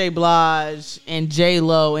Mary J. Blige and J.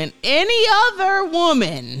 Lo and any other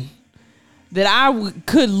woman that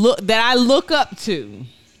I look up to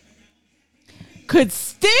could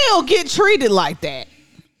still get treated like that,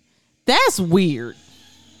 that's weird.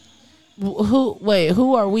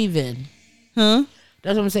 Who are we then? Huh?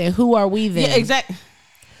 That's what I'm saying. Who are we then? Yeah, exactly.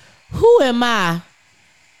 Who am I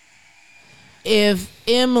if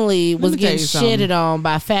Emily was me tell getting you something. shitted on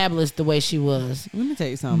by Fabulous the way she was? Let me tell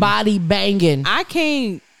you something. Body banging. I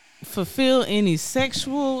can't fulfill any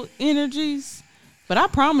sexual energies, but I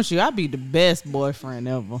promise you, I'd be the best boyfriend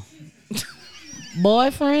ever.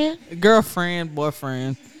 Boyfriend? Girlfriend,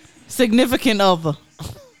 boyfriend, significant other.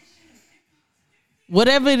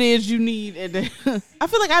 Whatever it is you need. I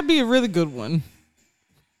feel like I'd be a really good one.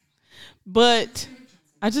 But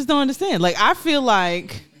I just don't understand. Like, I feel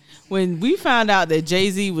like when we found out that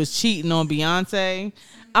Jay-Z was cheating on Beyonce,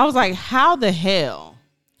 I was like, how the hell?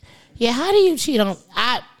 Yeah, how do you cheat on?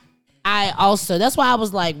 I also, that's why I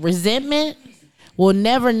was like, resentment will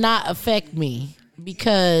never not affect me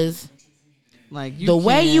because Like, the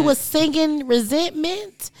way you was singing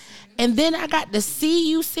Resentment, and then I got to see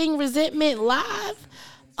you sing Resentment live.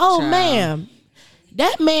 Oh, Child. man.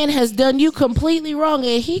 That man has done you completely wrong,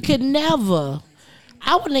 and he could never.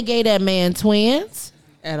 I wouldn't have gave that man twins.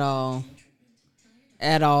 At all.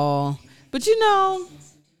 But you know,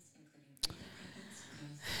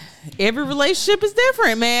 every relationship is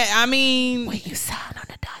different, man. I mean, When you sign on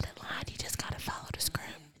the dotted line, you just got to follow the script.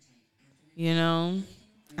 you know,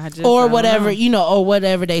 I Or don't whatever, know. or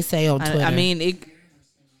whatever they say on Twitter. I mean,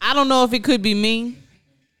 I don't know if it could be me.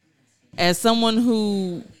 As someone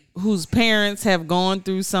whose parents have gone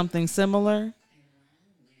through something similar,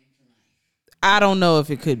 I don't know if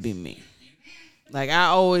it could be me. Like, I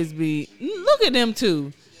always be, look at them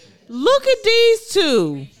two. Look at these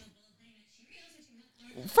two.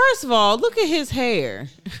 First of all, look at his hair.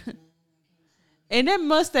 And that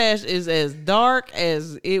mustache is as dark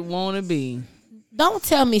as it want to be. Don't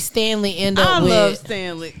tell me Stanley end up I with... love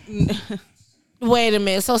Stanley. Wait a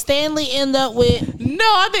minute. So Stanley end up with... No,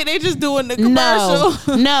 I think they just doing the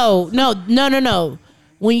commercial. No.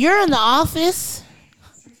 When you're in the office,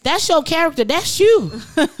 that's your character. That's you.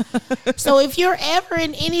 So if you're ever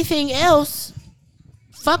in anything else,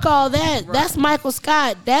 fuck all that. Right. That's Michael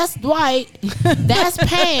Scott. That's Dwight. That's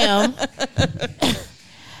Pam.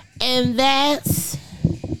 And that's...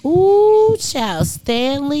 Ooh, child.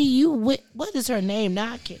 Stanley, what is her name?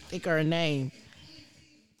 Now I can't think of her name.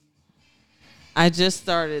 I just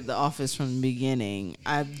started The Office from the beginning.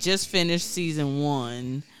 I just finished season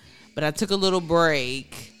 1, but I took a little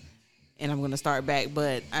break, and I'm going to start back.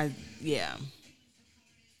 But I'm going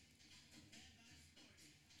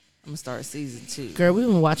to start season 2. Girl, we've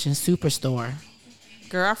been watching Superstore.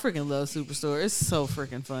 Girl, I freaking love Superstore. It's so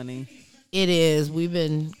freaking funny. It is. We've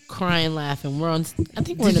been crying, laughing. I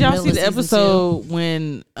think we're in the middle of season 2. Did y'all see the episode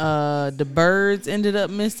when the birds ended up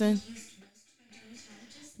missing?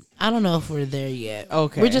 I don't know if we're there yet.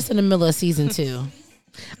 Okay. We're just in the middle of season 2.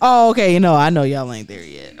 Oh, okay. I know y'all ain't there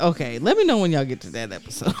yet. Okay. Let me know when y'all get to that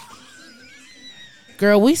episode.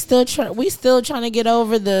 Girl, we still trying to get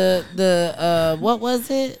over the what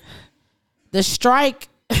was it? The strike.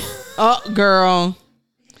 Oh, girl.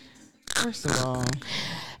 First of all.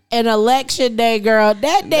 An election day, girl.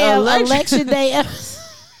 That damn election day episode.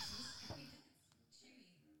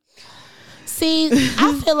 See,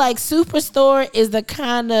 I feel like Superstore is the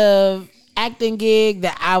kind of acting gig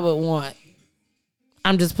that I would want.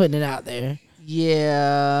 I'm just putting it out there.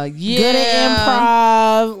 Yeah. Good at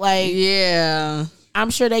improv. Like, yeah.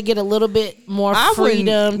 I'm sure they get a little bit more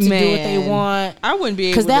freedom to do what they want. I wouldn't be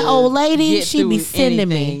able to. Because that old lady, she be sending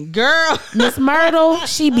me. Girl. Miss Myrtle,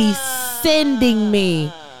 she be sending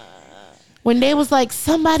me. When they was like,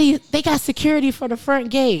 they got security for the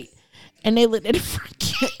front gate. And they looked at the front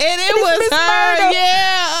gate. And it was Miss her, Myrtle.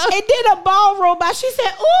 yeah. And then a ball rolled by. She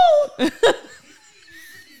said, ooh.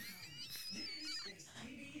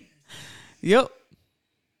 Yep.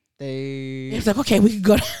 It was like, okay, we can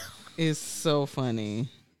go down. It's so funny.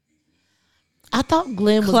 I thought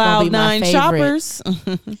Glenn was going to be my favorite. Shoppers.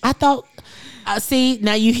 I thought, see,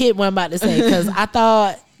 now you hit what I'm about to say. Because I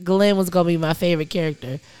thought Glenn was going to be my favorite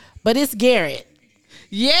character. But it's Garrett.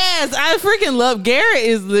 Yes, I freaking love Garrett.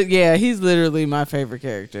 He's literally my favorite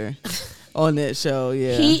character on that show.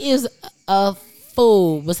 Yeah, he is a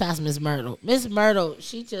fool. Besides Miss Myrtle,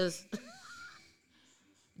 she just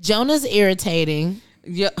Jonah's irritating.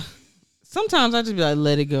 Yeah, sometimes I just be like,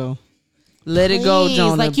 let it go, it go,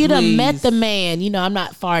 Jonah. Like you done met the man. You know, I'm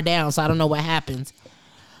not far down, so I don't know what happens.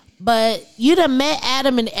 But you done met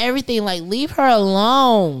Adam and everything. Like, leave her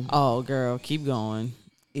alone. Oh, girl, keep going.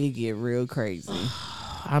 It get real crazy.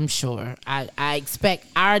 I'm sure. I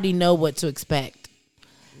already know what to expect.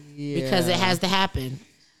 Yeah. Because it has to happen.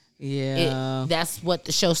 Yeah. That's what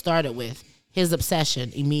the show started with. His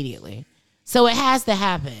obsession immediately. So it has to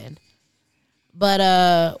happen.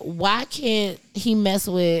 But why can't he mess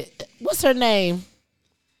with, what's her name?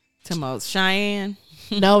 Talking about Cheyenne?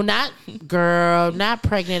 No, not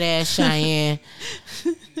pregnant ass Cheyenne.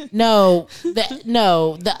 No,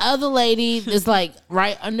 the other lady is like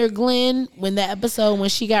right under Glenn when that episode when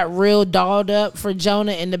she got real dolled up for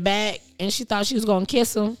Jonah in the back and she thought she was gonna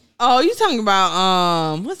kiss him. Oh, you talking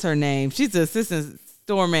about what's her name? She's the assistant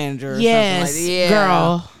store manager. Or yes, something like that. Yeah.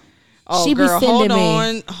 Girl. Oh, she girl, be sending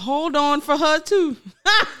me. Hold on for her too. Lord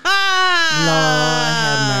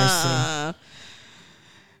have mercy.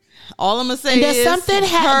 All I'm gonna say and does is something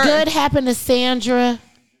good happen to Sandra?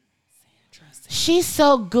 She's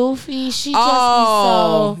so goofy. She just be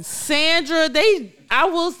so Sandra. The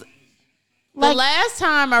last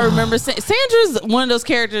time I remember, Sandra's one of those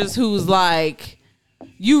characters who's like,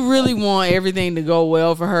 you really want everything to go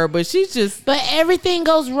well for her, but she's just. But everything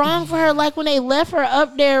goes wrong for her. Like when they left her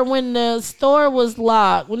up there when the store was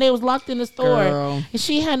locked, when they was locked in the store, girl, and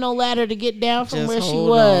she had no ladder to get down from where she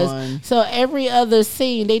was. On. So every other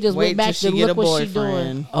scene, they just went back to look what she's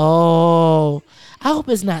doing. Oh, I hope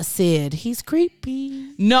it's not Sid. He's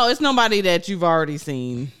creepy. No, it's nobody that you've already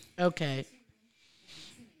seen. Okay.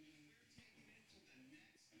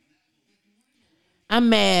 I'm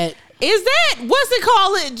mad. Is that what's it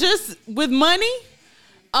called? It just with money?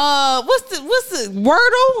 What's the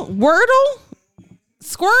Wordle?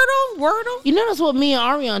 Squirtle? Wordle? You know that's what me and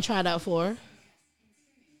Ariana tried out for.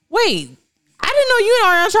 Wait, I didn't know you and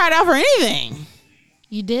Ariana tried out for anything.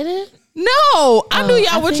 You did it? No, I knew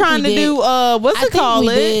y'all were trying to do what's it called?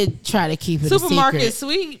 We did try to keep it Supermarket a secret.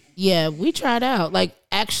 Sweep. Yeah, we tried out. Like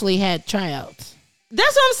actually had tryouts.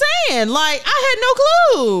 That's what I'm saying. Like I had no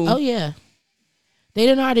clue. Oh yeah. They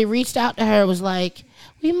done already reached out to her, was like,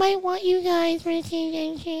 we might want you guys for the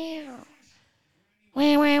TV channel.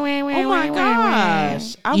 Oh my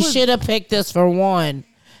gosh. You should have picked us for one.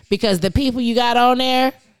 Because the people you got on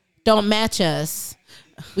there don't match us.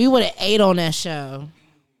 We would have ate on that show.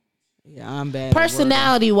 Yeah, I'm bad.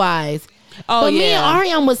 Personality wise. Oh, but yeah. me and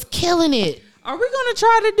Ariane was killing it. Are we gonna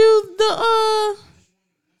try to do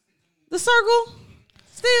the circle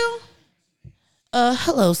still?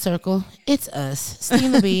 Hello, Circle. It's us,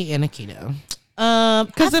 Stina B and Akito.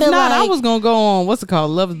 Because if not, I was gonna go on what's it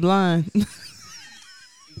called? Love is Blind.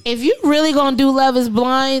 If you really gonna do Love is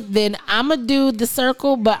Blind, then I'ma do the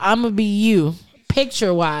circle, but I'ma be you,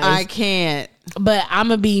 picture wise. I can't. But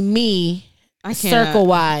I'ma be me, I can't. circle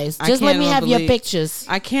wise. Just let me have your pictures.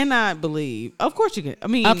 I cannot believe. Of course you can. I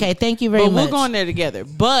mean, okay, thank you very much. But we're going there together.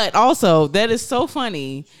 But also, that is so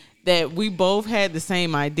funny that we both had the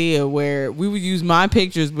same idea where we would use my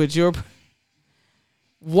pictures, but your.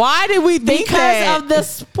 Why did we think that? Because of the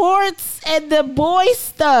sports and the boy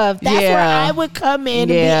stuff. That's where I would come in and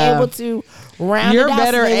be able to round it out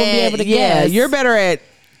so they would be able to guess. You're better at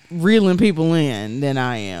reeling people in than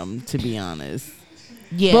I am, to be honest.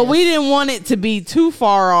 Yes. But we didn't want it to be too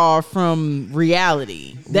far off from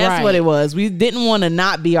reality. That's what it was. We didn't want to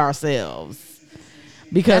not be ourselves.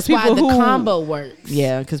 Because that's why the combo works.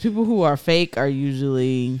 Yeah, because people who are fake are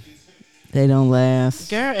usually, they don't last.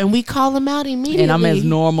 Girl, and we call them out immediately. And I'm as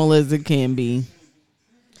normal as it can be.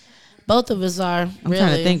 Both of us are. I'm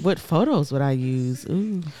trying to think, what photos would I use?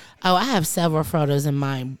 Ooh. Oh, I have several photos in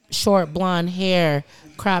mind. Short blonde hair,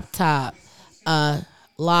 crop top,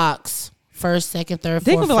 locks, first, second, third,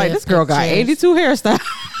 They fourth, gonna be like, this girl got 82 hairstyles.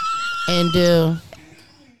 And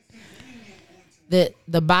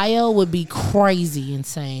the bio would be crazy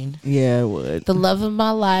insane. Yeah, it would. The love of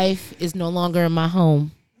my life is no longer in my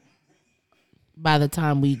home by the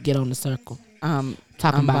time we get on the circle. Talking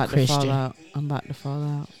about Christian. I'm about to fall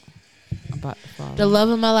out. The love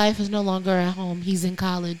of my life is no longer at home. He's in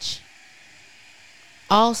college.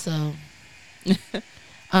 Also,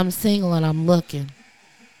 I'm single and I'm looking.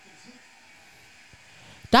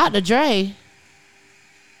 Dr. Dre.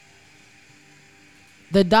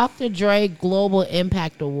 The Dr. Dre Global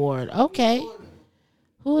Impact Award. Okay.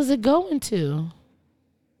 Who is it going to?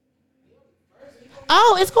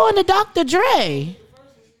 Oh, it's going to Dr. Dre.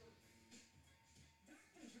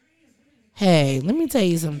 Hey, let me tell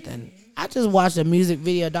you something. I just watched a music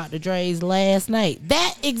video of Dr. Dre's last night.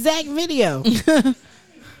 That exact video.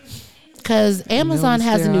 Because Amazon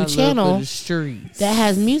has a new channel that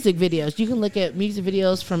has music videos. You can look at music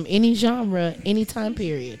videos from any genre, any time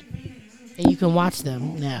period. And you can watch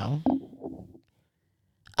them now.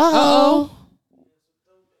 Uh-oh.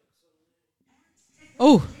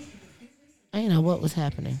 Oh. I didn't know what was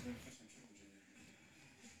happening.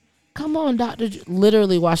 Come on, Dr.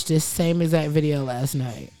 Literally watched this same exact video last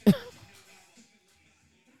night.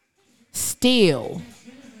 Still.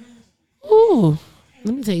 Ooh.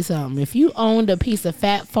 Let me tell you something. If you owned a piece of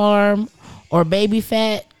Fat Farm or Baby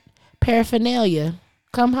Fat paraphernalia,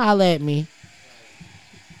 come holler at me.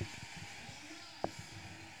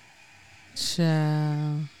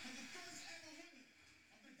 Child.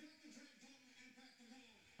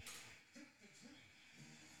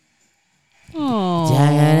 Oh.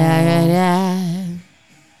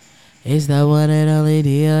 It's the one and only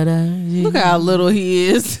Deodorant. Look how little he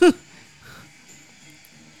is.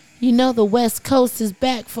 You know the West Coast is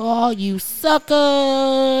back for all you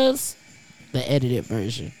suckers. The edited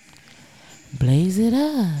version. Blaze it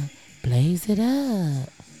up. Blaze it up.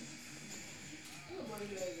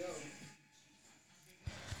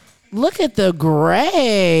 Look at the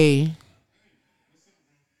gray.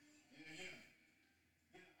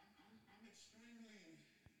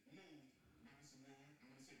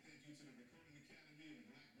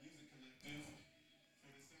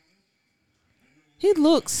 He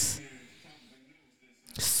looks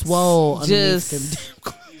swole. Just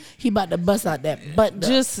he about to bust out that butt.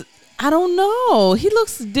 Just I don't know. He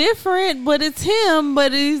looks different, but it's him.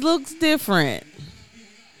 But he looks different.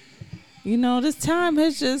 You know, this time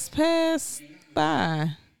has just passed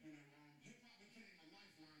by.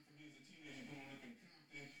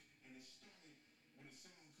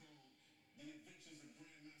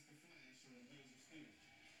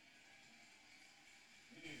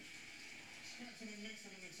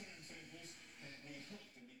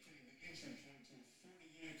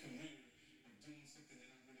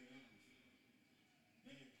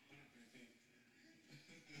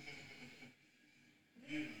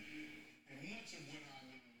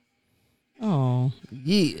 Oh,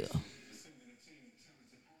 yeah.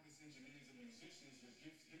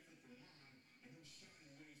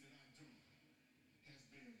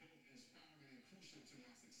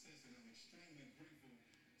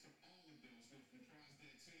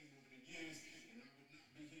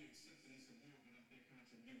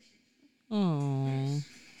 Oh.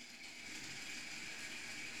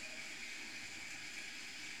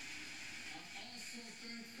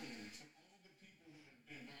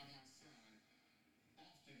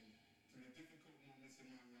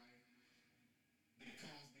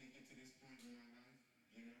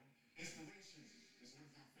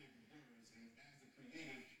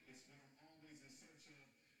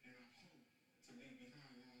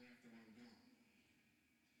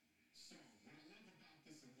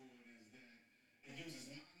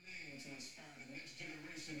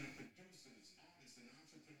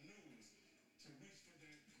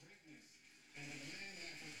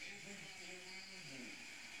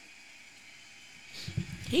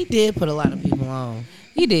 He did put a lot of people on.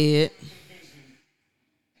 He did.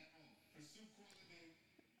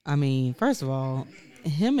 I mean, first of all,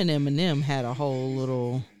 him and Eminem had a whole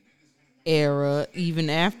little era, even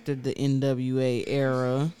after the NWA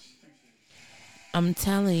era. I'm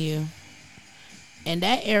telling you. And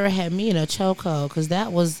that era had me in a chokehold because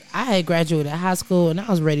I had graduated high school and I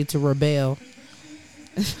was ready to rebel.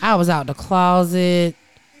 I was out the closet.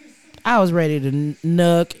 I was ready to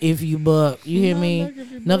nuck if you buck. You hear me?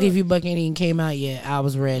 Nuck if you buck ain't even came out yet. I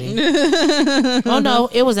was ready. Oh no,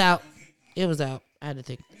 it was out. It was out. I had to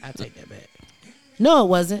think. I take that back. No, it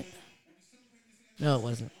wasn't. No, it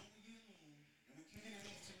wasn't.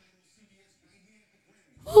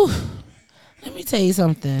 Whew. Let me tell you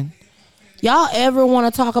something. Y'all ever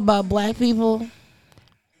want to talk about black people?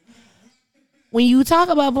 When you talk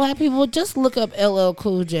about black people, just look up LL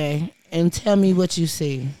Cool J and tell me what you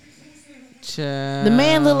see. Child. The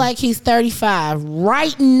man look like he's 35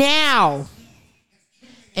 right now.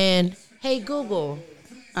 And hey Google,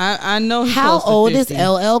 I know he's how close to old 50. is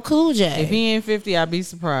LL Cool J? If he ain't 50, I'd be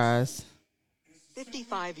surprised.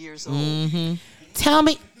 55 years old. Mm-hmm. Tell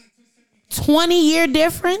me, 20-year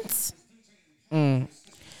difference?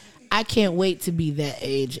 I can't wait to be that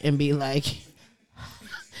age and be like,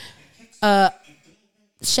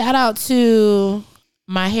 shout out to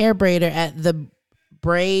my hair braider at the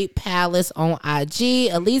Braid Palace on IG.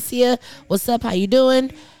 Alicia, what's up? How you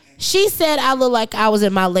doing? She said I look like I was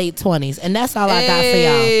in my late 20s, and that's all I got for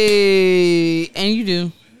y'all. And you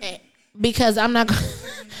do. Because I'm not going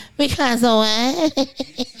because of what?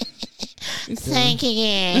 Thank you,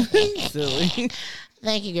 girl. Silly.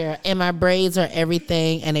 Thank you, girl. And my braids are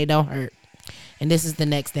everything, and they don't hurt. And this is the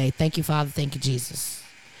next day. Thank you, Father. Thank you, Jesus.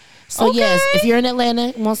 So, Okay. yes, if you're in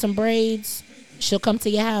Atlanta and want some braids, she'll come to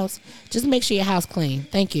your house. Just make sure your house clean.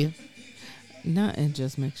 Thank you. Not and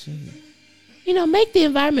just make sure. You know, make the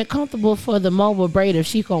environment comfortable for the mobile braider if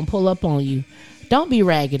she gonna pull up on you. Don't be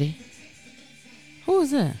raggedy. Who is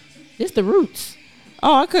that? It's the Roots.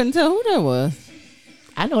 Oh, I couldn't tell who that was.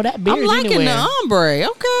 I know that beard I'm liking anywhere. the ombre.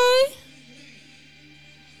 Okay.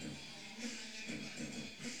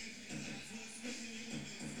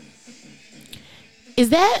 Is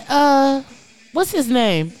that what's his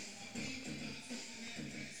name?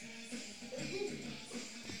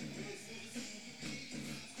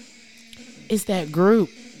 It's that group.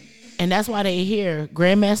 And that's why they here.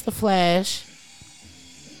 Grandmaster Flash.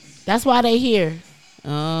 That's why they here.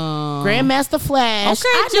 Oh. Grandmaster Flash. Okay,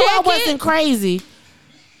 I knew I Jacket. wasn't crazy.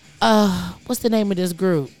 What's the name of this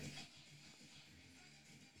group?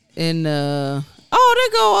 And oh, they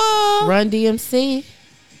go Run DMC.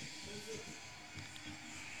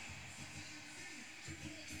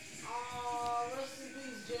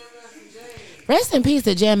 Rest in peace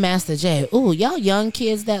to Jam Master Jay. Ooh, y'all young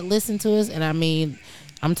kids that listen to us, and I mean,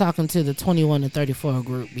 I'm talking to the 21 to 34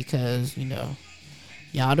 group because, you know,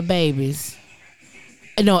 y'all the babies.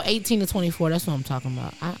 No, 18 to 24, that's what I'm talking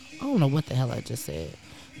about. I don't know what the hell I just said.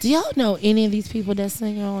 Do y'all know any of these people that's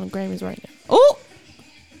singing on the Grammys right now? Oh.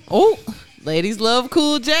 Oh. Ladies love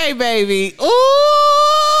Cool J, baby. Ooh.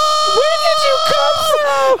 Where did you come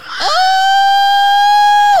from? Oh.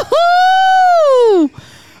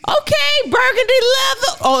 Okay, burgundy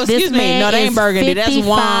leather. Oh, excuse This me. man No, that is ain't burgundy. That's 55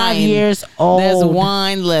 wine. years old. That's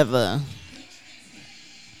wine leather.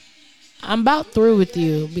 I'm about through with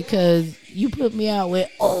you because you put me out with,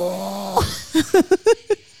 Where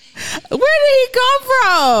did he come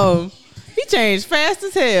from? He changed fast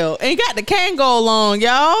as hell. And he got the Kangol on,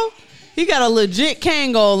 y'all. He got a legit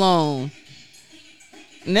Kangol on.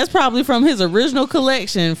 And that's probably from his original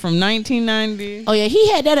collection from 1990. Oh yeah,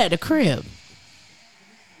 he had that at the crib.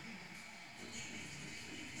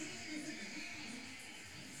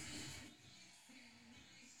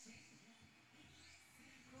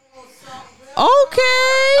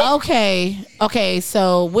 Okay.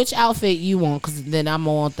 So which outfit you want? Because then I'm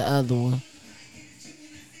gonna want the other one.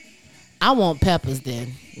 I want Peppers.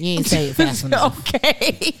 Then you ain't say it fast enough.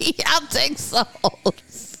 Okay, I'll take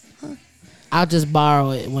Souls. I'll just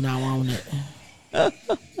borrow it when I want it.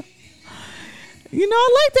 You know,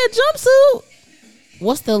 I like that jumpsuit.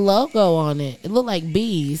 What's the logo on it? It look like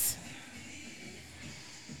bees.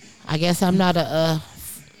 I guess I'm not a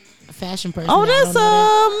fashion person. Oh, I don't know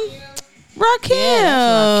that. that's Rakim. Yeah,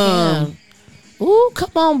 that's Rakim. Ooh,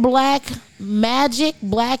 come on, Black Magic,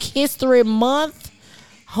 Black History Month.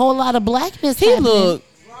 Whole lot of blackness. He happening. look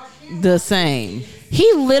the same.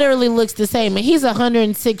 He literally looks the same, and he's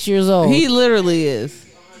 106 years old. He literally is.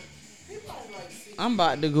 I'm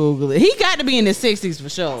about to Google it. He got to be in his 60s for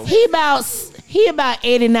sure. He about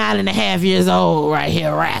 89 and a half years old right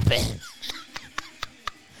here rapping.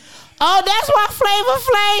 Oh, that's why Flavor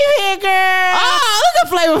Flav here, girl. Oh, look at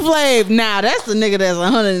Flavor Flav. Now, that's the nigga that's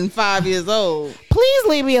 105 years old. Please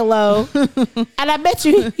leave me alone. And I bet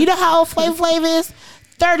you know how old Flavor Flav is?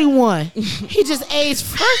 31. He just aged.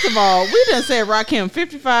 First of all, we done said Rakim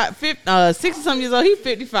 60-something years old. He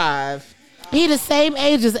 55. He the same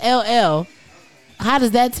age as LL. How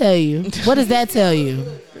does that tell you? What does that tell you?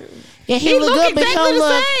 Yeah, he look good, but he exactly don't the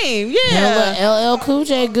look. same. He Yeah. don't look LL Cool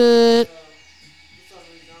J good.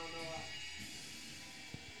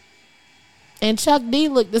 And Chuck D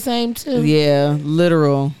looked the same too. Yeah,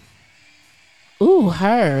 literal. Ooh,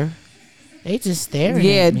 her. They just staring.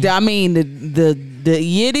 Yeah, at me. I mean the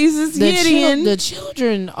yiddies is yiddying. The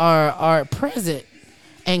children are present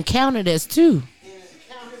and counted as two.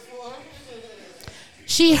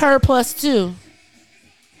 She, her plus two.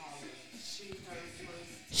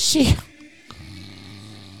 She.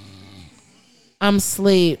 I'm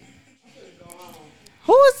asleep.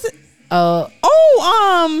 Who is it?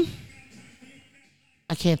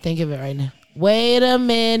 I can't think of it right now. Wait a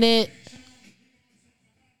minute.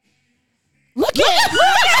 Look at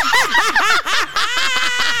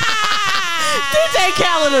DJ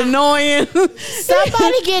Khaled annoying.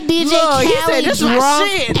 somebody get DJ Look, he said, Khaled "This my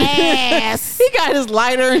drunk shit." ass. He got his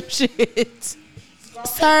lighter and shit.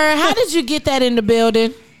 Sir, how did you get that in the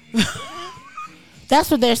building?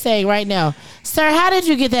 That's what they're saying right now. Sir, how did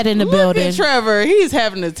you get that in the Look building? at Trevor. He's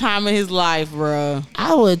having the time of his life, bro.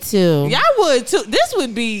 I would too. Yeah, I would too. This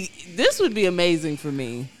would be amazing for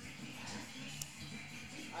me.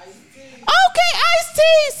 Okay, Ice-T.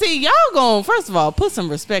 See, y'all going, first of all, put some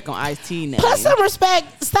respect on Ice-T now. Put some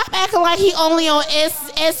respect. Stop acting like he only on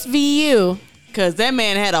SVU. Because that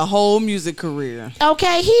man had a whole music career.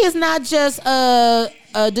 Okay, he is not just a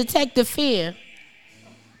Detective Fear.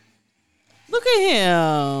 Look at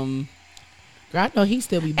him. Girl, I know he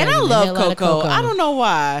still be And banging I the love hell out of Coco. I don't know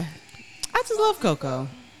why. I just love Coco.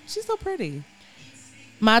 She's so pretty.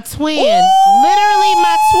 My twin. Ooh! Literally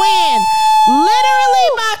my twin. Literally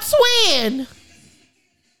my twin.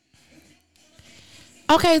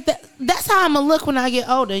 Okay, that's how I'm going to look when I get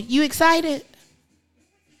older. You excited?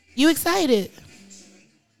 You excited?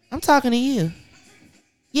 I'm talking to you.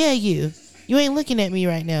 Yeah, you. You ain't looking at me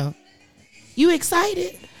right now. You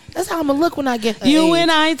excited? That's how I'm going to look when I get her age.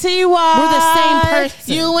 UNITY. We're the same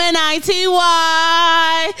person. UNITY.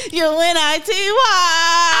 UNITY.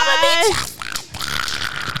 I'm going to be just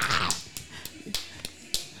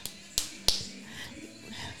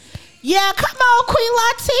yeah, come on, Queen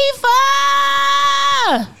Latifah.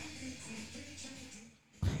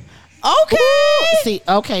 Okay. Ooh, see,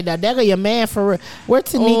 okay, now there go your man for real. Where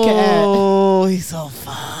Tanika at? Oh, he's so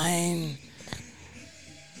fine.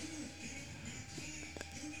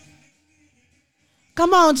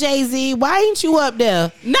 Come on, Jay-Z. Why ain't you up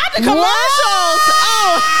there? Not the commercials.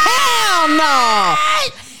 Oh, hell no.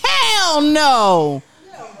 Hell no.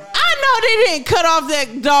 I know they didn't cut off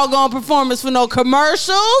that doggone performance for no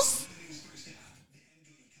commercials.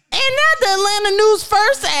 And not the Atlanta News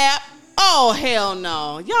First app. Oh, hell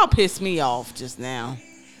no. Y'all pissed me off just now.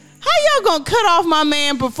 How y'all gonna cut off my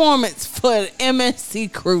man performance for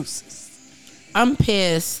MSC Cruises? I'm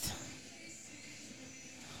pissed.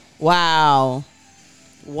 Wow.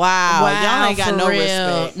 Y'all ain't got for no real.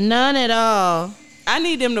 respect. None at all. I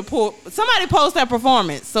need them to somebody post that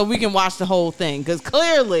performance so we can watch the whole thing. Because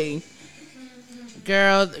clearly,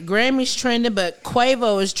 Girl, Grammy's trending, but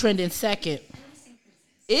Quavo is trending second.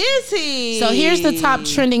 Is he? So here's the top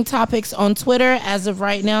trending topics on Twitter as of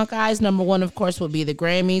right now, guys. Number one, of course, would be the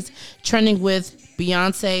Grammys, trending with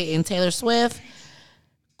Beyonce and Taylor Swift.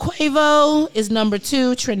 Quavo is number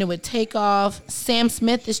 2, trending with Takeoff. Sam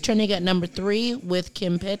Smith is trending at number 3 with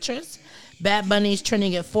Kim Petras. Bad Bunny is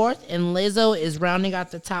trending at 4th, and Lizzo is rounding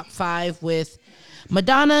out the top 5 with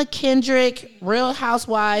Madonna, Kendrick, Real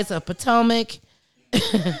Housewives of Potomac,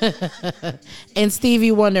 and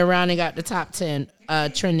Stevie Wonder rounding out the top 10,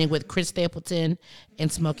 trending with Chris Stapleton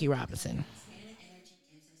and Smokey Robinson.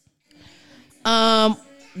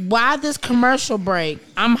 Why this commercial break?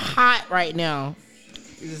 I'm hot right now.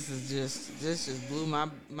 This just blew my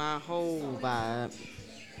whole vibe.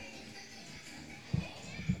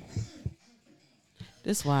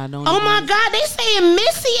 That's why I don't. Oh my God, they saying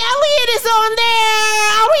Missy Elliott is on there.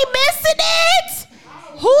 Are we missing it?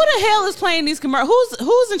 Who the hell is playing these commercials?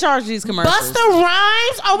 Who's in charge of these commercials? Busta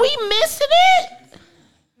Rhymes? Are we missing it?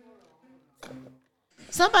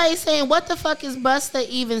 Somebody saying, what the fuck is Busta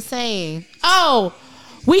even saying? Oh,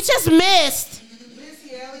 we just missed.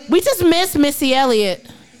 We just missed Missy Elliott.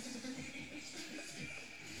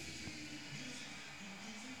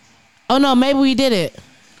 Oh no, maybe we did it.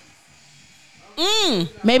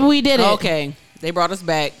 Maybe we did it. Okay, they brought us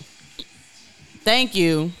back. Thank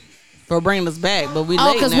you for bringing us back, but we late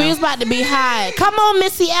now. Because we was about to be high. Come on,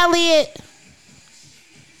 Missy Elliott.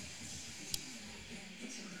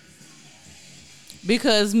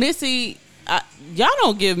 Because Missy, y'all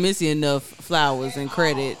don't give Missy enough flowers and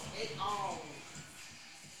credit.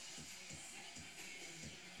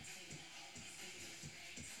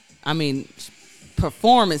 I mean,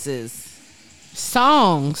 performances,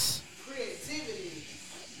 songs,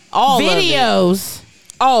 all videos. Of it.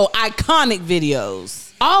 Oh, iconic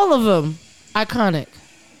videos. All of them iconic.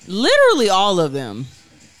 Literally all of them.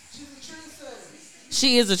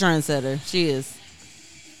 She is a trendsetter. She is.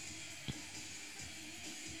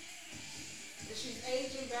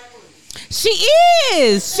 She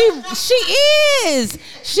is. She is.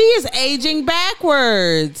 She is aging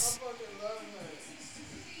backwards.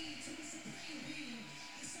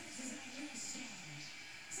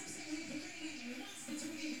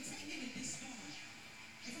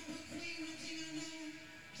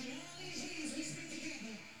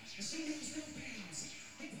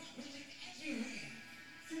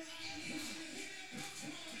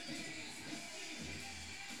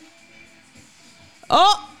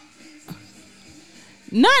 Oh.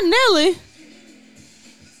 Not Nelly.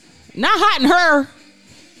 Not hot in her.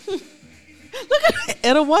 Look at that.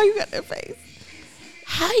 Etta, why you got that face?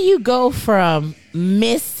 How you go from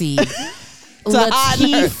Missy,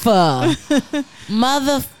 Latifah,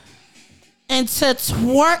 mother, and to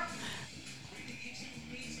twerk?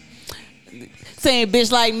 Saying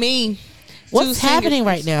bitch like me. What's happening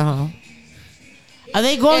right now? Are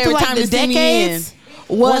they going through like the decades?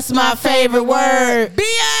 What's my favorite word?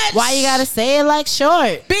 Bitch! Why you gotta say it like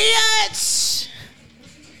short? Bitch!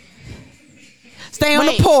 Stay on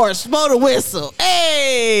the porch, blow the whistle.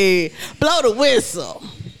 Hey! Blow the whistle.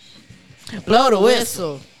 Blow the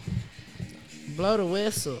whistle. Blow the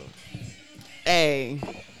whistle. Hey.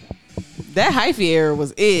 That hyphy era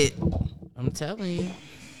was it. I'm telling you.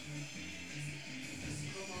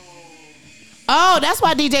 Oh, that's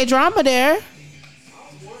why DJ Drama there.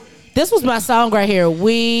 This was my song right here.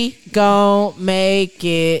 We gon' make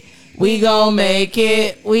it. We gon' make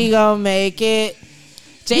it. We gon' make it.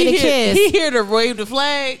 Jadakiss. He here to wave the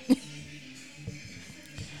flag.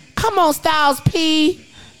 Come on, Styles P.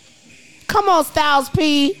 Come on, Styles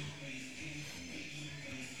P.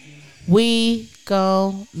 We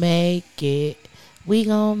gon' make it. We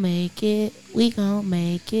gon' make it. We gon'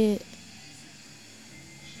 make it.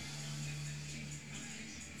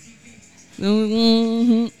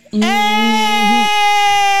 Hey!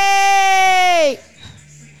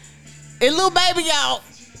 And little baby, y'all.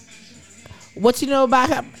 What you know about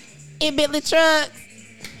her? In Bentley trucks.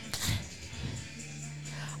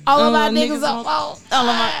 All of my niggas up.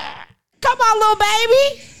 Come on, little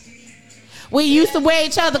baby. We used to wear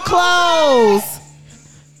each other clothes.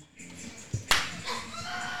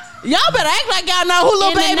 Y'all better act like y'all know who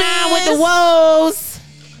little baby is. With the woes.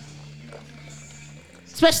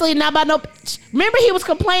 Especially not by no. Remember, he was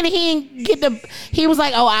complaining he didn't get the. He was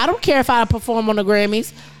like, "Oh, I don't care if I perform on the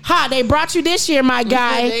Grammys." Ha! They brought you this year, my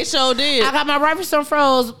guy. They sure did. I got my rifles on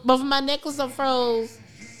froze. Both of my necklaces are froze.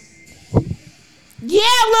 Yeah,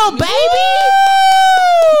 little baby.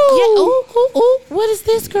 Woo! Yeah. Ooh, ooh, ooh. What is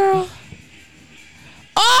this, girl?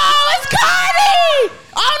 Oh, it's Cardi.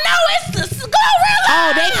 Oh no, it's Glorilla.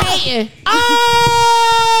 Oh, they hating. Oh,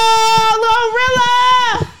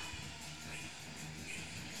 Glorilla.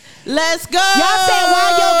 Let's go. Y'all said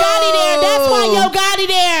why Yo Gotti there? That's why Yo Gotti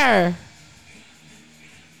there.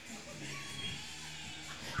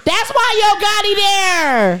 That's why Yo Gotti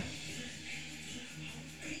there.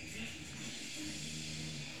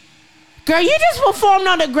 Girl, you just performed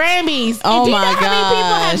on the Grammys. Oh and do you my know how many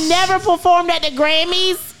people have gosh. never performed at the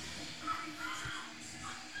Grammys?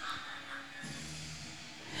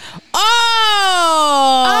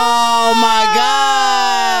 Oh my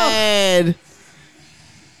God.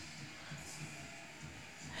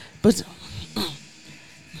 But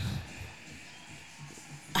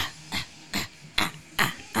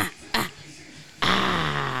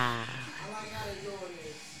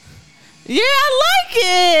yeah, I like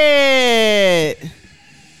it.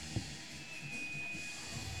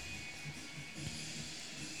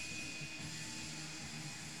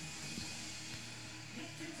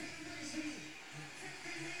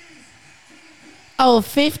 Oh,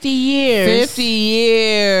 50 years. 50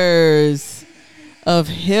 years of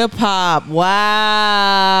hip hop. Wow.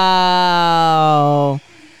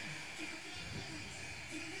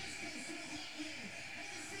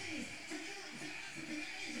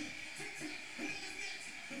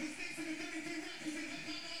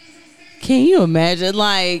 Can you imagine?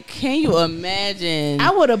 Like, can you imagine?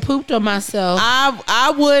 I would have pooped on myself.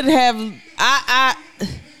 I would have.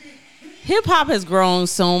 Hip hop has grown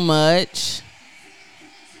so much.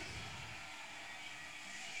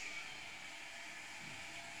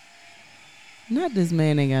 Not this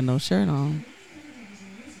man ain't got no shirt on.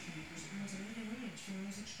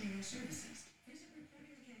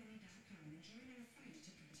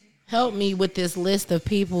 Help me with this list of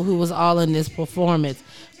people who was all in this performance.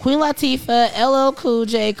 Queen Latifah, LL Cool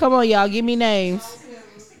J. Come on, y'all. Give me names.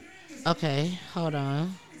 Okay, hold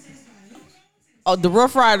on. Oh, the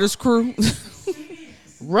Rough Riders crew.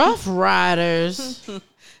 Rough Riders.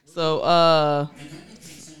 So,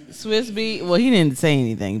 Swiss Beat. Well, he didn't say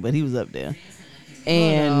anything, but he was up there.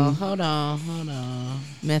 And Hold on.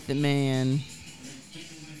 Method Man.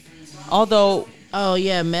 Although, Oh,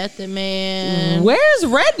 yeah, Method Man. where's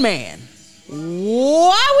Redman?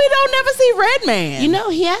 Why we don't never see Redman? You know,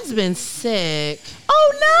 he has been sick.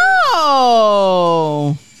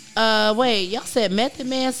 Oh no! Wait, y'all said Method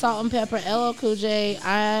Man, Salt and Pepper, LL Cool J,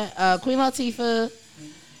 Queen Latifah,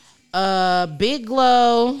 Big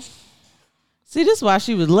Glow, See, this is why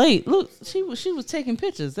she was late. Look, she was taking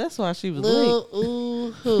pictures. That's why she was late. Lil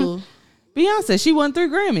Ooh Who. Beyonce, she won 3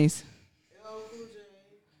 Grammys.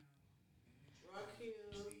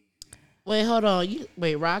 Wait, hold on.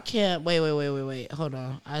 Rakim. Wait. Hold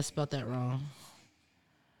on. I spelled that wrong.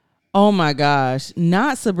 Oh my gosh!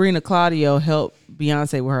 Not Sabrina Claudio helped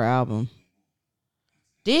Beyonce with her album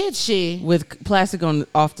Did she? with Plastic on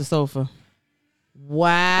Off the Sofa. Wow.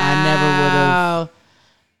 I never would've.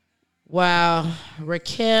 Wow.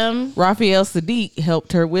 Rakim. Raphael Sadiq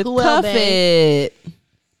helped her with Who Cuff else, It.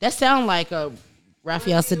 That sound like a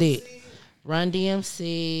Raphael Sadiq. Run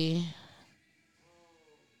DMC.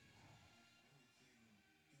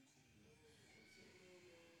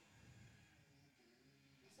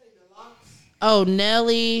 Oh,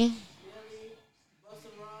 Nelly.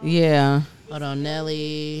 Yeah, Hold on,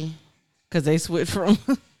 Nelly. because they switched from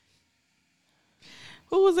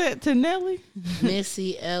who was that to Nelly?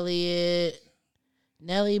 Missy Elliott.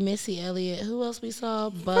 Nelly, Missy Elliott. Who else we saw?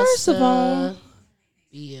 Busta. First of all,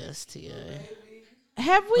 BSTA.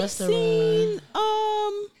 have we Busta seen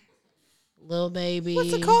Lil Baby.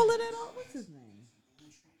 what's it called? What's his name?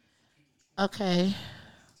 Okay.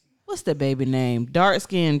 What's the baby name? Dark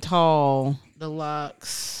skinned, tall, The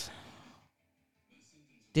Locks.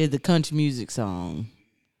 did the country music song.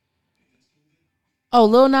 Oh,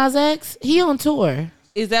 Lil Nas X? He on tour.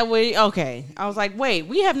 Is that what? Okay, I was like, wait,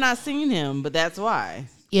 we have not seen him, but that's why.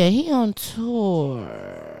 Yeah, he on tour.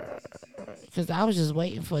 Because I was just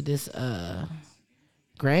waiting for this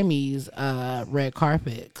Grammys red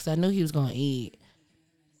carpet. Because I knew he was going to eat.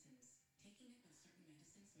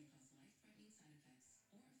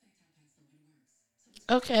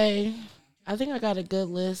 Okay. I think I got a good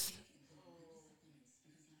list.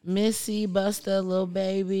 Missy, Busta, Lil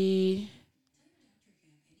Baby.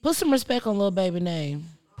 Put some respect on Lil Baby name.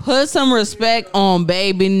 Put some respect on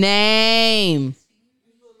baby name.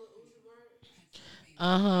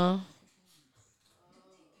 Uh-huh.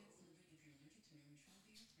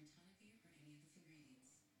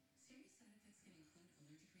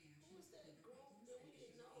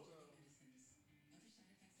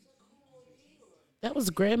 That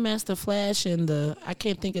was Grandmaster Flash and I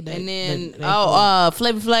can't think of that. And then that-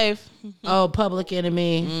 Flavor Flav. oh, Public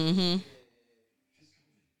Enemy. Mm-hmm.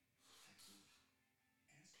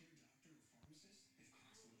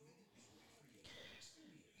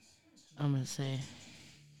 I'm gonna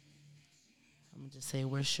just say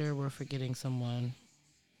we're sure we're forgetting someone.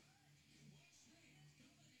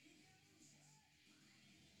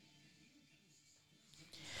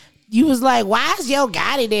 You was like, why is Yo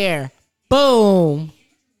Gotti there? Boom.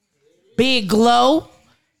 Big glow.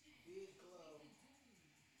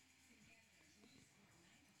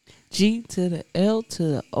 G to the L to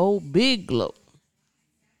the O, big glow.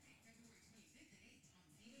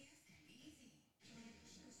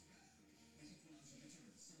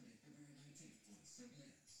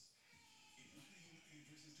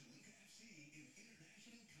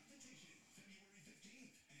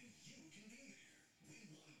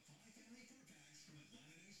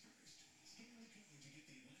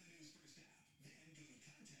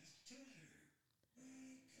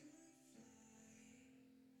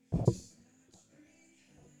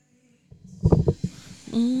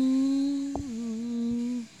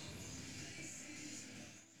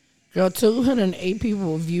 Girl, 208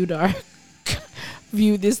 people viewed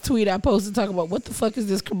this tweet I posted talking about what the fuck is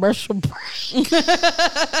this commercial break?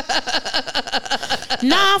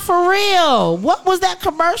 Nah, for real. What was that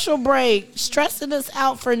commercial break? Stressing us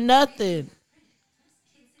out for nothing.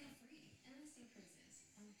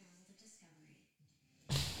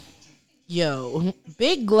 Yo,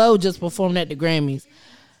 Big Glow just performed at the Grammys.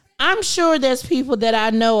 I'm sure there's people that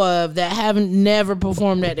I know of that haven't never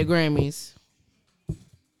performed at the Grammys.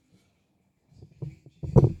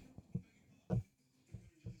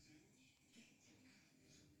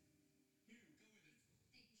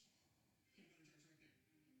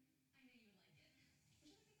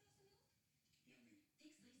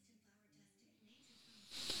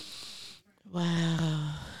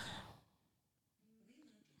 Wow.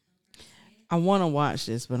 I want to watch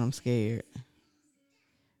this, but I'm scared.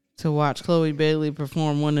 To watch Chloe Bailey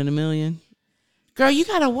perform One in a Million. Girl, you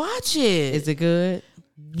gotta watch it. Is it good?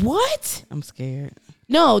 What? I'm scared.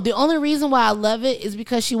 No, the only reason why I love it is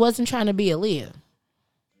because she wasn't trying to be Aaliyah.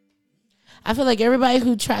 I feel like everybody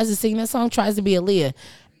who tries to sing that song tries to be Aaliyah.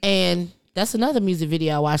 And that's another music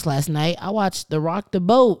video I watched last night. I watched the Rock the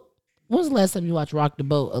Boat. When was the last time you watched Rock the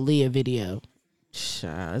Boat, Aaliyah video?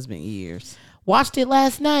 Child, it's been years. Watched it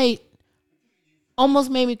last night.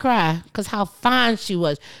 Almost made me cry because how fine she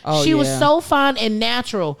was. Oh, she was so fine and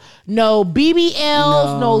natural. No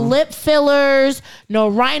BBLs, no lip fillers,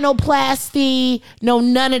 no rhinoplasty, no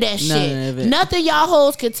none of that shit. Of it. Nothing y'all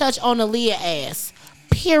hoes can touch on Aaliyah ass.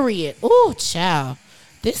 Period. Ooh, child.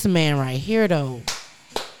 This man right here, though.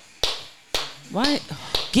 What?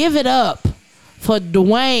 Give it up for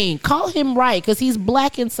Dwayne. Call him right because he's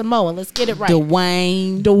black and Samoan. Let's get it right.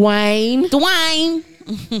 Dwayne.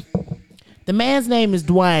 The man's name is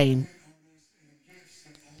Dwayne.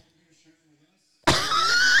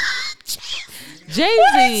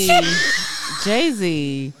 Jay-Z.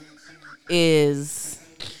 Jay-Z is...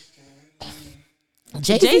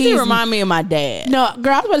 Jay-Z remind me of my dad. No,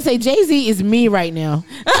 girl, I was about to say Jay-Z is me right now.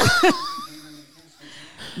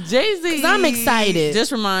 Jay-Z. Because I'm excited.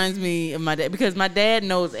 Just reminds me of my dad because my dad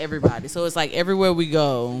knows everybody. So it's like everywhere we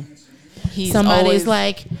go, somebody's always,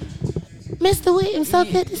 like, Mr. Williams, so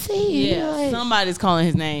good to see you. Yeah, like, somebody's calling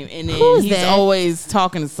his name. And then who's he's that? always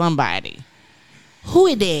talking to somebody. Who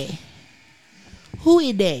is that? Who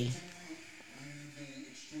is that?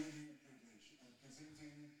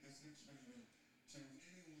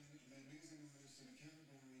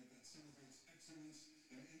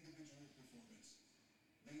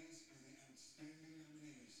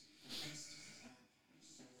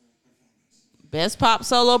 Best pop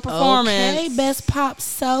solo performance. Okay, best pop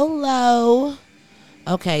solo.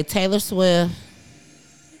 Okay, Taylor Swift.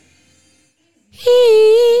 Easy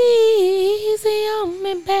on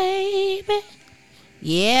me, baby.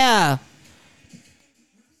 Yeah.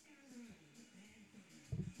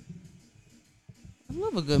 I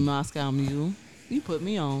love a good Moscow Mule. You put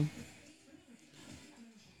me on.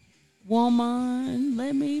 Woman,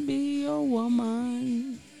 let me be your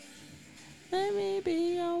woman. Let me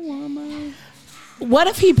be your woman. What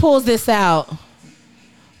if he pulls this out?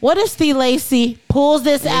 What if Steve Lacy pulls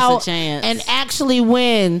this There's out a chance. and actually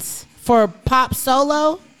wins for pop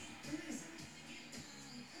solo?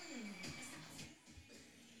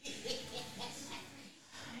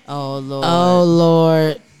 Oh, Lord. Oh,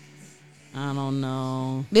 Lord. I don't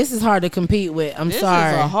know. This is hard to compete with. I'm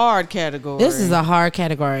sorry. This is a hard category. This is a hard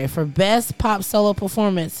category for best pop solo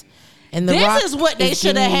performance. And The Rock is what they is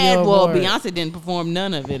should giving have you had. your Well, award. Beyonce didn't perform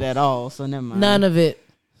none of it at all, so never mind. None of it.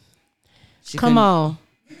 She Come couldn't- on.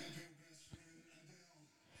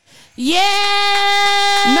 Yeah.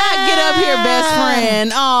 Not get up here, best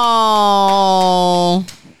friend. Oh.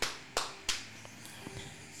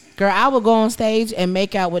 Girl, I would go on stage and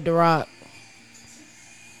make out with The Rock.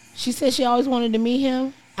 She said she always wanted to meet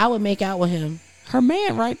him. I would make out with him. Her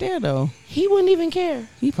man right there, though. He wouldn't even care.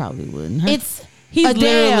 He probably wouldn't. He's Adele.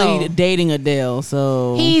 literally dating Adele,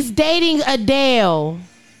 so he's dating Adele.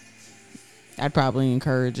 I'd probably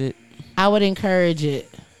encourage it. I would encourage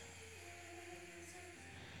it.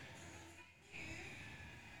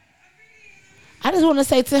 I just want to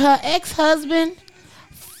say to her ex-husband,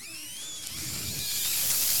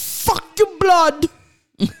 fuck your blood.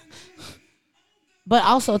 But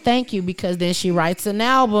also thank you, because then she writes an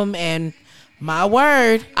album, and my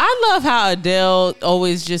word. I love how Adele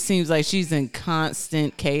always just seems like she's in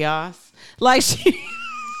constant chaos. Like she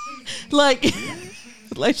like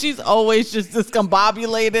she's always just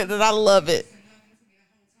discombobulated, and I love it.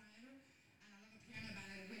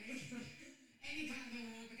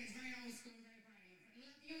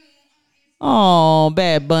 Oh,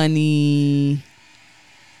 Bad Bunny.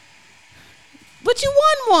 But you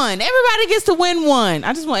won one. Everybody gets to win one.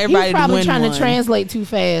 I just want everybody He's to win one. probably trying to translate too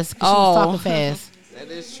fast, because she was talking fast. That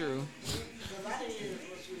is true.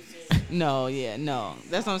 No.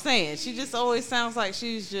 That's what I'm saying. She just always sounds like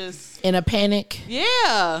she's just In a panic.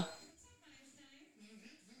 yeah.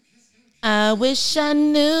 I wish I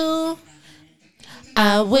knew.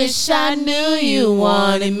 I wish I knew you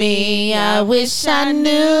wanted me. I wish I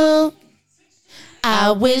knew.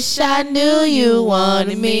 I wish I knew you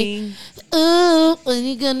wanted me. Ooh, what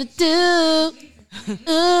you gonna do?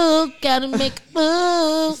 Ooh, gotta make a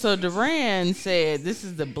move. So Duran said, "This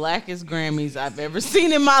is the blackest Grammys I've ever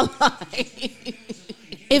seen in my life."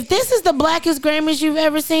 If this is the blackest Grammys you've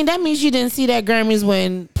ever seen, that means you didn't see that Grammys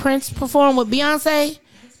when Prince performed with Beyonce.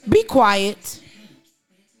 Be quiet.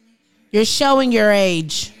 You're showing your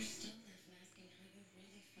age.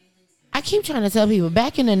 I keep trying to tell people,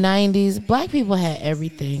 back in the 90s, black people had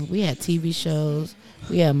everything. We had TV shows.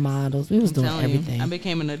 We had models. We was doing everything. I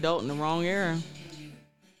became an adult in the wrong era.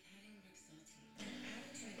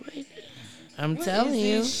 I'm telling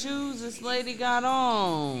you. These shoes this lady got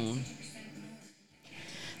on.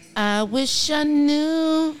 I wish I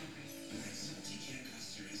knew.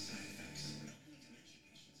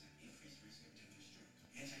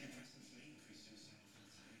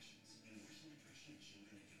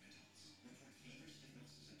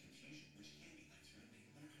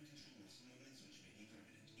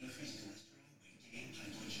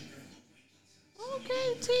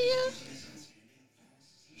 Okay, Tia.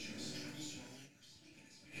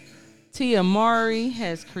 Tia Mowry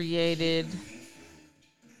has created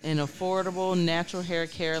an affordable natural hair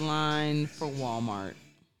care line for Walmart.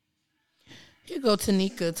 Here go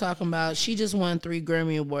Tanika talking about she just won 3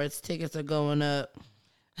 Grammy Awards. Tickets are going up.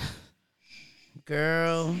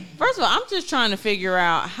 Girl. First of all, I'm just trying to figure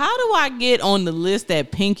out, how do I get on the list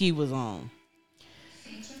that Pinky was on?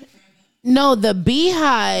 No, the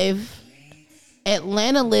Beehive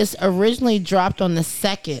Atlanta list originally dropped on the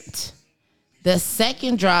 2nd. The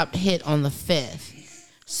second drop hit on the 5th.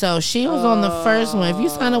 So she was on the first one. If you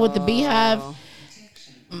sign up with the Beehive,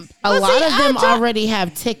 a lot of them already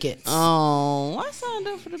have tickets. Oh, I signed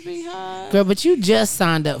up for the Beehive. Girl, but you just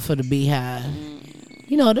signed up for the Beehive.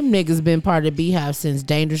 You know, them niggas been part of the Beehive since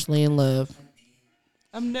Dangerously in Love.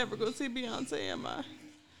 I'm never going to see Beyonce, am I?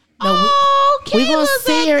 No, we gonna Kayla's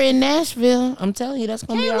see her in Nashville. I'm telling you, that's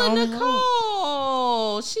gonna be our Kayla only hope.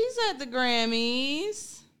 Nicole. She's at the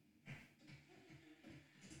Grammys.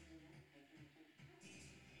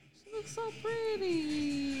 She looks so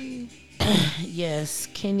pretty. Yes,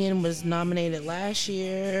 Kenyon was nominated last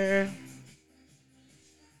year.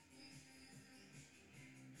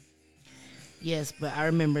 Yes, but I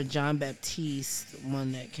remember John Baptiste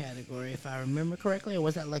won that category, if I remember correctly, or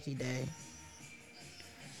was that Lucky Day?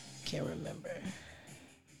 Can't remember.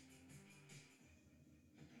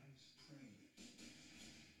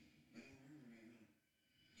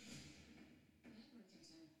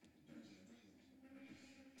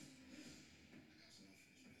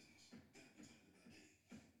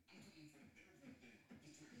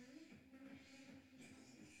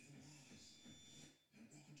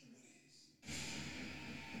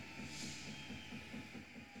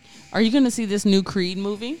 Are you going to see this new Creed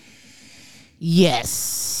movie?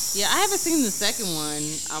 Yes. Yeah, I haven't seen the second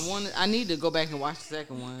one. I need to go back and watch the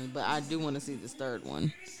second one, but I do want to see this third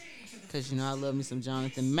one. Because, you know, I love me some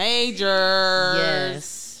Jonathan Majors.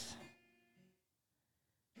 Yes.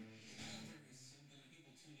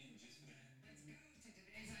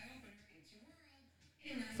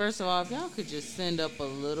 First of all, if y'all could just send up a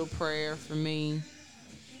little prayer for me.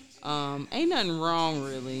 Ain't nothing wrong,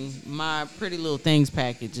 really. My Pretty Little Things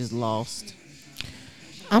package is lost.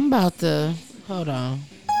 I'm about to... Hold on.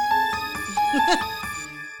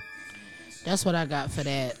 That's what I got for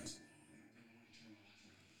that.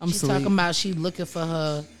 I'm She's sweet. talking about she looking for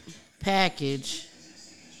her package.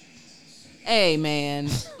 Hey, man,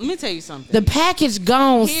 let me tell you something. The package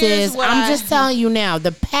gone, Here's sis. what I'm just telling you now.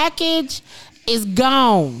 The package is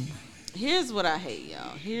gone. Here's what I hate,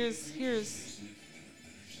 y'all. Here's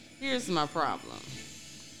my problem.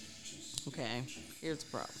 Okay, here's the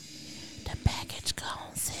problem. The package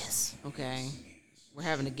gone, sis. Okay, we're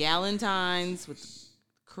having a Galentine's with the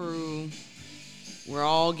crew. We're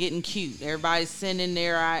all getting cute. Everybody's sending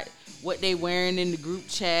what they wearing in the group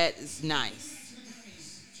chat is nice.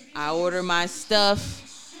 I order my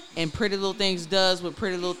stuff, and Pretty Little Things does what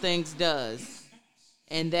Pretty Little Things does,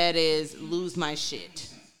 and that is lose my shit.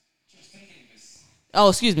 Oh,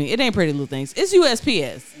 excuse me. It ain't Pretty Little Things. It's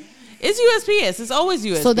USPS. It's USPS. It's always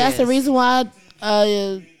USPS. So that's the reason why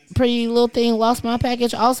Pretty Little Thing lost my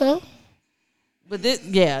package also? But this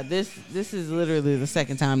is literally the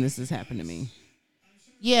second time this has happened to me.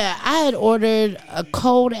 Yeah, I had ordered a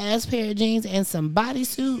cold ass pair of jeans and some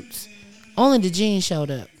bodysuits. Only the jeans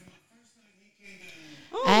showed up.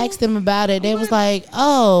 I asked them about it. They was like,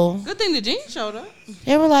 "Oh." Good thing the jeans showed up.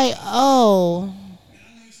 They were like, "Oh,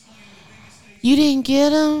 you didn't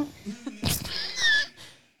get them?"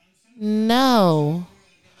 No.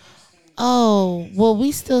 Oh, well,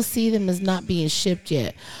 we still see them as not being shipped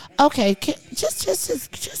yet. Okay,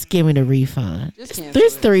 just give me the refund.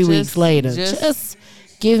 There's 3 weeks later. Just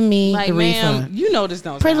give me Like, the ma'am, refund. you know this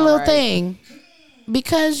don't Pretty sound Little right. Thing.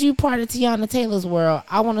 Because you part of Tiana Taylor's world,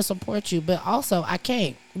 I want to support you, but also I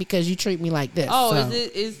can't because you treat me like this. Oh, so.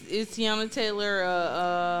 is Tiana Taylor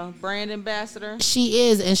a brand ambassador? She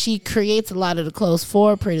is, and she creates a lot of the clothes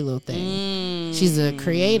for Pretty Little Thing. She's a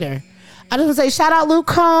creator. I just want to say, shout out Luke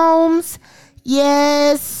Combs.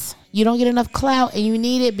 Yes. You don't get enough clout, and you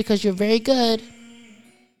need it because you're very good.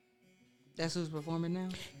 That's who's performing now?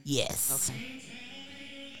 Yes. Okay.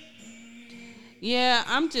 Yeah,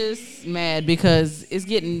 I'm just mad because it's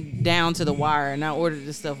getting down to the wire, and I ordered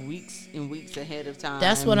this stuff weeks and weeks ahead of time.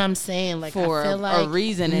 That's what I'm saying. Like, for I feel like a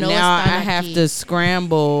reason, and no now I está have aquí. to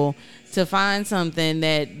scramble to find something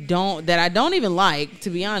that I don't even like, to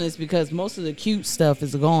be honest, because most of the cute stuff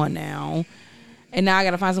is gone now, and now I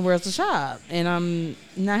got to find somewhere else to shop, and I'm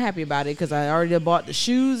not happy about it because I already bought the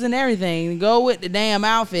shoes and everything to go with the damn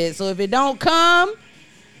outfit. So if it don't come.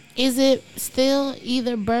 Is it still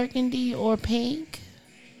either burgundy or pink?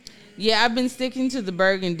 Yeah, I've been sticking to the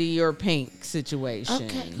burgundy or pink situation.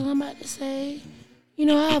 Okay, because I'm about to say, I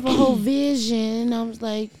have a whole vision. I was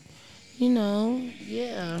like,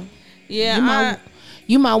 yeah. Yeah,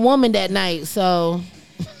 You my woman that night, so.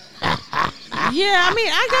 yeah, I mean,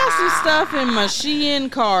 I got some stuff in my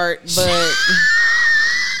Shein cart, but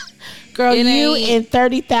girl, it you ain't- and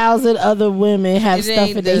 30,000 other women have it stuff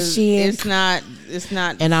ain't in their the- Shein. It's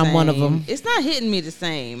not the And I'm one of same. them. It's not hitting me the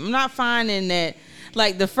same. I'm not finding that.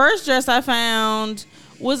 Like, the first dress I found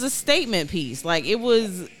was a statement piece. Like, it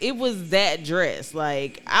was that dress.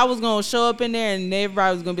 Like, I was gonna show up in there and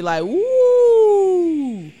everybody was gonna be like,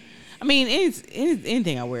 "Woo!" I mean,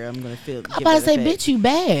 anything I wear, I'm gonna feel. I'm about to say, bitch, you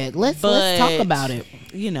bad. Let's talk about it.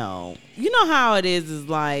 You know how it is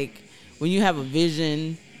like when you have a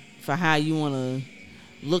vision for how you want to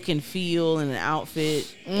look and feel in an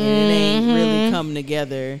outfit, and it ain't really coming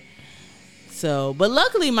together. So, but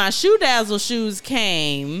luckily my Shoe Dazzle shoes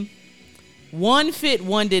came. One fit,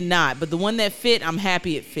 one did not. But the one that fit, I'm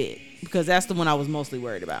happy it fit because that's the one I was mostly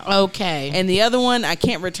worried about. Okay. And the other one, I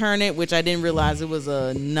can't return it, which I didn't realize it was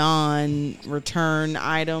a non-return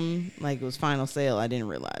item. Like, it was final sale. I didn't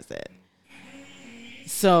realize that.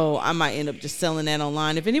 So I might end up just selling that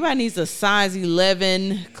online. If anybody needs a size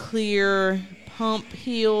 11 clear pump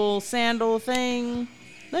heel sandal thing,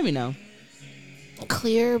 let me know.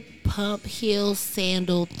 Clear pump heel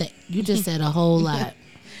sandal thing. You just said a whole lot.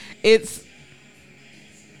 It's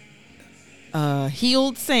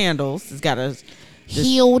heeled sandals. It's got a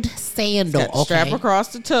Heeled sandal. got strap Okay. across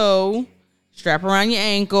the toe, strap around your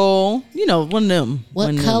ankle. You know, one of them. What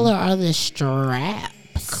one of color them. are the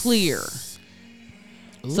straps? Clear.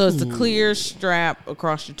 So it's a clear strap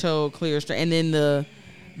across your toe, clear strap, and then the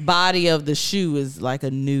body of the shoe is like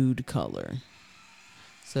a nude color.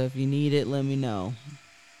 So if you need it, let me know.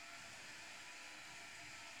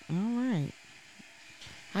 All right.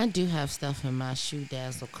 I do have stuff in my Shoe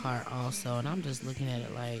Dazzle cart also, and I'm just looking at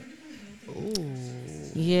it like, ooh.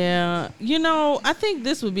 Yeah, I think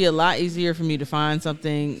this would be a lot easier for me to find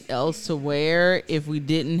something else to wear if we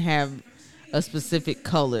didn't have a specific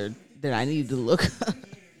color that I need to look up.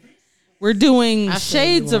 We're doing I feel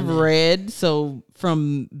shades you of on that. red, so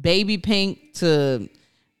from baby pink to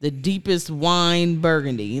the deepest wine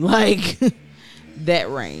burgundy. Like, that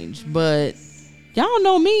range. But y'all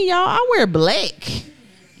know me, y'all. I wear black.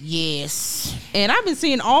 Yes. And I've been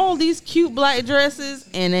seeing all these cute black dresses,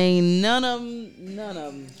 and ain't none of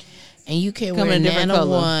them. And you can't Come wear in a different none of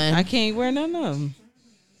color. one. I can't wear none of them.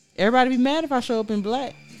 Everybody be mad if I show up in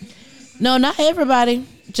black. No, not everybody.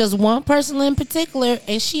 Just one person in particular,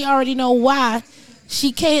 and she already know why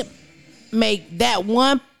she can't make that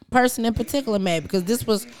one person in particular mad, because this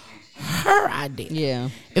was her idea. Yeah.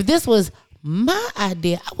 If this was my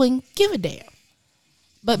idea, I wouldn't give a damn.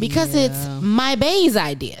 But because it's my bae's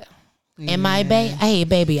idea, and my bae, hey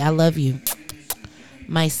baby, I love you,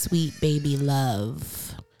 my sweet baby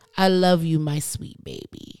love. I love you, my sweet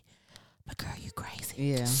baby. But girl, you crazy.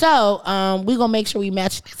 Yeah. So we gonna make sure we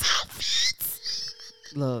match these outfits.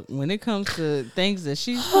 Look, when it comes to things that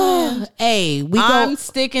she's doing, Hey, I'm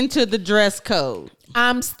sticking to the dress code.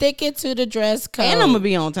 I'm sticking to the dress code, And I'm gonna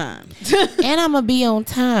be on time. and I'm gonna be on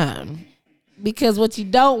time, because what you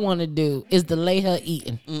don't want to do is delay her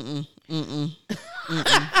eating.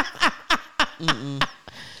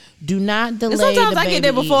 Do not delay. And sometimes the I get baby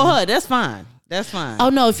there before eating. her. That's fine. That's fine. Oh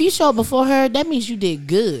no, if you show up before her, that means you did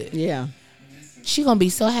good. Yeah. She gonna be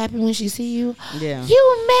so happy when she see you. Yeah.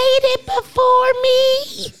 You made it before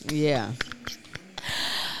me. Yeah.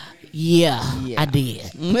 Yeah, Yeah. I did.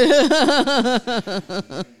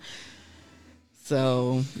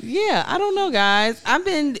 So yeah, I don't know, guys. I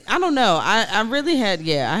don't know. I really had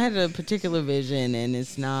I had a particular vision, and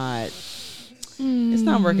it's not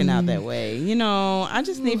working out that way. You know, I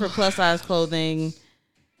just need for plus size clothing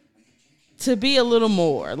to be a little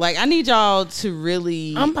more. Like, I need y'all to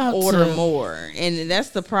really I'm about order to- more, and that's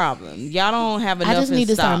the problem. Y'all don't have enough. I just need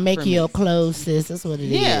to stock start for making me. your clothes, sis. That's what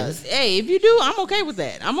it is. Yeah. Hey, if you do, I'm okay with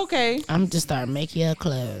that. I'm okay. I'm just starting making your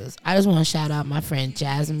clothes. I just want to shout out my friend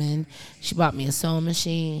Jasmine. She bought me a sewing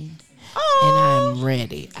machine, and I'm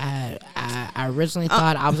ready. I originally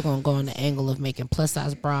thought I was gonna go on the angle of making plus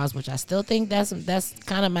size bras, which I still think that's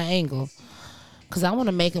kind of my angle, because I want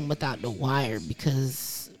to make them without the wire,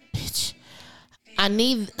 because bitch, I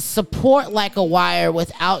need support like a wire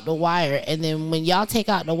without the wire. And then when y'all take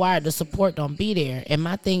out the wire, the support don't be there. And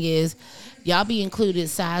my thing is, y'all be included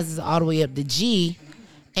sizes all the way up to G.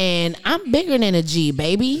 And I'm bigger than a G,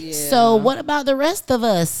 baby. Yeah. So what about the rest of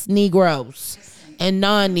us Negroes and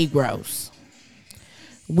non-Negroes?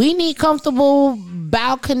 We need comfortable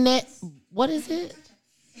balconette. What is it?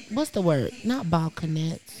 What's the word? Not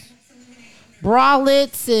balconettes.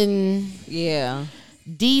 Bralettes and Yeah.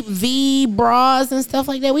 deep V bras and stuff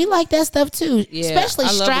like that. We like that stuff too, Yeah, especially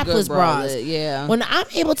I love a good strapless bras. bralette, yeah. When I'm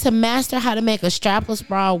able to master how to make a strapless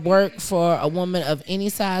bra work for a woman of any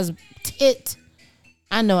size tit,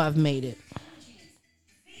 I know I've made it.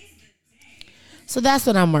 So that's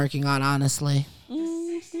what I'm working on, honestly.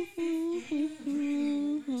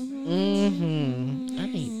 I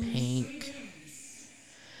need pink.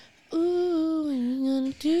 Ooh, what you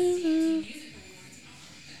gonna do?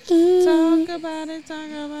 Ooh. Talk about it. Talk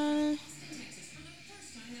about it.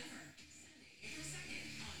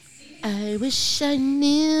 I wish I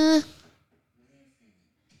knew.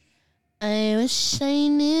 I wish I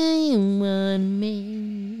knew you want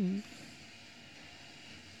me.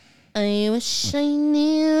 I wish I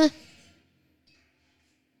knew.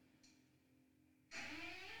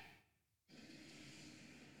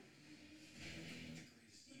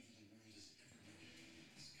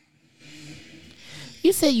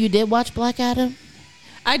 You said you did watch Black Adam?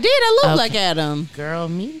 I did. I love Okay. Black Adam. Girl,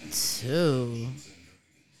 me too.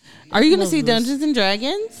 Are you gonna see Love this. Dungeons and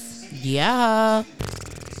Dragons? Yeah.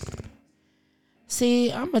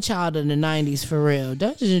 See, I'm a child of the 90s for real.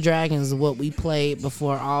 Dungeons and Dragons is what we played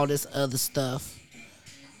before all this other stuff.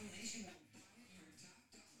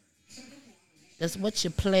 That's what you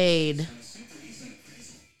played.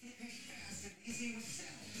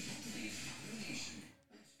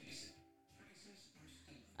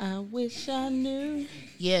 I wish I knew.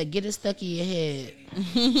 Yeah, get it stuck in your head.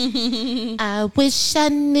 I wish I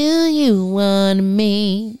knew you wanted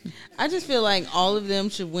me. I just feel like all of them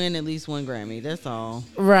should win at least one Grammy. That's all.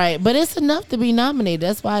 Right, but it's enough to be nominated.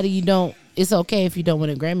 That's why you don't. It's okay if you don't win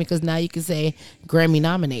a Grammy, because now you can say Grammy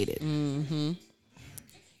nominated. Mm-hmm.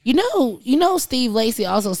 You know, Steve Lacy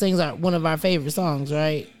also sings one of our favorite songs,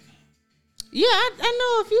 right? Yeah, I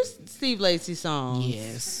know a few Steve Lacy songs.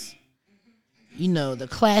 Yes. You know, the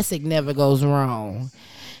classic Never Goes Wrong.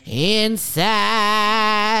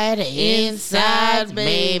 Inside,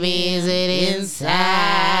 baby, is it inside?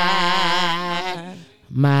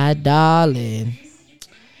 My darling.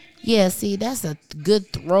 Yeah, see, that's a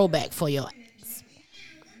good throwback for your ass.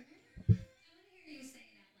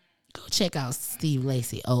 Go check out Steve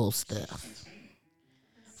Lacy old stuff.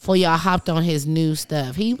 before y'all hopped on his new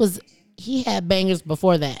stuff. He had bangers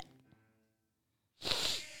before that.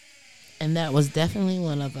 And that was definitely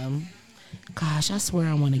one of them. Gosh, I swear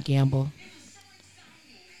I want to gamble.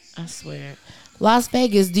 I swear. Las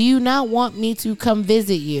Vegas, do you not want me to come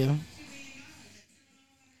visit you?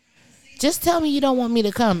 Just tell me you don't want me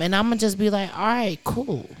to come, and I'm going to just be like, all right,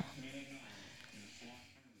 cool.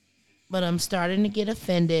 But I'm starting to get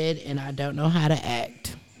offended, and I don't know how to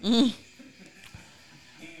act.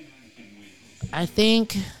 I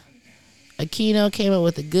think Aquino came up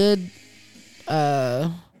with a good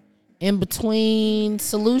in-between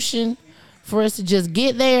solution for us to just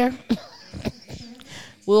get there.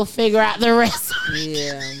 We'll figure out the rest.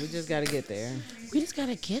 Yeah, we just got to get there. We just got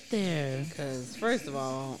to get there. Because, first of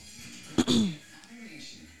all,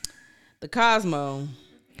 the Cosmo.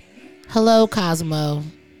 Hello, Cosmo.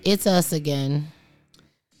 It's us again.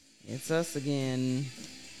 It's us again.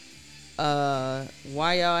 Why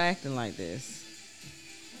y'all acting like this?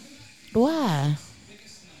 Why?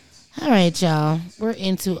 All right, y'all. We're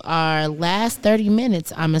into our last 30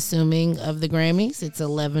 minutes, I'm assuming, of the Grammys. It's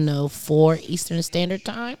 11:04 Eastern Standard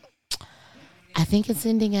Time. I think it's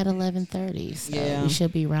ending at 11:30, so yeah. we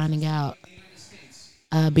should be rounding out.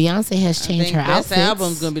 Beyonce has changed her outfits. Best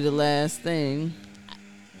album's going to be the last thing.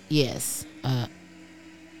 Yes.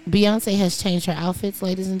 Beyonce has changed her outfits,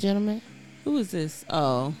 ladies and gentlemen. Who is this?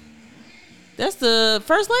 Oh. That's the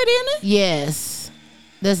first lady in it? Yes.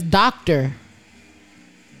 That's Dr.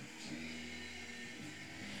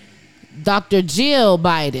 Jill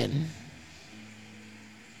Biden.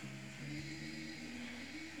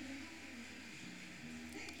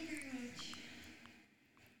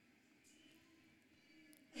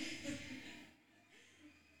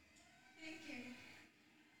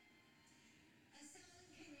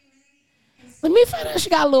 Let me find out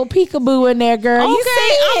she got a little peekaboo in there, girl. Okay, you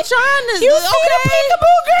see I'm it? trying to. You see the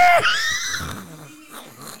peekaboo, girl?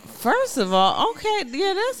 First of all, okay,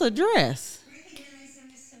 yeah, that's a dress.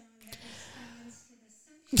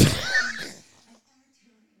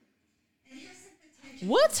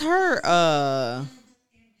 What's her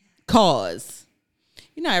cause?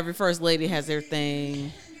 You know, every first lady has their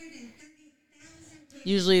thing.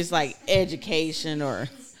 Usually, it's like education or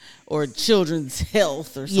children's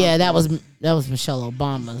health or something. Yeah, that was Michelle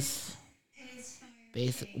Obama's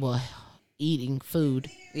basic. Well, eating food.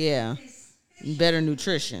 Yeah, better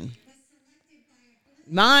nutrition.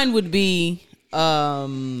 Mine would be I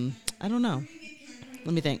don't know.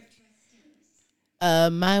 Let me think.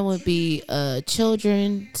 Mine would be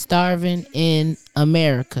children starving in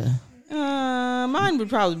America. Mine would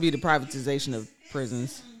probably be the privatization of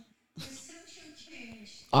prisons.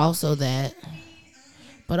 Also that.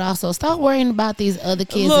 But also, stop worrying about these other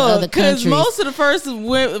kids in other countries. Because most of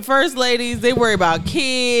the first ladies, they worry about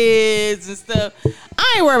kids and stuff.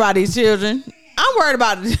 I ain't worried about these children. I'm worried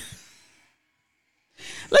about it.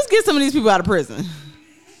 Let's get some of these people out of prison.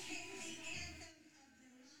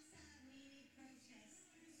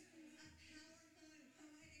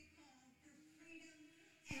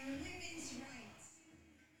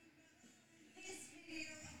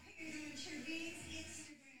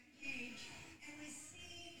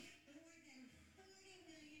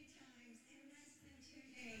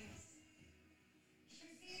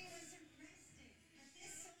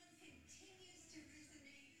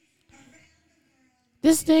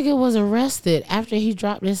 This nigga was arrested after he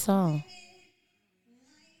dropped this song.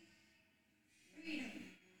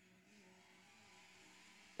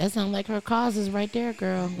 That sounds like her causes right there,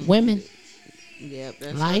 girl. Women, Yep,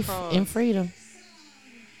 that's life, her cause. and freedom.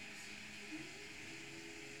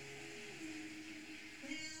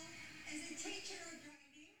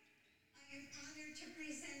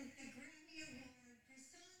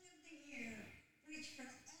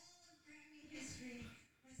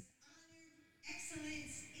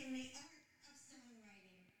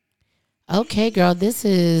 Okay, girl, this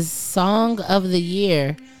is Song of the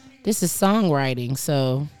Year. This is songwriting,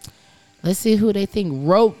 so let's see who they think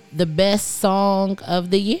wrote the best song of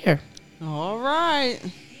the year. All right.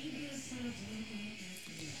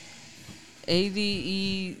 A,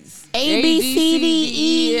 B, C, D,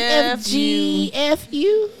 E, F, G, F,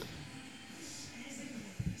 U.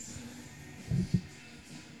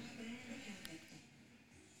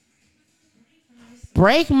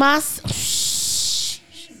 Break my...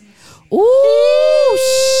 Ooh,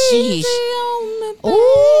 sheesh.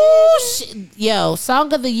 Ooh, yo,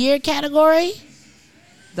 Song of the Year category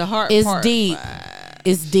The heart is part. deep.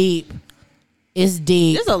 It's deep. It's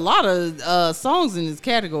deep. There's a lot of songs in this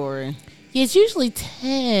category. Yeah, it's usually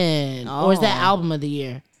 10. Or is that Oh. album of the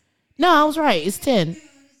year? No, I was right. It's 10.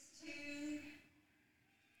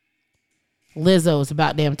 Lizzo, it's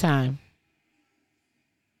about damn time.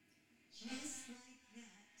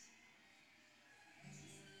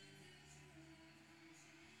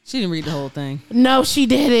 She didn't read the whole thing. No, she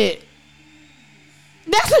did it.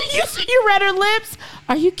 That's what you read her lips.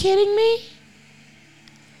 Are you kidding me?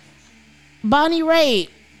 Bonnie Raitt,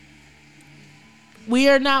 We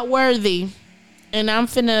Are Not Worthy. And I'm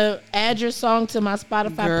finna add your song to my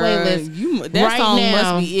Spotify playlist. That right song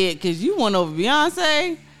now. must be it, because you won over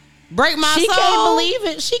Beyonce. Break My She Soul. can't believe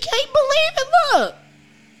it. She can't believe it. Look.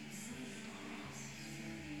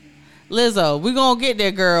 Lizzo, we gonna get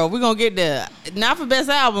there, girl. We gonna get there. Not for best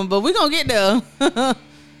album, but we gonna get there.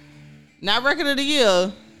 Not record of the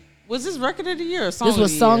year. Was this record of the year or song This of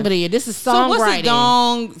was the song year? of the year. This is So songwriting. what's the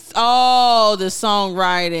song? Oh, the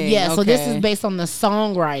songwriting. Yeah, so this Okay. is based on the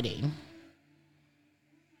songwriting.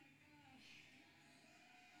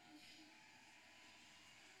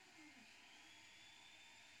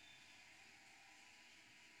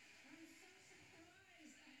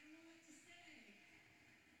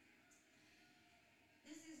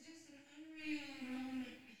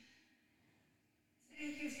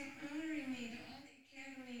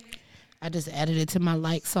 I just added it to my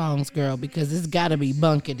like songs, girl, because it's got to be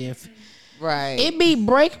bunkitive. Right. It be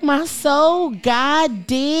Break My Soul, God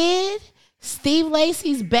Did, Steve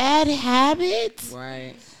Lacy's Bad Habits.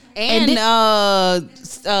 Right. And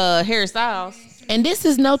Harry Styles. And this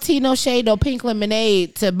is no tea, no shade, no pink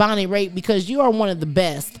lemonade to Bonnie Raitt, because you are one of the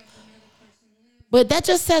best. But that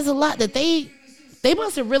just says a lot that they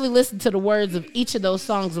must have really listened to the words of each of those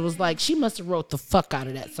songs. It was like, she must have wrote the fuck out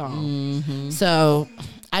of that song. Mm-hmm. So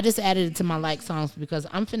I just added it to my like songs because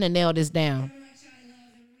I'm finna nail this down.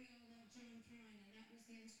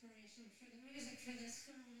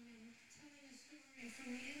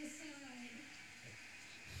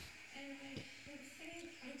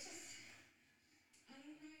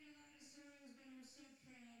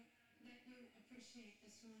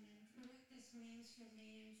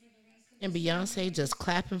 And Beyonce just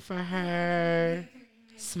clapping for her,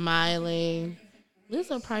 smiling.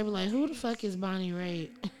 Lizzo probably like, who the fuck is Bonnie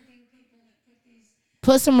Raitt?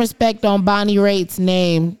 Put some respect on Bonnie Raitt's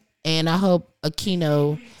name, and I hope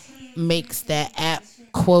Aquino makes that app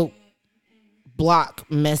quote block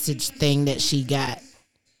message thing that she got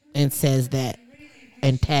and says that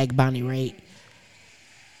and tag Bonnie Raitt.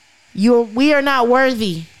 We are not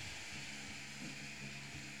worthy.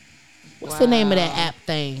 What's the name of that app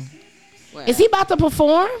thing? Wow. Is he about to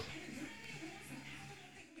perform?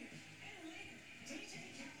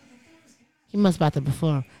 He must about to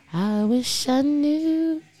perform. I wish I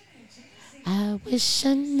knew. I wish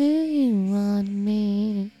I knew you wanted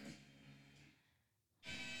me.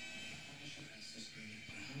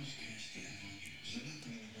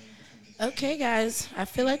 Okay, guys. I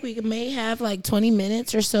feel like we may have like 20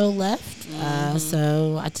 minutes or so left.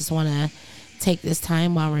 So I just want to take this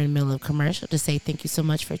time while we're in the middle of commercial to say thank you so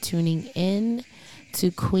much for tuning in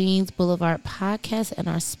to Queens Boulevard Podcast and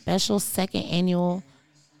our special second annual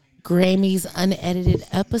Grammys unedited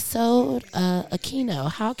episode.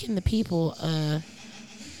 Aquino, how can the people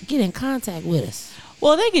get in contact with us?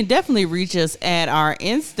 Well, they can definitely reach us at our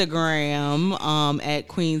Instagram at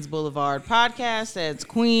Queens Boulevard Podcast. That's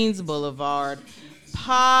Queens Boulevard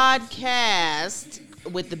Podcast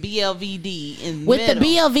with the BLVD in the With middle.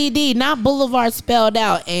 the BLVD, not Boulevard spelled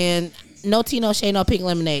out, and no tea, no shade, no pink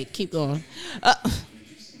lemonade. Keep going.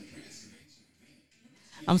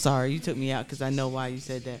 I'm sorry, you took me out because I know why you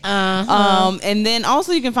said that. Uh-huh. And then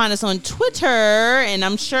also you can find us on Twitter, and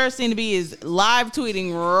I'm sure CNB is live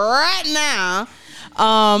tweeting right now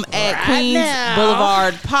at Right Queens now.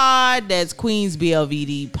 Boulevard Pod. That's Queens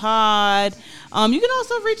BLVD Pod. You can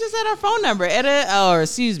also reach us at our phone number.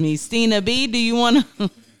 Stina B. Do you want to?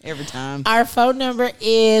 Every time. Our phone number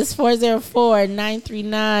is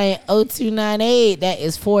 404-939-0298. That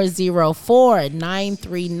is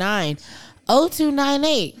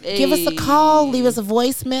 404-939-0298. Give us a call. Leave us a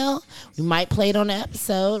voicemail. We might play it on the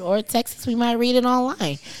episode, or text us. We might read it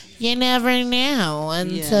online. You never know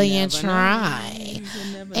until you never try.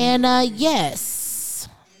 know. And yes.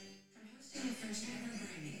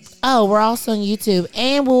 Oh, we're also on YouTube,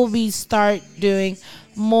 and we'll start doing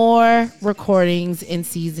more recordings in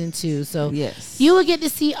season 2. So Yes. you will get to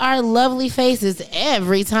see our lovely faces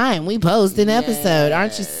every time we post an episode.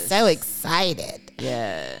 Aren't you so excited?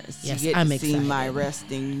 Yes. Yes, you get I'm to see excited. my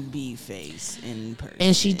resting bee face in person.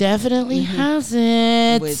 And she definitely has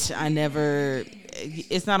it. Which I never,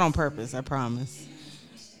 it's not on purpose, I promise.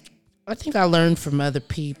 I think I learned from other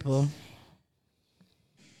people.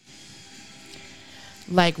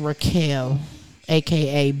 Like Raquel,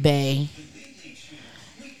 a.k.a. Bay,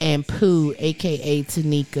 and Pooh, a.k.a.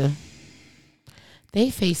 Tanika. They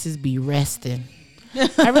faces be resting.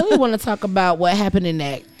 I really want to talk about what happened in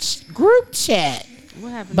that group chat.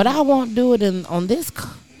 What happened? But I won't do it on this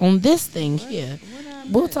thing here.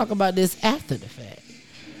 We'll talk about this after the fact.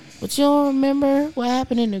 But you don't remember what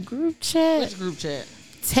happened in the group chat? Which group chat?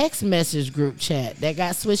 Text message group chat that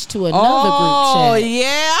got switched to another Oh, group chat. yeah.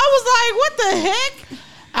 I was like, what the heck?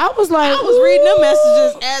 I was like, I was reading them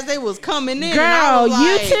messages as they was coming in. girl, and I was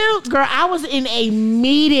like, you too? Girl, I was in a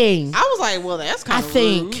meeting. I was like, well, that's kind I of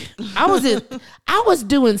think I was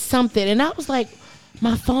doing something, and I was like,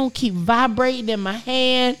 my phone keep vibrating in my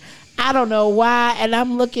hand. I don't know why, and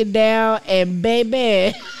I'm looking down, and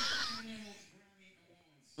baby,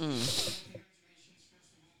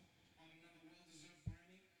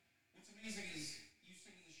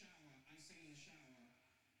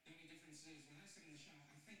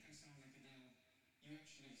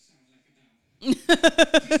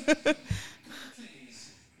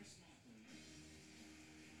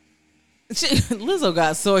 Lizzo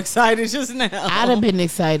got so excited just now. I'd have been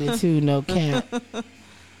excited too. No cap. If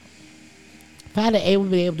I'd have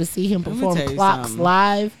been able to see him me perform tell you Clocks something.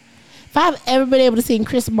 live, if I've ever been able to see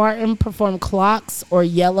Chris Martin perform Clocks or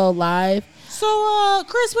Yellow live, So,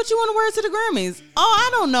 Chris, what you want to wear to the Grammys? Oh, I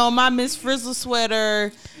don't know. My Miss Frizzle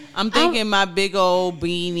sweater. I'm thinking my big old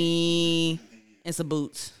beanie and some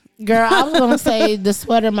boots. girl, I was gonna say the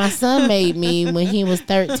sweater my son made me when he was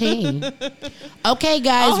 13. Okay,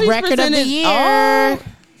 guys, Oh, he's record of the presented- year. Oh.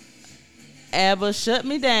 ABBA, Shut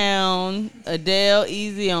Me Down. Adele,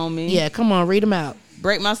 Easy on Me. Yeah, come on, read them out.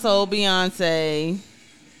 Break My Soul, Beyonce.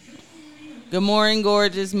 Good Morning,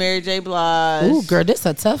 Gorgeous, Mary J. Blige. Ooh, girl, this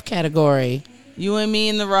a tough category. You and Me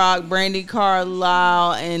in the Rock, Brandy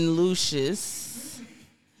Carlisle and Lucius.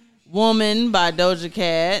 Woman by Doja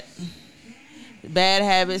Cat. Bad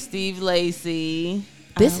Habits, Steve Lacy.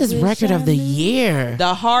 This is record of the year.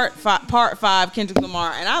 The Heart Part 5, Kendrick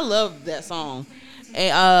Lamar. And I love that song.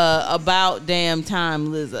 About Damn Time,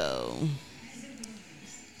 Lizzo.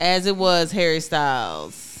 As It Was, Harry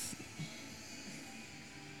Styles.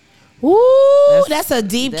 Ooh, that's a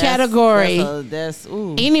deep category.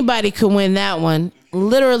 Ooh. Anybody could win that one.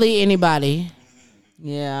 Literally anybody.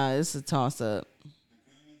 Yeah, it's a toss up.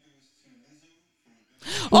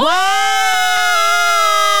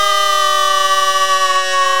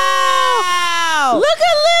 Wow! Look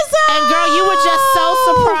at Lizzo! And girl, you were just so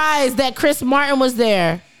surprised that Chris Martin was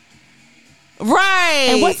there. Right.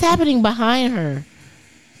 And what's happening behind her?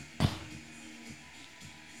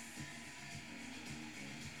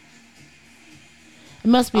 It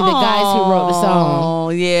must be the guys who wrote the song. Oh,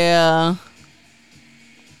 yeah.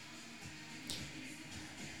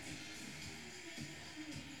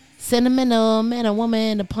 Sentimental man, a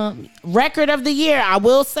woman to pump. Record of the year, I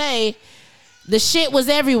will say. The shit was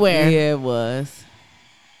everywhere. Yeah, it was.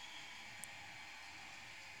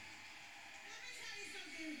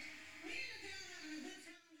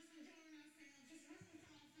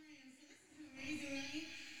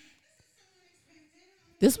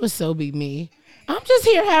 This would so be me. I'm just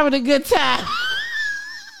here having a good time.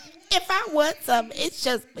 If I want something, it's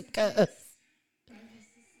just because.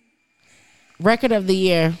 Record of the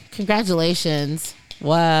year. Congratulations.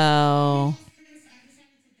 Wow.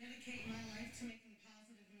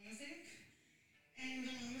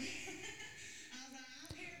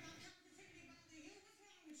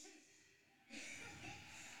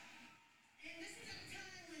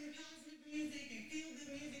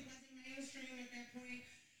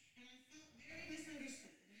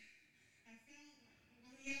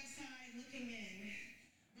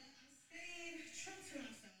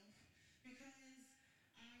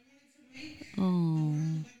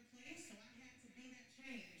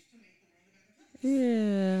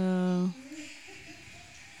 Yeah.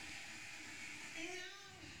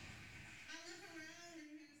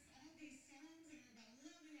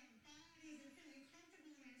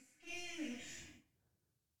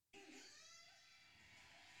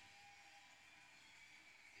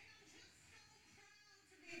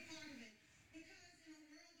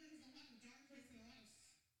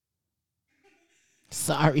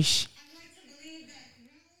 Sorry.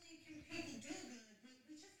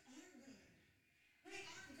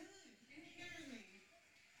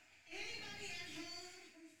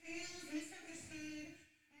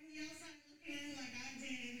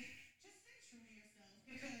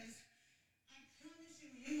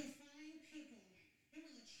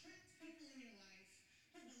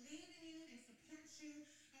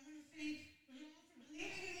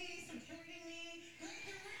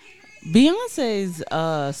 Beyonce's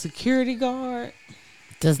security guard,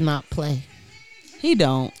 Does not play. he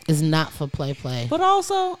don't. Is not for play. But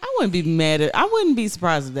also, I wouldn't be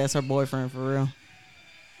surprised if that's her boyfriend for real.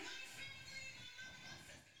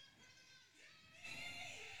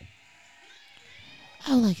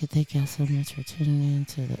 I would like to thank y'all so much for tuning in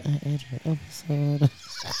to the unedited episode.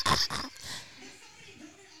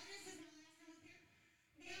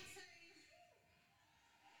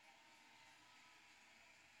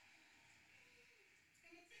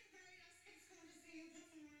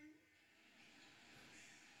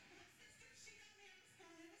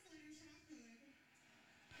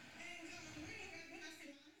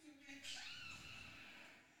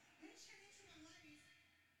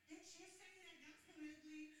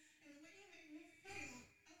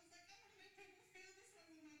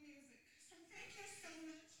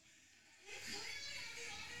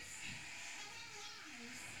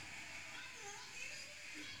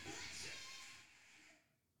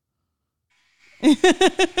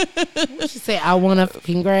 She say, I want a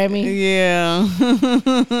fucking Grammy. Yeah.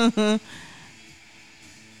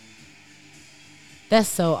 That's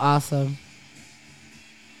so awesome.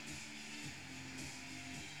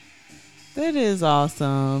 That is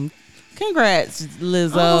awesome. Congrats,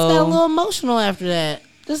 Lizzo. I almost got a little emotional after that.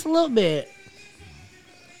 Just a little bit.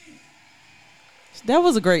 That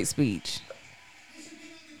was a great speech.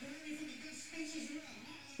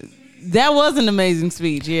 That was an amazing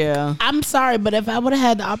speech, yeah. I'm sorry, but if I would have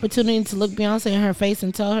had the opportunity to look Beyonce in her face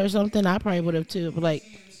and tell her something, I probably would have too. But like,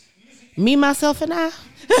 me, myself, and I.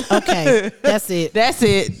 Okay, that's it. That's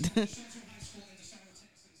it.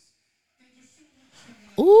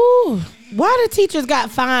 Ooh, why the teachers got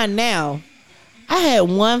fined now? I had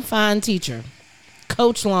one fine teacher,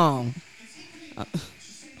 Coach Long.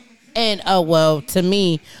 And oh well, to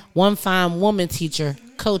me, one fine woman teacher,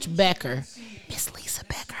 Coach Becker. Miss Lisa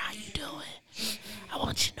Becker, how you doing? I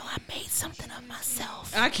want you to know I made something of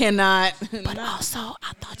myself. I cannot. But also,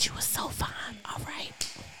 I thought you was so fine. All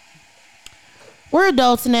right. We're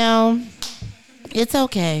adults now. It's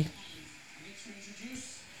okay.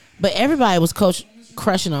 But everybody was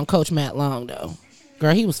crushing on Coach Matt Long, though.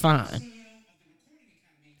 Girl, he was fine.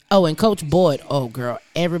 Oh, and Coach Boyd. Oh, girl,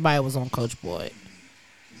 everybody was on Coach Boyd.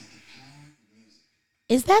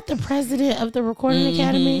 Is that the president of the Recording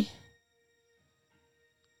Academy?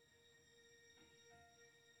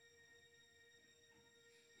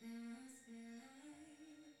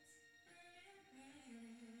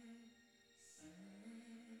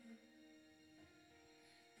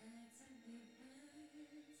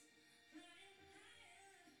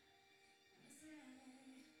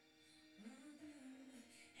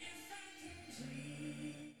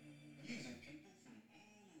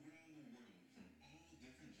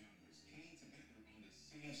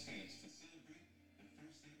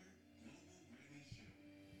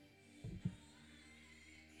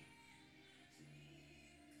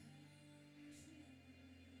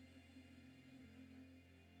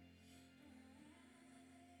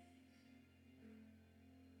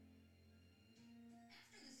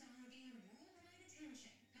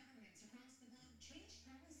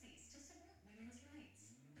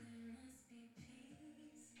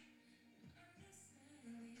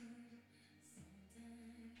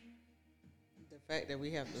 The fact that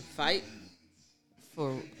we have to fight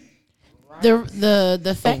for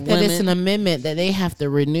The fact that it's an women. amendment that they have to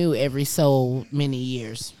renew every so many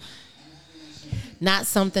years. Not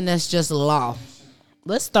something that's just law.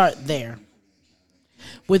 Let's start there.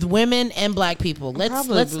 With women and black people.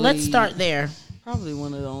 Let's start there. Probably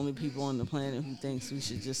one of the only people on the planet who thinks we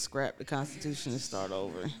should just scrap the Constitution and start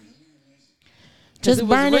over. Just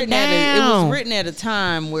burn it It down. was written at a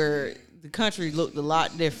time where the country looked a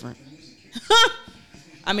lot different.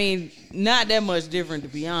 I mean, not that much different to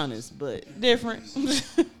be honest, but different.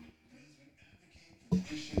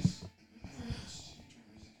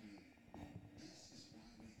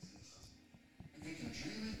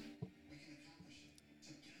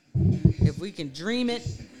 If we can dream it.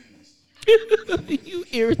 You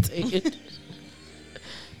irritated.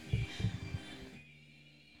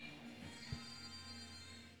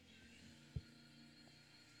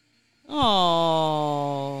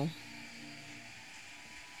 Oh.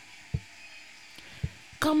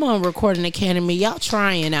 Come on, Recording Academy. Y'all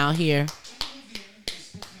trying out here.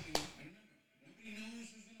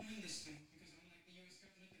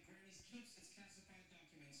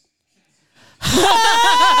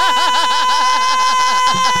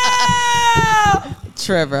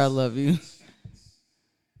 Trevor, I love you.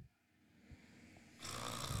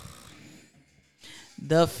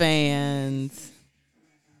 The fans.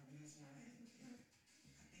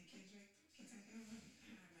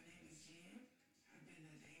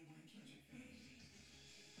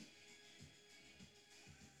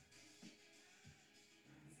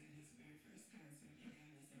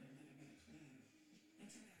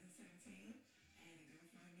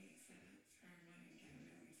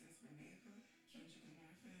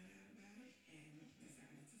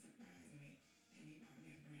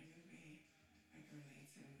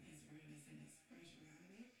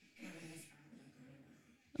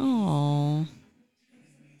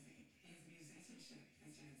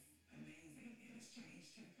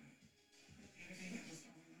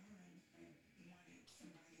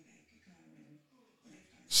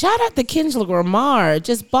 Shout out to Kendrick Lamar.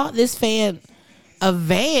 Just bought this fan a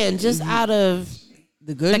van just out of The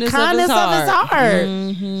the goodness kindness of his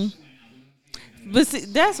heart. But see,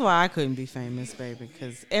 that's why I couldn't be famous, baby.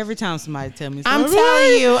 Because every time somebody tell me, I'm something,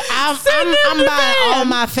 telling you, Send in I'm the buying van. all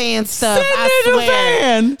my fan stuff. Send I in the swear.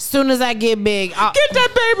 van. As soon as I get big, get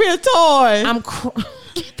that baby a toy. I'm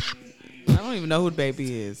I don't even know who the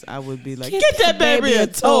baby is. I would be like, get that baby a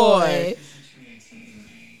toy.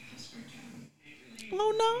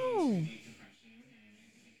 Oh no.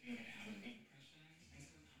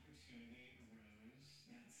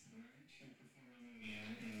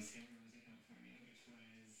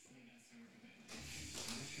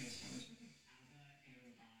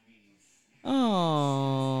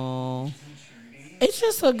 Oh. It's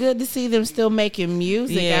just so good to see them still making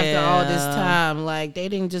music after all this Yeah. time. Like they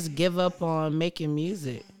didn't just give up on making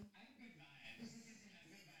music.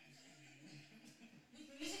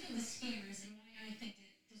 Music of the Spheres and why I think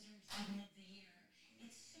it deserves Album of the Year.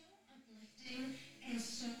 It's so uplifting and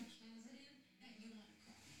so positive that you want to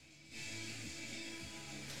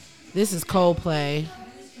cry. This is Coldplay.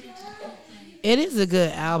 It is a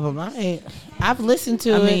good album. I've listened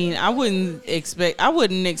to it. I mean, I wouldn't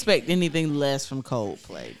expect anything less from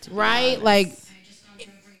Coldplay. To be Right? honest. Like,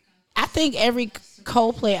 I think every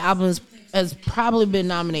Coldplay album has probably been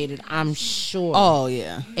nominated. I'm sure. Oh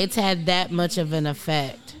yeah. It's had that much of an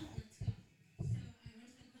effect.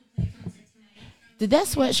 Did that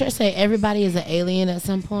sweatshirt say everybody is an alien at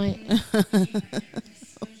some point?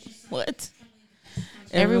 What?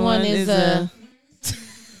 Everyone is a.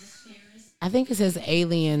 I think it says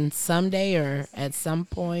alien someday or at some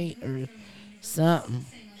point or something.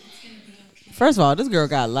 First of all, this girl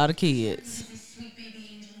got a lot of kids.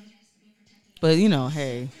 But you know,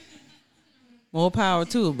 hey, more power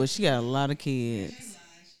to her. But she got a lot of kids.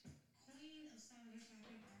 Queen of Southern hip hop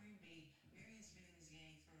and R&B. Mary has been in this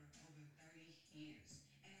game for over 30 years.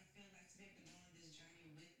 And I feel like to be able to go on this journey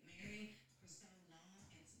with Mary for so long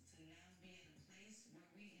and to now be at a place where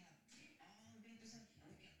we have all been through something and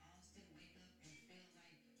we can all still wake up and feel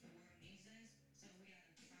like the world needs us. So we got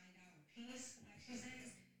to find our peace, like she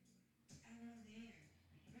says. I love the air.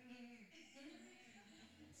 Bring it here. When I was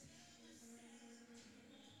in third grade is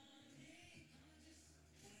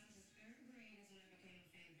when I became a fan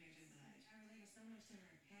of Mary J. Blige. I related so much to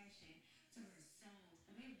her passion, to her soul.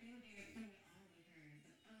 We've been there through it all with her.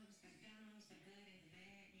 The ups, the downs, the good and the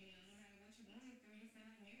bad. You know, no matter what you're going through, you feel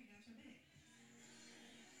like Mary got your back.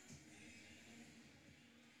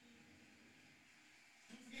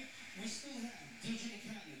 We still have DJ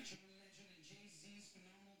Khaled, John Legend, and Jay-Z's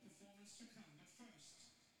phenomenal performance to come. But first,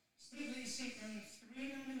 Steve Lacy earned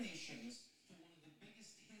 3 nominations for one of the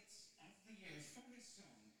biggest hits of the year for his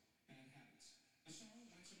song, Bad Habits. The song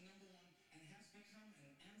went to #1 and has become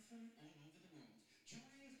an anthem all over the world.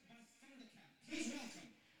 Joined by Thundercat, please welcome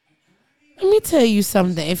a Grammy Let me tell you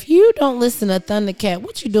something. If you don't listen to Thundercat,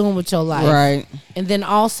 what you doing with your life? Right. And then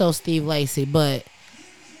also Steve Lacy. But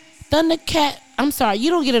Thundercat, I'm sorry, you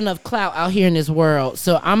don't get enough clout out here in this world.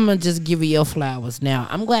 So I'm going to just give you your flowers now.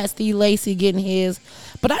 I'm glad Steve Lacy getting his.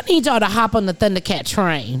 But I need y'all to hop on the Thundercat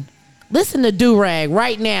train. Listen to Do-Rag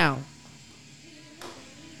right now.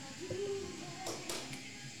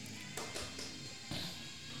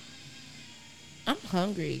 I'm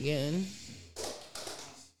hungry again.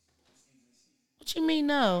 What you mean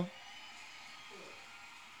no?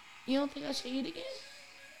 You don't think I should eat again?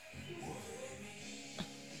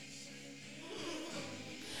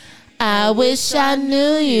 I wish I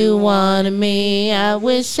knew you wanted me. I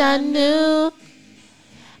wish I knew.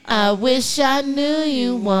 I wish I knew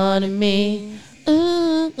you wanted me.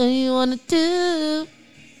 Ooh, what you wanna do?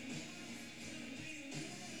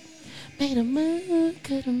 Made a move,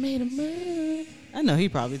 could've made a move. I know he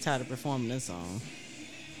probably tired of performing this song.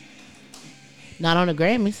 Not on the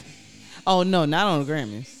Grammys. Oh no, not on the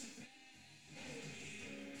Grammys.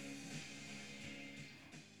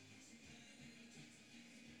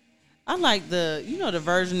 I like the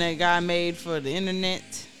version that guy made for the internet.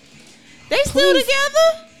 They still Please.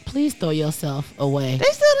 together? Please throw yourself away. They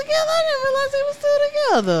still together? I didn't realize they were still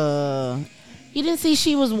together. You didn't see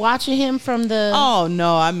she was watching him from the. Oh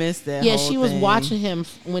no, I missed that. yeah, whole she was thing. watching him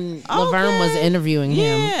when Laverne was Okay. interviewing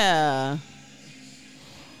him. Yeah.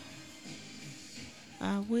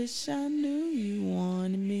 I wish I knew you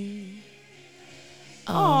wanted me.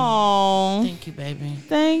 Oh, Thank you, baby.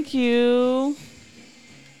 thank you.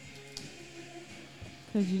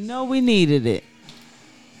 Cause you know we needed it.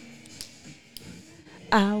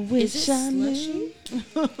 I wish it I knew.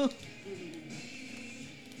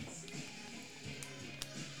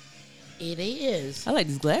 It is. I like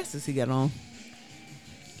these glasses he got on.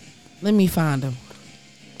 Let me find them.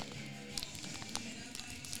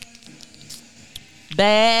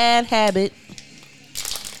 Bad habit.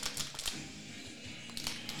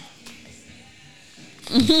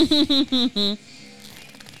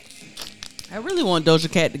 I really want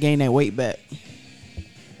Doja Cat to gain that weight back.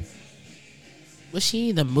 Was she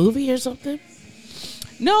in the movie or something?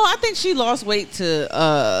 No, I think she lost weight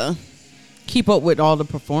to keep up with all the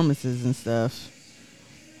performances and stuff.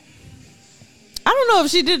 I don't know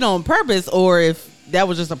if she did it on purpose or if that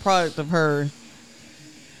was just a product of her,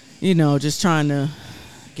 you know, just trying to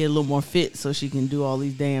get a little more fit so she can do all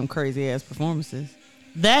these damn crazy ass performances.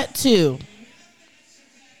 That too.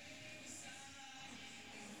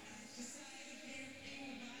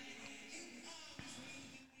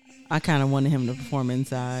 I kind of wanted him to perform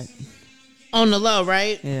inside. On the low,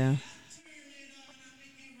 right? Yeah.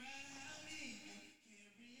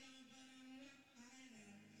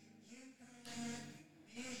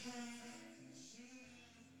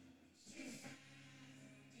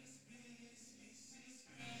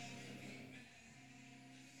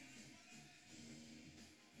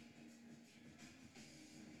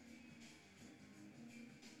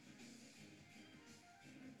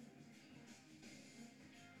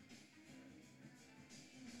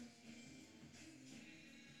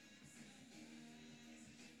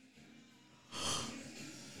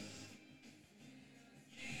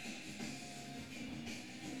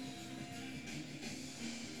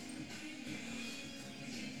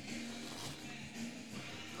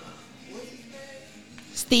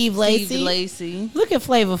 Steve Lacy. Steve Lacy. Look at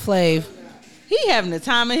Flavor Flav. He having the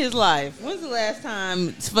time of his life. When's the last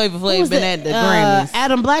time Flavor Flav Who's been that? at the Grammys?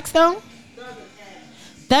 Adam Blackstone.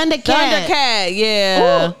 Thundercat. Thundercat,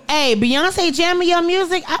 yeah. Ooh, hey, Beyonce jamming your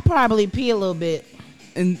music. I probably pee a little bit.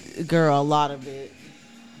 And girl, a lot of it.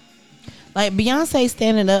 Like Beyonce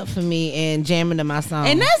standing up for me and jamming to my song.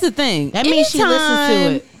 And that's the thing. That means she listens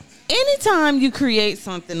to it. Anytime you create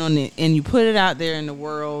something on it and you put it out there in the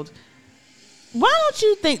world, why don't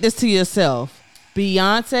you think this to yourself?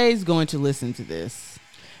 Beyonce is going to listen to this.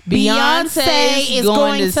 Beyonce is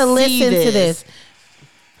going to listen to this.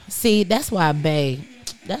 See, that's why Bae.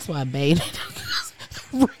 Raquel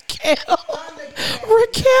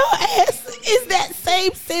ass is that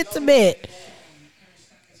same sentiment.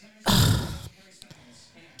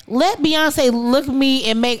 Let Beyonce look at me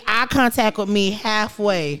and make eye contact with me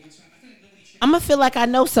halfway. I'm gonna feel like I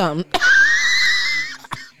know something.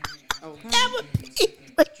 That would be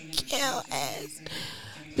Raquel ass.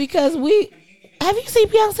 Because have you seen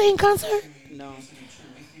Beyonce in concert? No.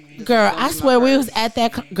 Girl, I swear we was at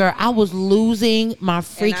that. Girl, I was losing my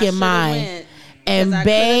freaking mind. And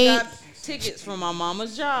Babe, tickets from my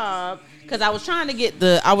mama's job because I was trying to get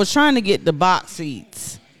the box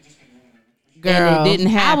seats. girl, and it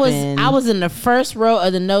didn't happen. I was in the first row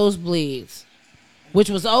of the nosebleeds, which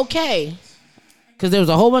was okay because there was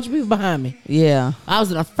a whole bunch of people behind me. Yeah, I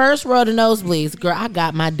was in the first row of the nosebleeds. Girl, I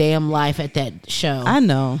got my damn life at that show. I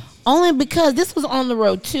know. Only because this was on the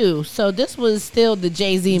road too, so this was still the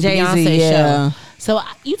Jay-Z and Jay-Z, Beyonce yeah. show. So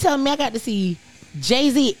you telling me I got to see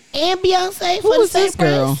Jay-Z and Beyonce Who for the was same this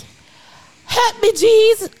girl? price? Help me,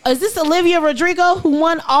 G's. Is this Olivia Rodrigo who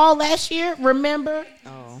won all last year? Remember?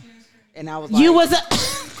 Oh, and I was like, You was a.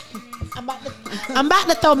 I'm about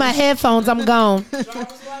to throw my headphones. I'm gone.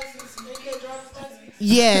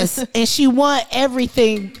 Yes, and she won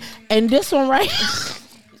everything. And this one right.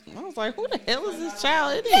 I was like, who the hell is this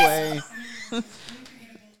child anyway?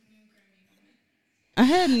 I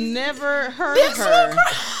had never heard of her.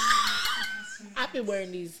 I've been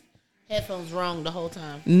wearing these headphones wrong the whole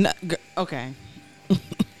time. No, okay.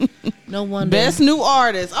 No wonder. Best new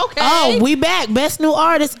artist. Okay. Oh, we back. Best new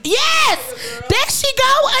artist. Yes! There she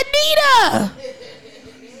go, Anita.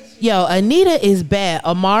 Yo, Anita is bad.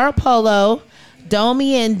 Amara Polo,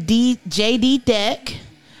 Domi and JD Deck,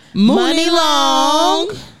 Mooney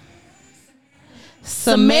Long,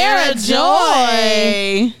 Samara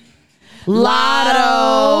Joy,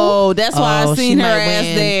 Lotto. That's why I Oh, seen she her might ass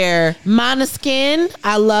win. there. Monoskin.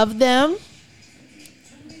 I love them.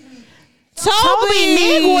 Toby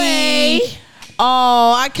Nigwe.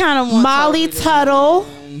 Oh, I kind of want Molly Toby to Tuttle.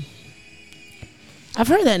 win. I've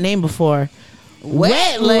heard that name before.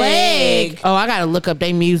 Wet Leg. Oh, I gotta look up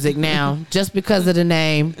their music now just because of the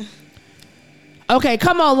name. Okay,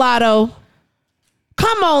 come on, Lotto.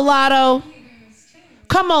 Come on, Lotto.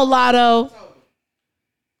 Come on, Lotto.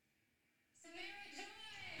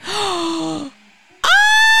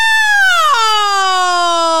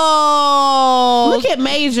 Oh, Look at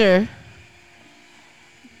Major.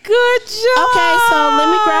 good job. Okay, so let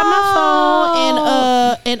me grab my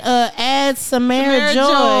phone and add Samara Samara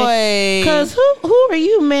Joy. Joy. Cause who are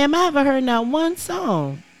you, ma'am? I haven't heard not one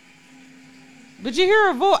song. But you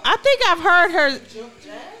hear her voice. I think I've heard her.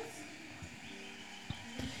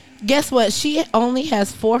 Guess what? She only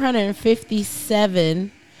has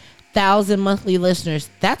 457,000 monthly listeners.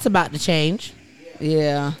 That's about to change.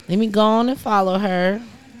 Yeah. Let me go on and follow her.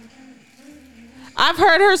 I've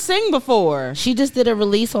heard her sing before. She just did a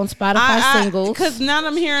release on Spotify singles. Because now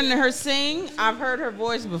I'm hearing her sing. I've heard her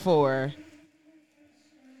voice before.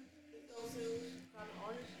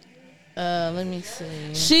 Let me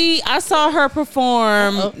see. I saw her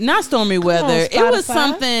perform, not Stormy Weather. It was Spotify.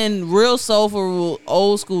 something real soulful,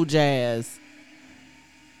 old school jazz.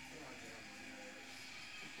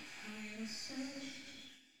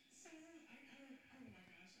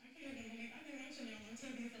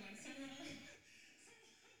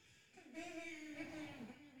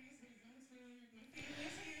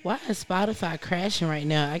 Why is Spotify crashing right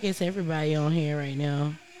now? I guess everybody on here right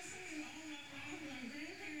now.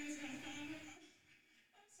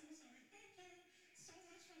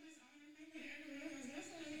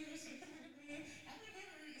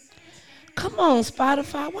 Come on,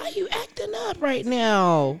 Spotify. Why you acting up right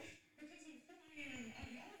now?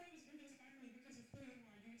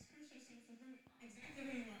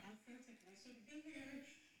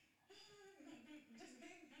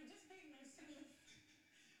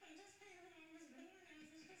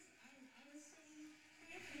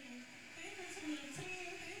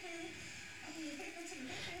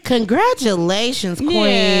 Congratulations, Queen.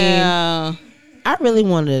 Yeah. I really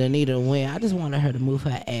wanted Anita to win. I just wanted her to move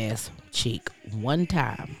her ass cheek one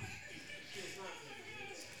time.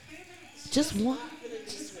 Just one.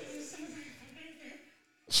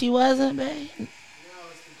 She wasn't, babe.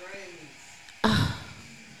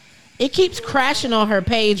 It keeps crashing on her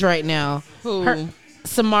page right now. Who? Her,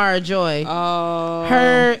 Samara Joy. Oh.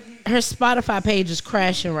 Her Spotify page is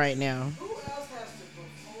crashing right now.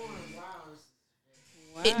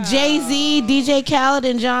 Jay-Z, DJ Khaled,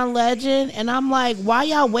 and John Legend. And I'm like, why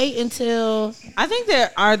y'all wait until... I think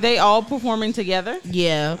are they all performing together?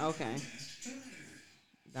 Yeah. Okay.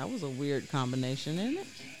 That was a weird combination, isn't it?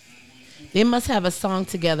 They must have a song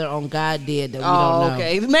together on God Did that we don't know.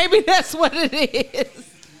 Okay. Maybe that's what it is.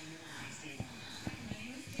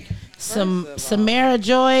 Samara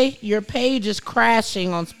Joy, your page is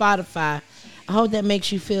crashing on Spotify. I hope that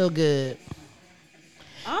makes you feel good.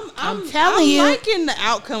 I'm telling you. I'm liking the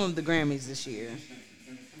outcome of the Grammys this year.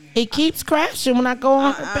 It keeps crashing when I go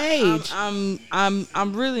on her page. I'm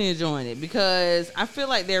really enjoying it because I feel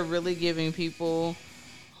like they're really giving people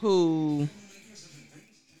who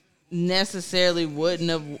necessarily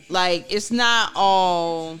wouldn't have, like, it's not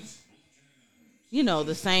all,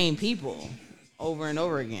 the same people over and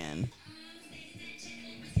over again.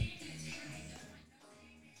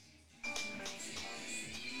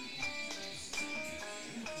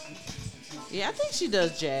 Yeah, I think she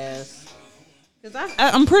does jazz. Cause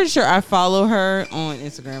I'm pretty sure I follow her on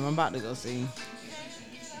Instagram. I'm about to go see.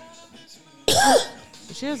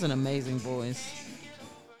 She has an amazing voice.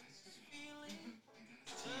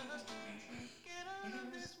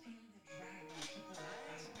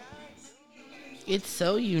 It's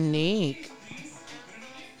so unique.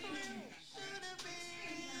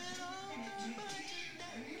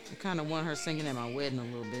 I kind of want her singing at my wedding a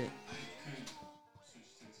little bit.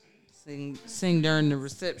 Sing during the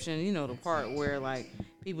reception, the part where like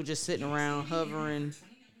people just sitting around hovering,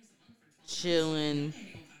 chilling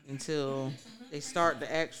until they start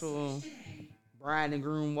the actual bride and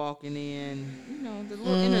groom walking in. The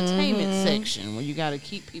little entertainment section where you got to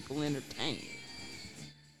keep people entertained.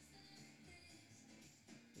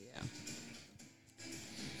 Yeah.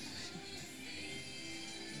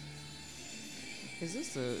 Is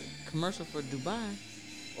this a commercial for Dubai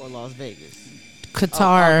or Las Vegas?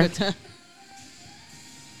 Qatar. Qatar.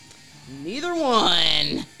 Neither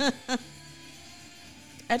one.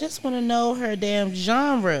 I just want to know her damn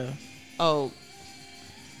genre. Oh.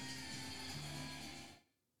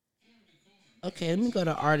 Okay, let me go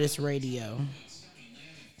to Artist Radio.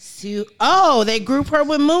 They group her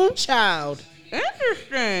with Moonchild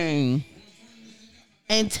Interesting.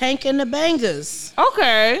 and Tank and the Bangers.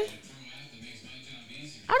 Okay.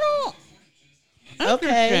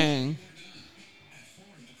 Okay.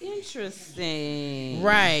 Interesting.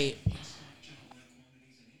 Right.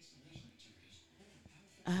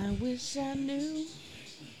 I wish I knew.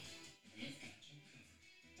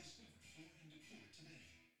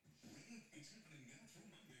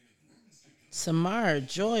 Samara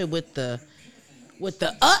Joy with the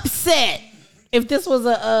upset. If this was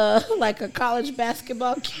a like a college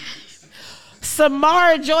basketball game.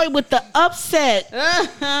 Samara Joy with the upset.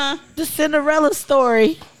 The Cinderella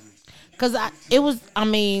story. Cause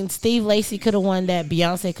Steve Lacy could have won that.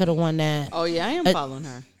 Beyonce could have won that. Oh yeah, I am following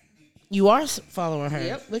her. You are following her.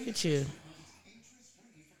 Yep. Look at you.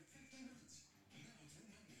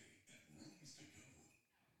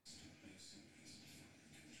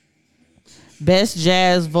 Best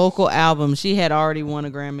jazz vocal album. She had already won a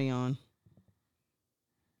Grammy on.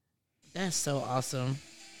 That's so awesome.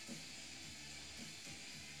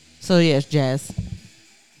 So yes, jazz.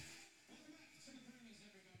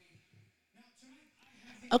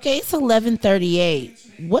 Okay, it's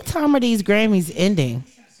 11:38. What time are these Grammys ending?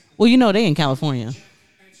 Well, you know they in California.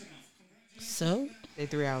 So They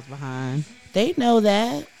 3 hours behind. they know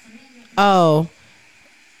that. Oh,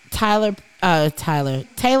 Taylor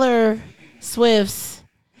Swift's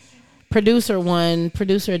producer won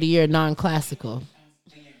Producer of the Year non-classical.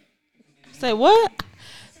 Say what?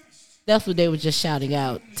 That's what they were just shouting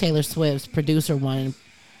out. Taylor Swift's producer won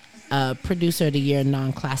Producer of the Year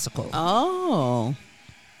non-classical. Oh.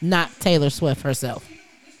 Not Taylor Swift herself.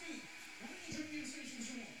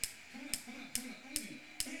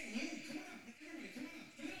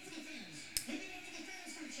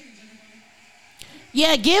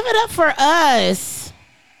 Yeah, give it up for us.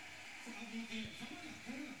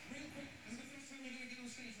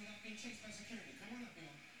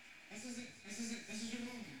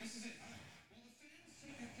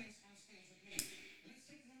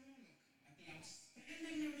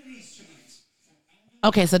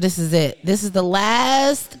 Okay, so this is it. This is the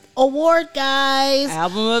last award, guys.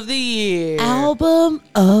 Album of the year. Album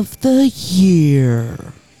of the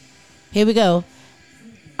year. Here we go.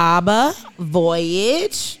 ABBA,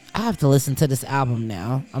 Voyage. I have to listen to this album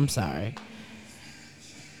now. I'm sorry.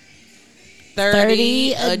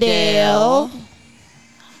 30 Adele.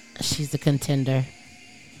 She's a contender.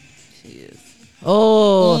 She is.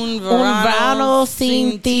 Oh, Un Verano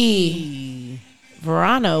sin ti. ti.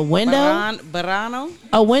 Verano, window? Verano.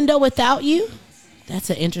 A window without you? That's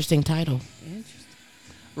an interesting title.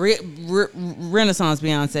 Renaissance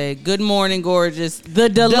Beyonce. Good Morning Gorgeous. The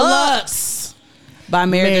Deluxe. By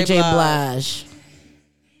Mary J. Blige.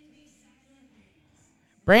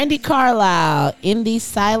 Brandy Carlisle, In These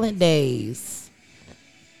Silent Days.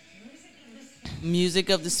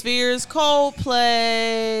 Music of the Spheres.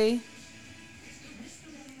 Coldplay.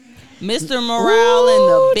 Mr. Morale and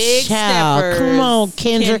the Big Steppers. Come on,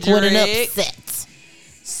 Kendrick with an upset.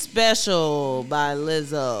 Special by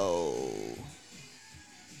Lizzo.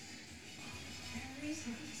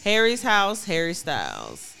 Harry's House, Harry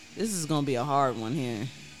Styles. This is going to be a hard one here.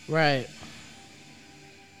 Right.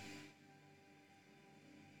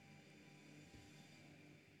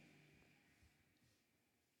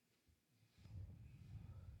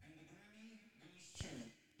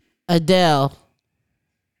 Adele.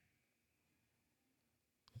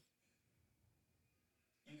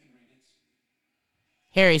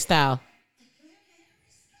 Harry Styles.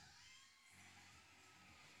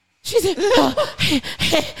 She said,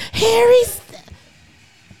 Harry Styles.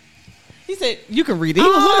 He said, you can read it. He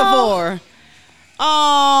was looking for.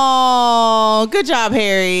 Oh, good job,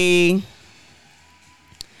 Harry.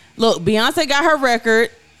 Look, Beyonce got her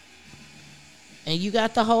record. And you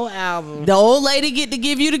got the whole album. The old lady get to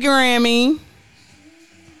give you the Grammy.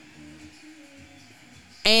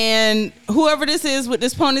 And whoever this is with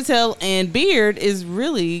this ponytail and beard is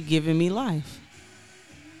really giving me life.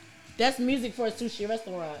 That's music for a sushi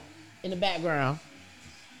restaurant in the background.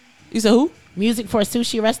 You said who? Music for a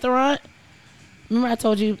sushi restaurant. Remember I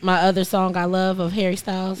told you my other song I love of Harry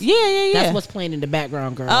Styles? Yeah. That's what's playing in the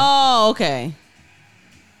background, girl. Oh, okay.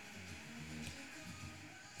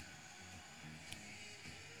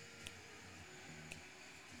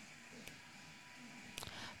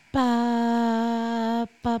 Ba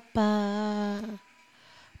ba ba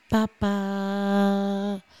ba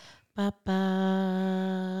ba ba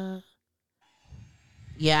ba.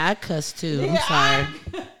 Yeah, I cussed too. I'm sorry.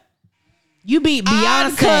 You beat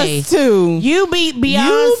I Beyonce. cussed too. You beat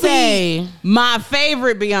Beyonce. My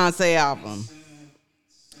favorite Beyonce album,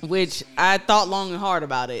 which I thought long and hard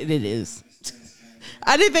about it. It is.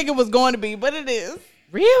 I didn't think it was going to be, but it is.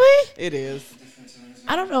 Really? It is.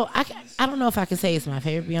 I don't know. I don't know if I can say it's my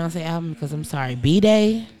favorite Beyonce album because I'm sorry.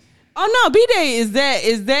 B-Day. Oh no, B-Day is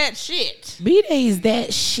that shit. B-Day is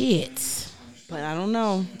that shit. But I don't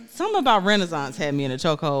know. Something about Renaissance had me in a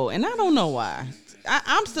chokehold, and I don't know why.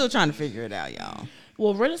 I'm still trying to figure it out, y'all.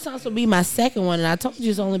 Well, Renaissance will be my second one, and I told you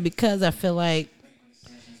it's only because I feel like,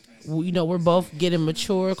 you know, we're both getting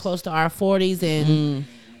mature, close to our 40s, and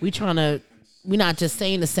we're not just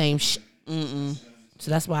saying the same shit. So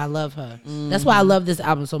that's why I love her. That's why I love this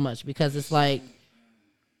album so much, because it's like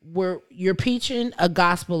you're preaching a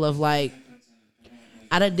gospel of like,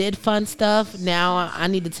 I done did fun stuff. Now I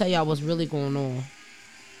need to tell y'all what's really going on.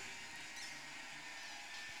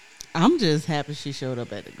 I'm just happy she showed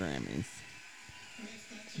up at the Grammys.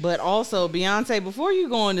 But also, Beyonce, before you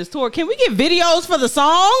go on this tour, can we get videos for the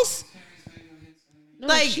songs? No,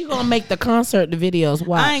 Like- she gonna make the concert, the videos.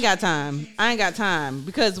 Watch. I ain't got time.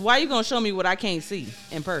 Because why you gonna show me what I can't see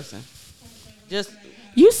in person? Just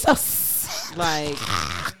You so like,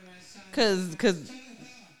 cause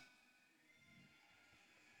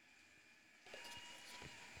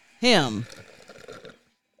him,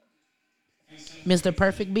 Mr.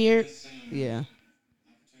 Perfect Beard. yeah. And I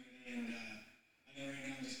think right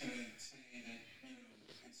now I'm just gonna say that,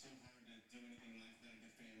 it's so hard to do anything in life without a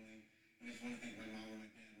good family. And I just want to thank my mom and my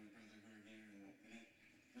dad and my brother who are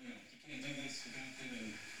here. And you can't do this without them.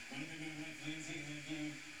 And I want to thank my wife, Lindsay, I love you.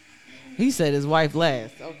 And He said his wife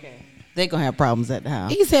last. Okay. They gonna have problems at the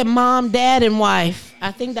house. He said mom, dad, and wife.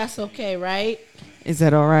 I think that's okay, right? Is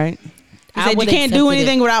that all right? He I said you would can't do accepted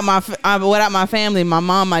anything it. without my family, my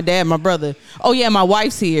mom, my dad, my brother. Oh yeah, my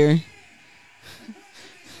wife's here.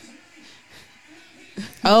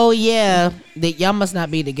 Oh yeah, that y'all must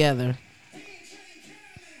not be together.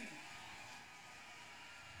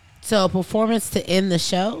 So performance to end the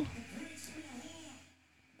show.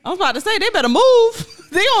 I was about to say they better move.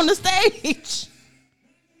 They on the stage.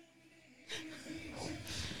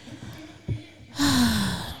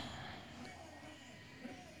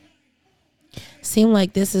 Seem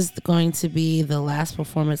like this is going to be the last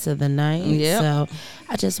performance of the night. Yep. So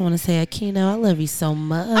I just want to say, Akino, I love you so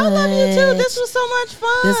much. I love you too. This was so much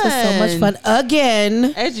fun. This was so much fun.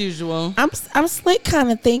 Again, As usual. I'm slick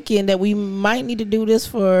kind of thinking that we might need to do this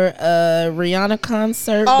for a Rihanna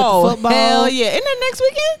concert Oh, with football. hell yeah. Isn't that next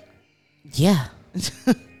weekend? Yeah.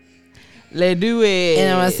 Let's do it.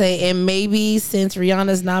 And I'm gonna say, and maybe since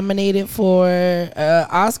Rihanna's nominated for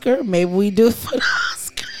Oscar, maybe we do it for the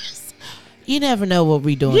Oscars. You never know what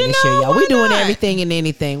we doing You this know, year, y'all. why We doing not? everything and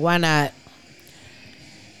anything. Why not?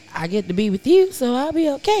 I get to be with you, so I'll be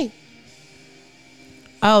okay.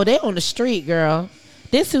 Oh, they on the street, girl.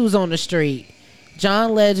 This who's on the street.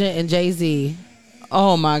 John Legend and Jay-Z.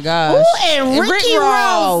 Oh my gosh. Ooh, and Ricky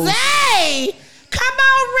Ross. Rose. Come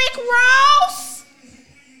on, Rick Ross.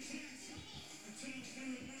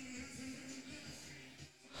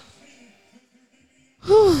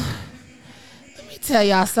 Whew. Let me tell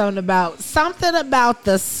y'all something about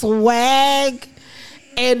the swag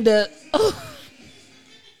and the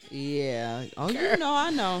Yeah. Oh, you know, I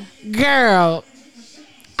know. girl.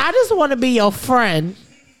 I just want to be your friend.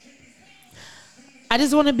 I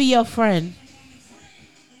just want to be your friend.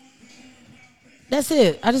 That's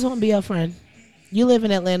it. I just want to be your friend. You live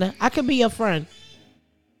in Atlanta. I could be your friend.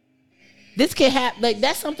 This could happen. Like,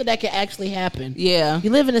 that's something that could actually happen. Yeah. You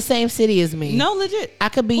live in the same city as me. No, legit. I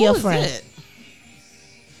could be Who your is friend. it?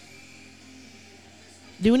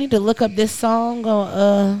 Do we need to look up this song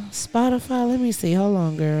on Spotify? Let me see. Hold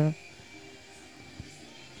on, girl.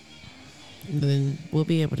 And then we'll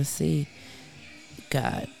be able to see.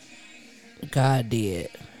 God did.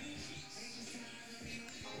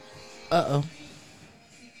 Uh-oh.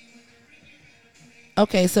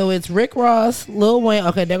 Okay, so it's Rick Ross, Lil Wayne.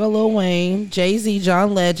 Okay, there go Lil Wayne, Jay-Z,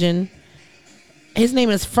 John Legend. His name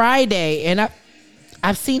is Friday, and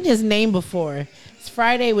I've seen his name before. It's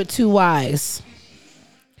Friday with 2 Y's.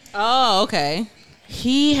 Oh, okay.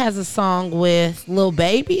 He has a song with Lil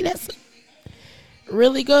Baby that's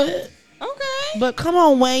really good. Okay. But come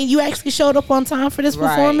on, Wayne, you actually showed up on time for this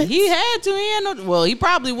performance? He had to. He had no. Well, he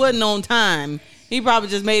probably wasn't on time. He probably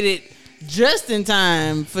just made it just in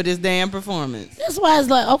time for this damn performance. That's why it's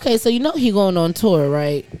like, okay, so you know he going on tour,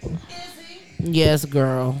 right? Yes,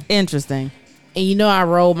 girl. Interesting. And you know I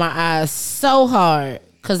rolled my eyes so hard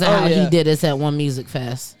because of Oh, how yeah. he did us at one music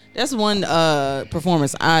fest. That's one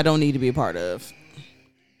performance I don't need to be a part of.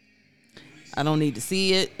 I don't need to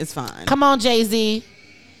see it. It's fine. Come on, Jay-Z.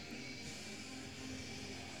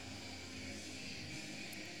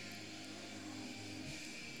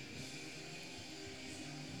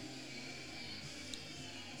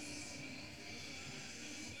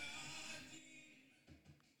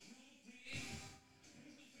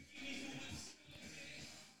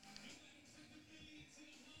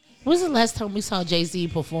 When's the last time we saw Jay-Z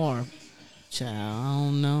perform? Child, I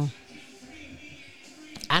don't know.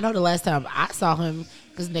 I know the last time I saw him,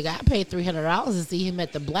 because nigga, I paid $300 to see him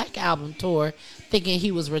at the Black Album tour, thinking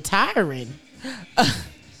he was retiring.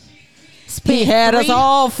 He had us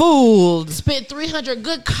all fooled. Spent 300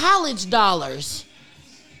 good college dollars.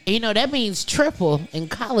 And you know that means triple in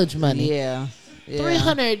college money. Yeah. Yeah.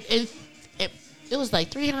 300 and it was like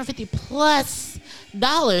 $350 plus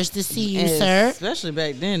to see you, And sir, especially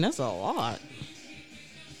back then, that's a lot.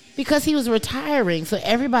 because he was retiring, so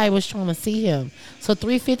everybody was trying to see him. So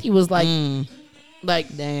 $350 was like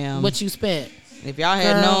Damn. what you spent. If y'all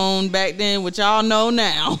had Girl. known back then what y'all know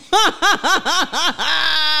now.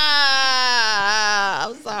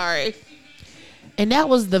 I'm sorry. And that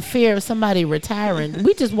was the fear of somebody retiring.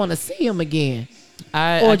 We just want to see him again.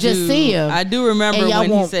 I just do- see him. I do remember And y'all when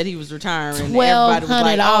he want said he was retiring. Everybody was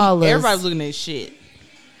like, $1,200. everybody was looking at shit.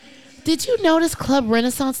 Did you notice Club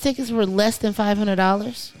Renaissance tickets were less than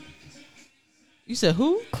 $500? You said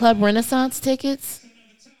who? Club Renaissance tickets.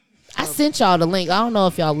 I sent y'all the link. I don't know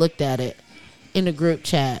if y'all looked at it in the group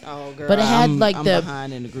chat. Oh, girl, but it had I'm like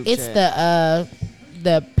behind in the group it's chat.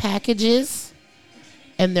 the packages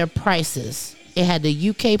and their prices. It had the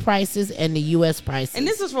UK prices and the US prices. And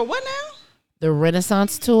this is for what now? the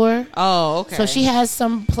Renaissance tour. Oh, okay. So she has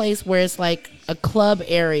some place where it's like a club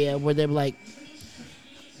area where they're like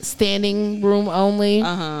standing room only.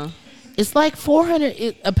 Uh-huh. It's like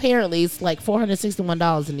 $400. Apparently, it's like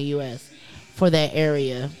 $461 in the U.S. for that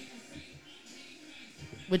area,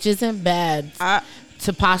 which isn't bad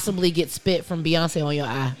to possibly get spit from Beyonce on your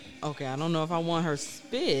eye. Okay, I don't know if I want her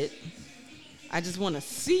spit. I just want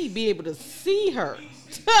to be able to see her.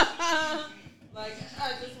 Like,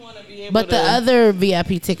 I just want to be able But to. the other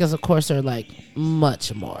VIP tickets, of course, are like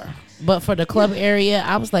much more. But for the club area,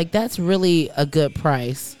 I was like, that's really a good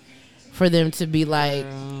price for them to be like,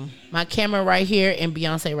 my camera right here and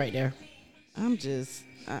Beyonce right there. I'm just,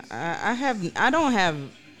 I don't have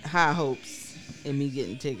high hopes in me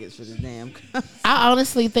getting tickets for this damn. I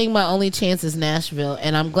honestly think my only chance is Nashville,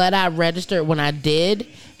 and I'm glad I registered when I did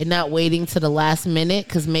and not waiting to the last minute,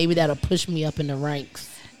 because maybe that'll push me up in the ranks.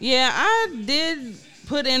 Yeah, I did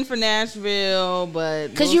put in for Nashville, but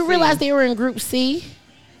Because we'll you see. realize they were in Group C.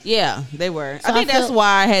 Yeah, they were. So I think I that's feel-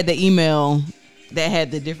 why I had the email that had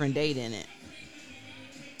the different date in it,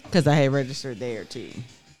 because I had registered there too.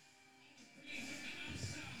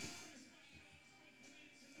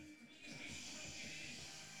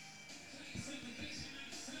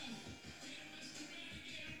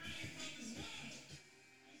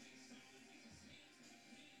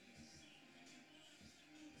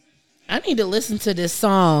 I need to listen to this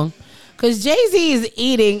song because Jay-Z is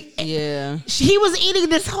eating. Yeah. He was eating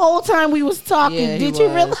this whole time we was talking. Yeah, he Did you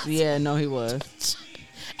was. realize? Yeah, no, he was.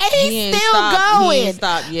 And He he's ain't still stopped. going. He ain't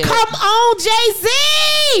stopped yet. Come on,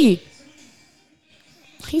 Jay-Z.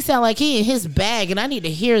 He sound like he in his bag, and I need to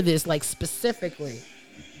hear this like specifically.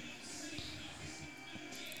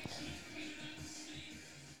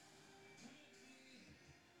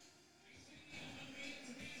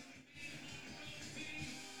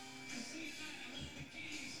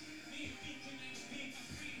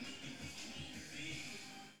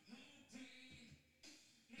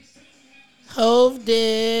 Hove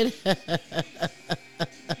did.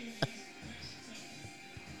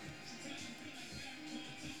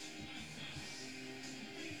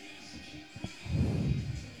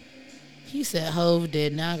 He said Hove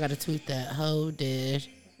did. Now I gotta tweet that. Hove did.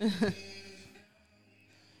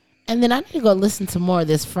 And then I need to go listen to more of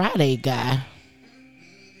this Friday guy.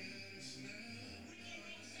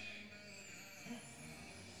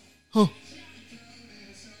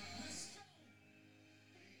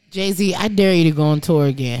 Jay-Z, I dare you to go on tour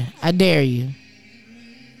again. I dare you.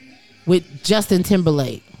 With Justin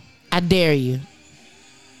Timberlake. I dare you.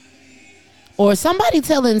 Or somebody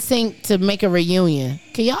tell NSYNC to make a reunion.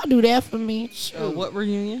 Can y'all do that for me? Sure. What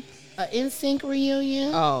reunion? A NSYNC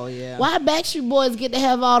reunion? Oh yeah. Why Backstreet Boys get to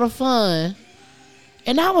have all the fun?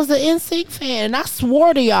 And I was an NSYNC fan, and I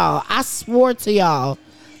swore to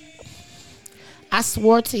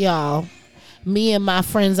y'all. Me and my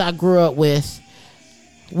friends I grew up with,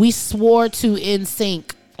 we swore to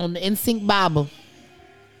NSYNC on the NSYNC Bible.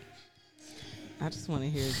 I just want to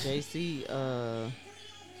hear JC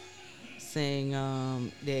sing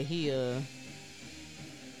that he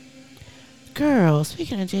Girl,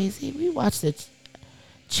 speaking of Jay-Z, we watched the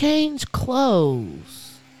Change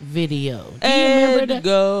Clothes video. Do you remember that?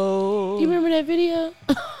 go. Do you remember that video?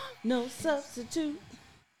 No substitute.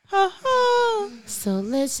 Ha ha. So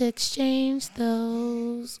let's exchange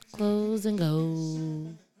those clothes and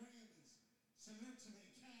go.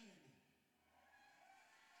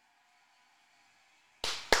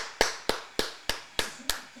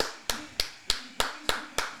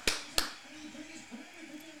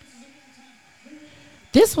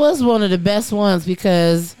 This was one of the best ones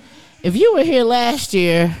because if you were here last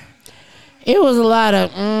year, it was a lot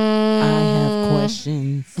of I have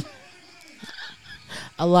questions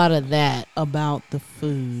a lot of that. about the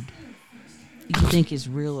food. You think it's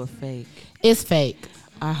real or fake? It's fake.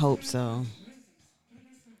 I hope so.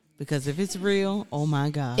 Because if it's real, oh my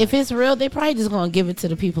God. If it's real, they probably just gonna give it to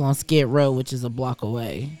the people on Skid Row, which is a block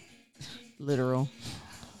away. Literal.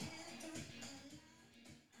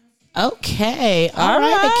 Okay. All All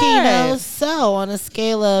right, right. Akino. So on a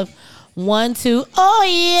scale of 1 to oh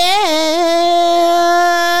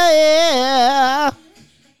yeah.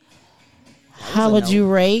 How a would no. you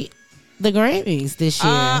rate the Grammys this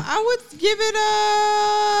year? I would give it a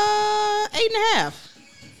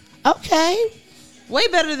 8.5. Okay. Way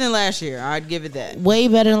better than last year. I'd give it that. Way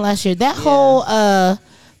better than last year. That whole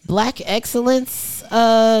Black Excellence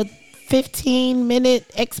 15-minute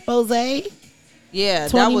expose, Yeah,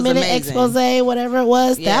 that 20 was minute amazing. expose, whatever it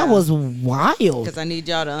was, Yeah. that was wild. Because I need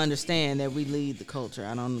y'all to understand that we lead the culture.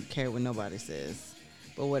 I don't care what nobody says.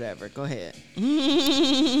 But whatever. Go ahead.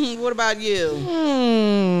 What about you?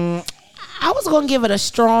 I was gonna give it a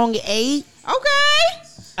strong 8. Okay.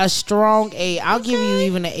 A strong 8. I'll give you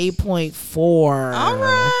even an 8.4. All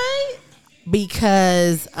right.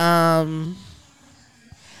 Because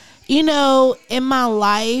you know, in my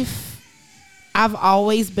life, I've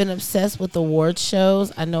always been obsessed with award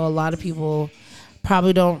shows. I know a lot of people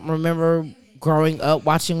probably don't remember growing up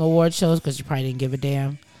watching award shows because you probably didn't give a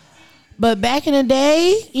damn. But back in the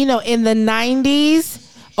day, you know, in the 90s,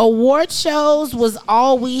 award shows was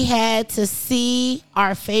all we had to see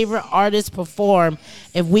our favorite artists perform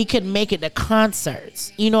if we could make it to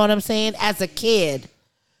concerts. You know what I'm saying? As a kid.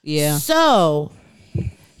 Yeah. So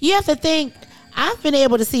you have to think, I've been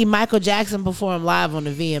able to see Michael Jackson perform live on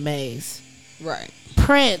the VMAs. Right.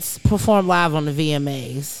 Prince perform live on the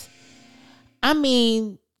VMAs. I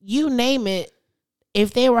mean, you name it.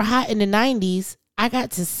 If they were hot in the 90s, I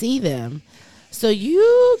got to see them. So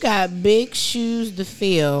you got big shoes to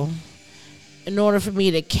fill in order for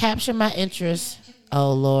me to capture my interest.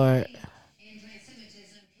 Oh, Lord.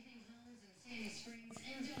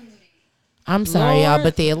 I'm sorry, y'all, Lord.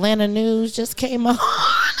 but the Atlanta news just came on.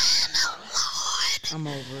 I'm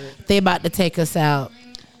over it. They about to take us out.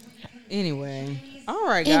 Anyway. All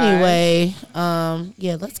right, guys. Anyway,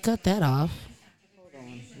 yeah, let's cut that off. Hold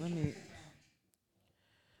on. Let me.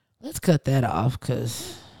 Let's cut that off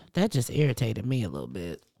because that just irritated me a little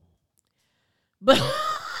bit. But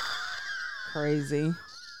Crazy.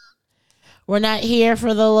 we're not here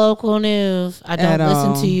for the local news. I don't At listen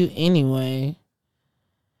all. to you anyway.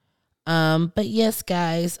 But yes,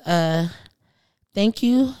 guys, thank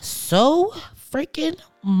you so freaking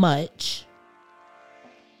much.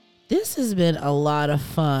 This has been a lot of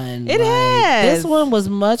fun. It has. This one was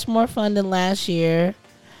much more fun than last year.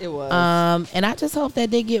 It was. And I just hope that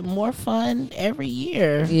they get more fun every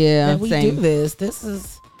year. Yeah, that we same. do this. This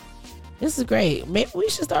is great. Maybe we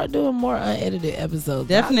should start doing more unedited episodes.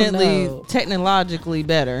 I don't Definitely know. technologically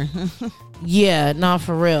better. Yeah, no,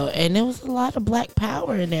 for real. And there was a lot of black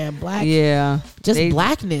power in there. Yeah. Just They-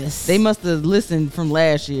 blackness. They must have listened from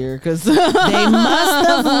last year because They must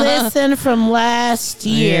have listened from last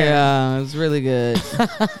year. Yeah, it was really good.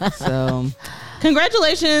 So,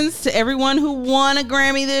 congratulations to everyone who won a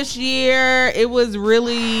Grammy this year. It was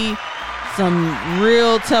really some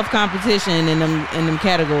real tough competition in them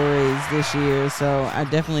categories this year. So I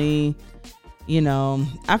definitely,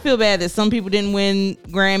 I feel bad that some people didn't win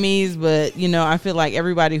Grammys, but I feel like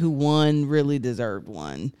everybody who won really deserved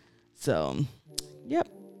one. So, yep.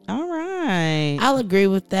 All right. I'll agree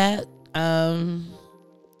with that.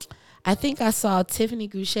 I think I saw Tiffany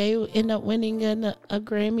Goucher end up winning a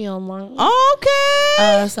Grammy online.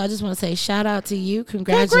 Okay. So I just want to say shout out to you.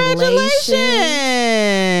 Congratulations.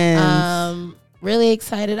 Really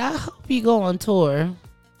excited. I hope you go on tour.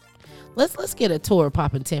 Let's get a tour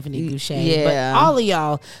popping, Tiffany Goucher. Yeah. But all of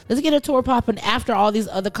y'all, let's get a tour popping after all these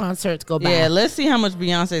other concerts go by. Yeah, let's see how much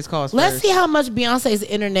Beyonce's cost Let's first. see how much Beyonce's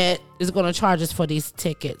internet is going to charge us for these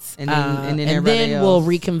tickets. And then everybody we'll else.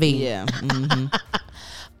 reconvene. Yeah. Mm-hmm.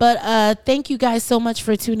 But thank you guys so much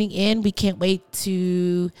for tuning in. We can't wait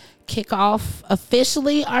to kick off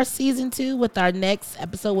officially our season 2 with our next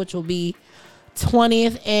episode, which will be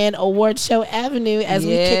 20th and Award Show Avenue as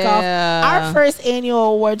we kick off our first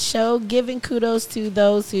annual award show, giving kudos to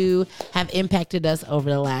those who have impacted us over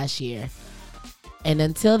the last year. And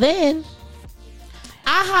until then,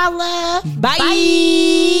 I holla. Bye.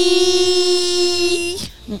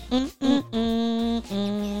 Bye.